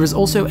 There is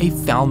also a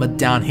Falmer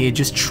down here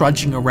just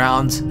trudging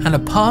around, and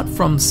apart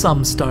from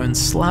some stone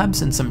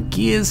slabs and some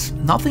gears,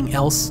 nothing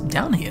else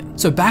down here.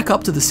 So back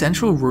up to the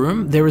central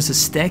room, there is a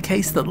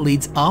staircase that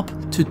leads up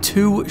to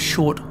two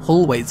short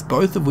hallways,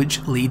 both of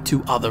which lead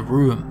to other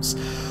rooms.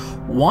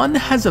 One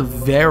has a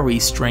very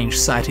strange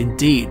sight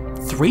indeed.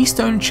 3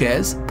 stone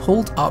chairs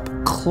pulled up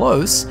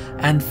close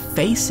and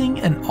facing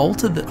an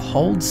altar that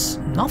holds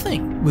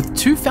nothing, with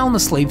 2 Falmer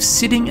slaves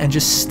sitting and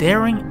just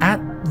staring at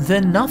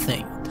the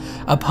nothing.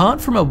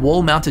 Apart from a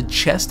wall-mounted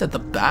chest at the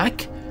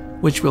back,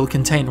 which will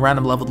contain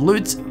random leveled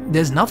loot,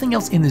 there's nothing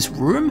else in this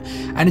room,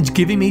 and it's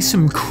giving me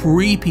some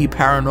creepy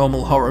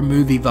paranormal horror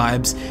movie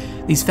vibes.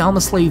 These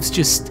Falmer slaves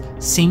just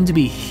seem to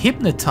be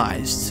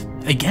hypnotized,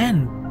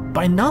 again,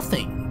 by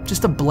nothing,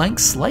 just a blank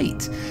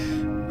slate.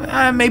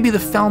 Maybe the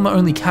Falmer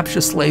only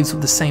capture slaves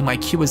with the same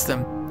IQ as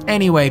them.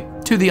 Anyway,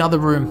 to the other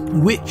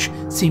room, which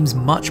seems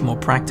much more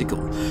practical,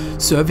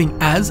 serving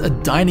as a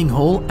dining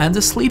hall and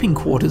a sleeping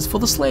quarters for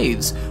the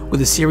slaves,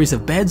 with a series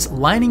of beds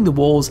lining the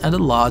walls and a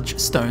large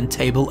stone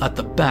table at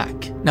the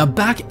back. Now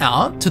back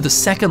out to the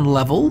second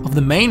level of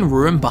the main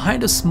room,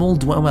 behind a small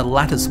Dwemer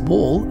lattice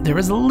wall, there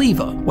is a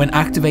lever. When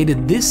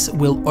activated, this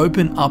will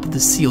open up the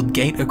sealed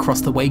gate across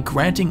the way,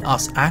 granting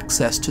us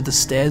access to the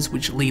stairs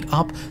which lead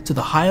up to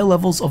the higher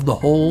levels of the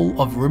Hall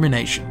of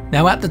Rumination.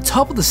 Now at the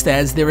top of the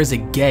stairs there is a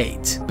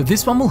gate, but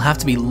this one will have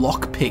to be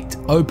lock-picked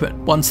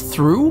open. Once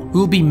through, we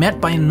will be met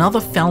by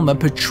another Falmer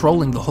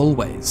patrolling the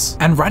hallways.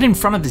 And right in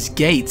front of this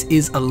gate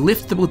is a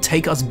lift that will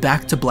take us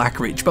back to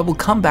Blackreach, but we'll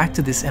come back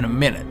to this in a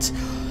minute.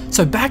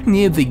 So back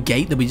near the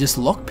gate that we just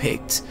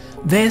lock-picked,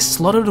 there,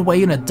 slotted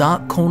away in a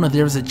dark corner,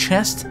 there is a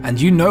chest, and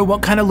you know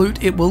what kind of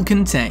loot it will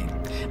contain.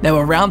 Now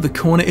around the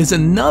corner is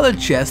another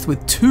chest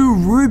with 2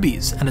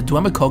 rubies and a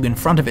Dwemer cog in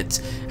front of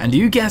it, and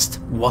you guessed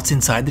what's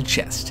inside the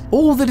chest.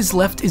 All that is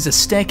left is a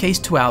staircase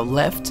to our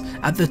left,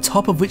 at the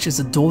top of which is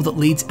a door that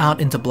leads out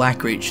into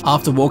Blackreach.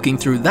 After walking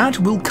through that,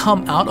 we'll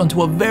come out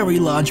onto a very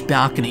large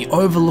balcony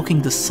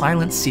overlooking the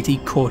Silent City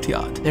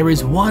Courtyard. There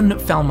is 1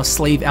 Falmer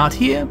slave out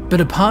here,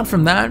 but apart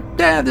from that,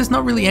 there's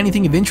not really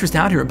anything of interest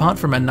out here apart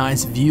from a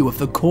nice view of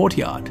the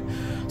courtyard.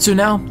 So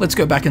now, let's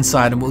go back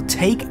inside and we'll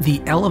take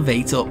the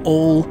elevator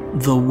all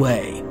the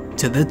way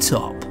to the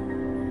top.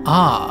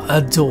 Ah,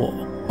 a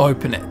door.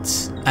 Open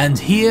it. And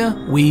here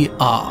we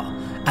are,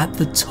 at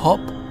the top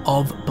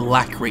of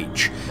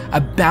Blackreach.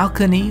 A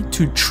balcony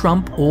to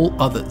trump all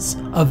others.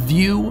 A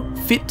view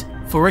fit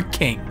for a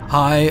king.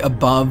 High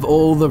above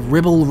all the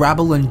ribble,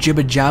 rabble and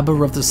jibber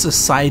jabber of the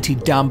society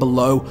down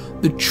below,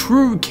 the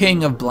true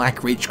king of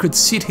Blackreach could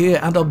sit here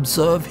and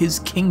observe his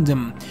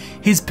kingdom.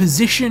 His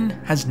position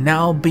has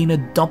now been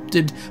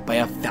adopted by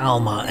a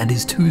Falmer and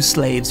his 2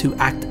 slaves who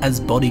act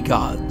as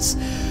bodyguards.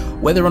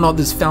 Whether or not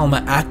this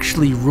Falmer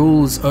actually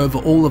rules over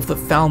all of the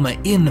Falmer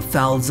in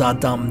Falzar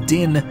Dum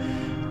Din,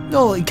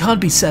 Well, it can't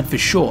be said for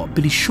sure,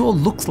 but he sure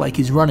looks like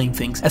he's running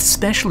things,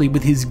 especially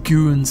with his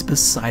goons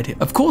beside him.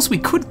 Of course, we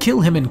could kill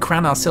him and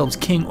crown ourselves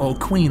king or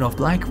queen of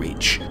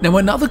Blackreach. Now,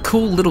 another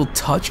cool little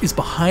touch is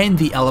behind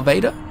the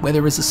elevator, where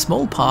there is a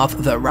small path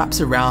that wraps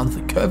around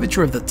the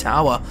curvature of the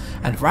tower,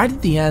 and right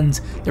at the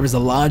end, there is a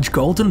large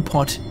golden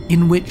pot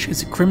in which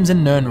is a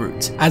crimson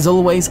nirnroot. As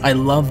always, I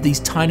love these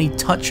tiny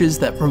touches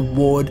that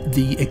reward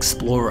the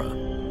explorer.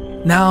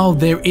 Now,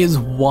 there is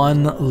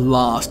one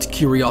last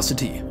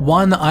curiosity,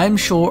 one I'm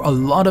sure a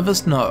lot of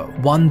us know,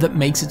 one that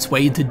makes its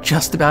way into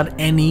just about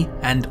any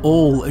and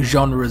all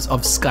genres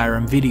of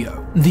Skyrim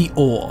video. The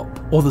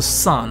Orb, or the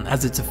Sun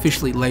as it's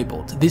officially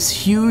labelled, this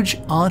huge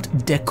Art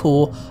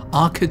Deco,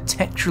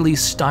 architecturally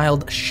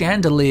styled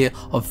chandelier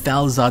of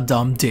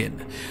Falzardam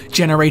Din,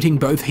 generating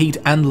both heat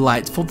and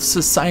light for the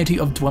society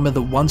of Dwemer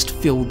that once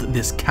filled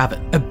this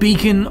cavern. A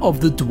beacon of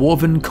the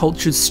Dwarven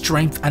culture's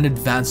strength and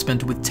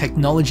advancement with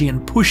technology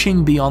and pushing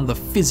beyond the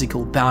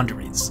physical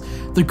boundaries.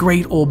 The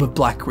Great Orb of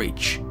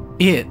Blackreach.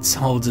 It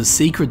holds a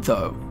secret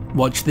though.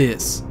 Watch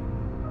this.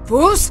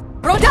 Fus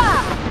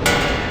Roda!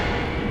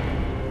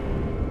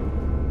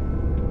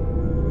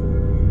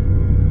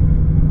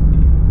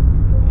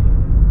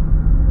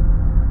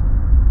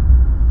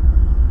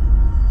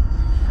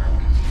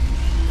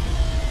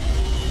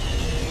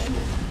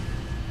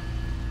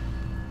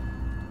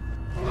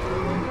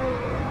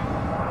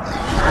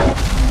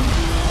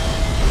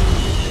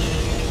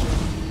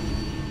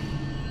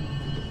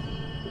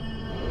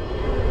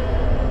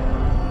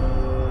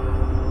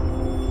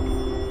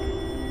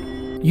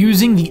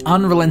 Using the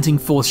unrelenting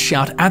force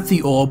shout at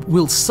the orb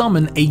will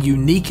summon a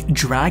unique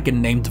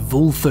dragon named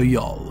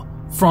Vulthoyol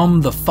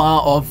from the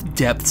far-off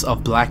depths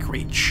of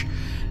Blackreach.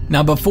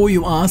 Now before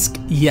you ask,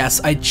 yes,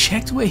 I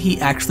checked where he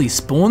actually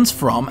spawns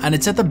from, and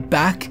it's at the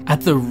back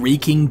at the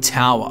Reeking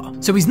Tower.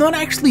 So he's not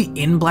actually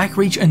in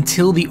Blackreach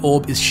until the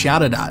orb is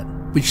shouted at,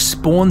 which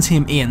spawns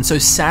him in, so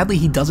sadly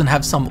he doesn't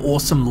have some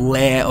awesome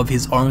lair of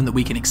his own that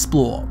we can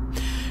explore.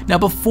 Now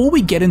before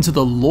we get into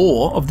the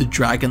lore of the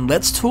dragon,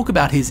 let's talk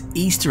about his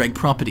Easter egg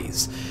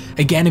properties.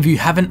 Again, if you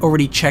haven't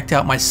already checked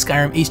out my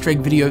Skyrim Easter egg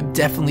video,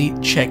 definitely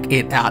check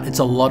it out, it's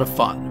a lot of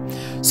fun.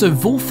 So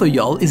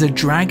Vulthoyol is a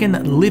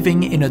dragon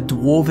living in a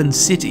dwarven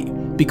city.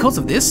 Because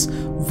of this,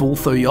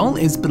 Vulthoyol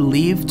is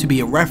believed to be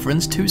a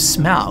reference to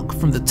Smaug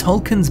from the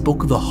Tolkien's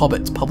book The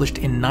Hobbit, published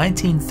in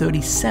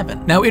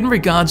 1937. Now in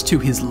regards to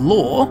his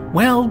lore,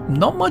 well,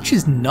 not much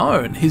is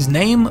known. His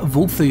name,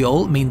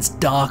 Vulthoyol, means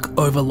Dark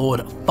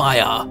Overlord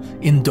Fire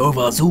in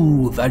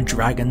Dovazul, the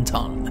dragon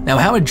tongue. Now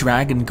how a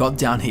dragon got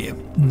down here,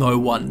 no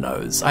one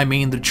knows. I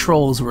mean, the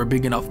trolls were a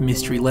big enough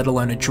mystery, let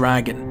alone a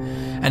dragon.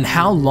 And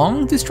how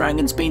long this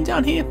dragon's been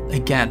down here?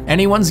 Again,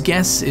 anyone's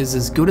guess is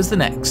as good as the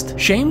next.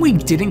 Shame we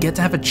didn't get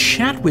to have a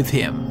chat with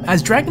him,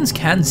 as dragons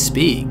can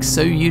speak,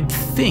 so you'd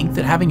think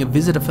that having a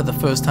visitor for the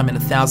first time in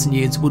 1,000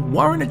 years would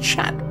warrant a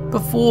chat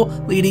before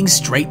leading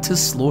straight to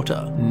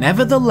slaughter.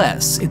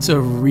 Nevertheless, it's a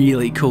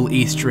really cool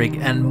Easter egg,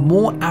 and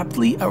more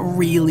aptly, a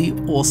really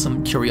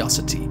awesome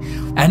curiosity.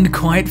 And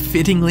quite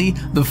fittingly,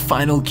 the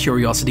final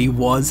curiosity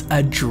was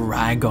a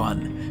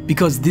dragon,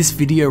 because this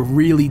video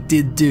really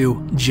did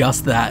do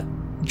just that.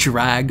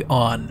 Drag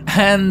on.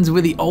 And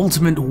with the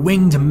ultimate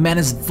winged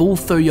menace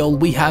Vulthoyol,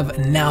 we have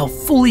now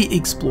fully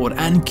explored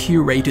and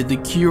curated the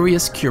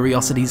curious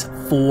curiosities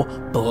for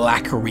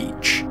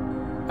Blackreach.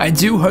 I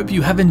do hope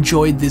you have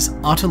enjoyed this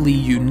utterly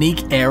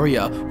unique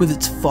area with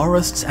its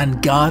forests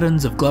and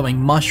gardens of glowing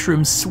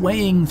mushrooms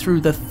swaying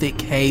through the thick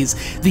haze,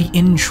 the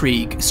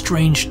intrigue,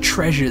 strange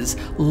treasures,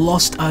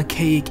 lost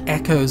archaic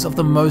echoes of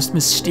the most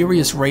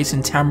mysterious race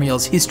in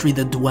Tamriel's history,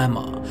 the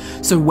Dwemer.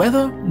 So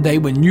whether they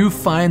were new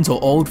finds or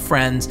old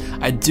friends,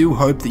 I do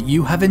hope that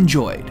you have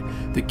enjoyed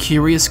the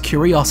curious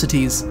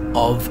curiosities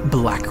of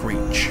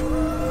Blackreach.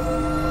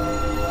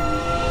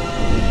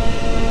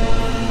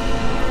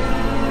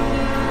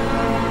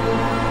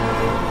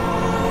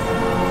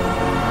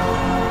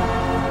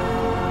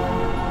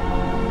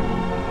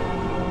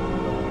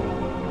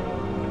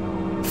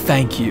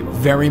 Thank you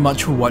very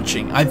much for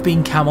watching. I've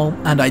been Camel,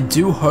 and I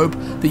do hope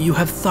that you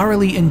have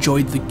thoroughly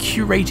enjoyed the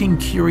Curating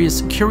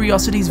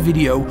Curiosities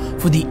video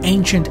for the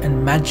ancient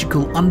and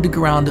magical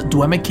underground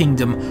Dwemer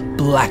kingdom,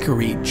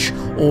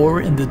 Blackreach,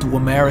 or in the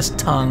Dwemer's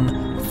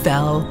tongue,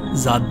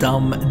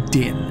 Falzardam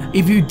Din.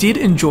 If you did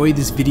enjoy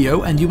this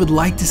video and you would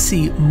like to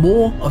see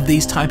more of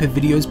these type of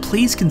videos,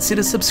 please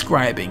consider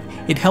subscribing.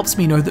 It helps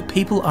me know that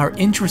people are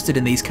interested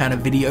in these kind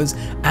of videos,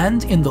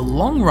 and in the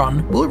long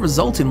run will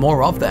result in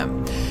more of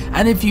them.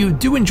 And if you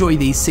do enjoy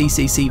these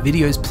CCC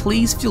videos,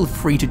 please feel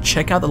free to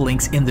check out the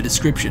links in the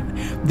description.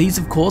 These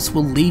of course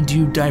will lead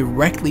you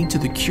directly to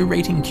the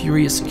Curating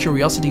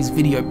Curiosities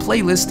video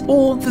playlist,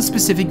 or the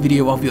specific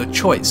video of your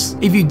choice.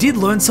 If you did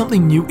learn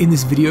something new in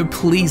this video,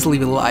 please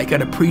leave a like,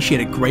 I'd appreciate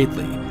it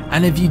greatly.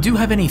 And if you do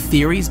have any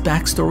theories,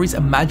 backstories,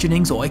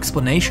 imaginings, or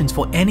explanations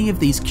for any of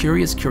these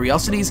curious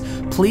curiosities,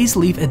 please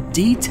leave a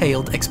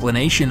detailed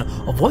explanation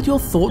of what your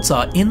thoughts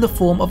are in the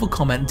form of a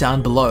comment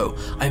down below.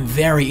 I'm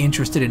very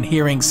interested in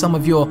hearing some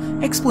of your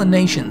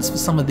explanations for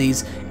some of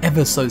these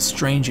ever so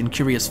strange and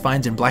curious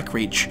finds in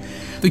Blackreach.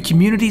 The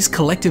community's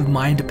collective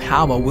mind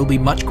power will be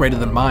much greater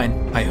than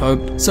mine, I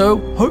hope. So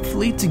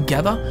hopefully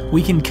together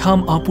we can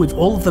come up with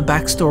all of the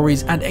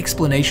backstories and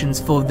explanations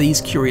for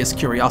these curious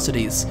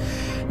curiosities.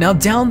 Now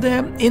down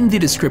there in the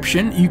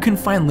description you can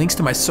find links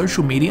to my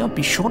social media.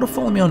 Be sure to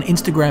follow me on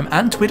Instagram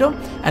and Twitter,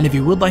 and if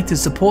you would like to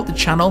support the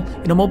channel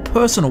in a more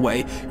personal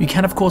way, you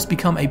can of course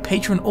become a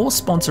patron or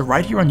sponsor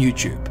right here on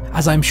YouTube.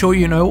 As I'm sure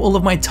you know, all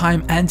of my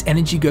time and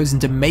energy goes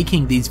into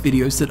making these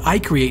videos that I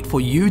create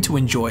for you to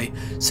enjoy,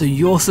 so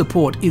your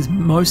support is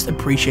most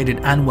appreciated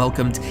and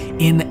welcomed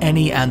in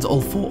any and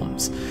all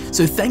forms.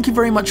 So thank you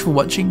very much for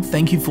watching,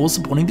 thank you for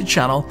supporting the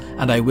channel,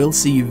 and I will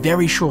see you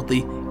very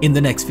shortly in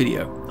the next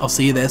video. I'll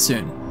see you there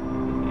soon.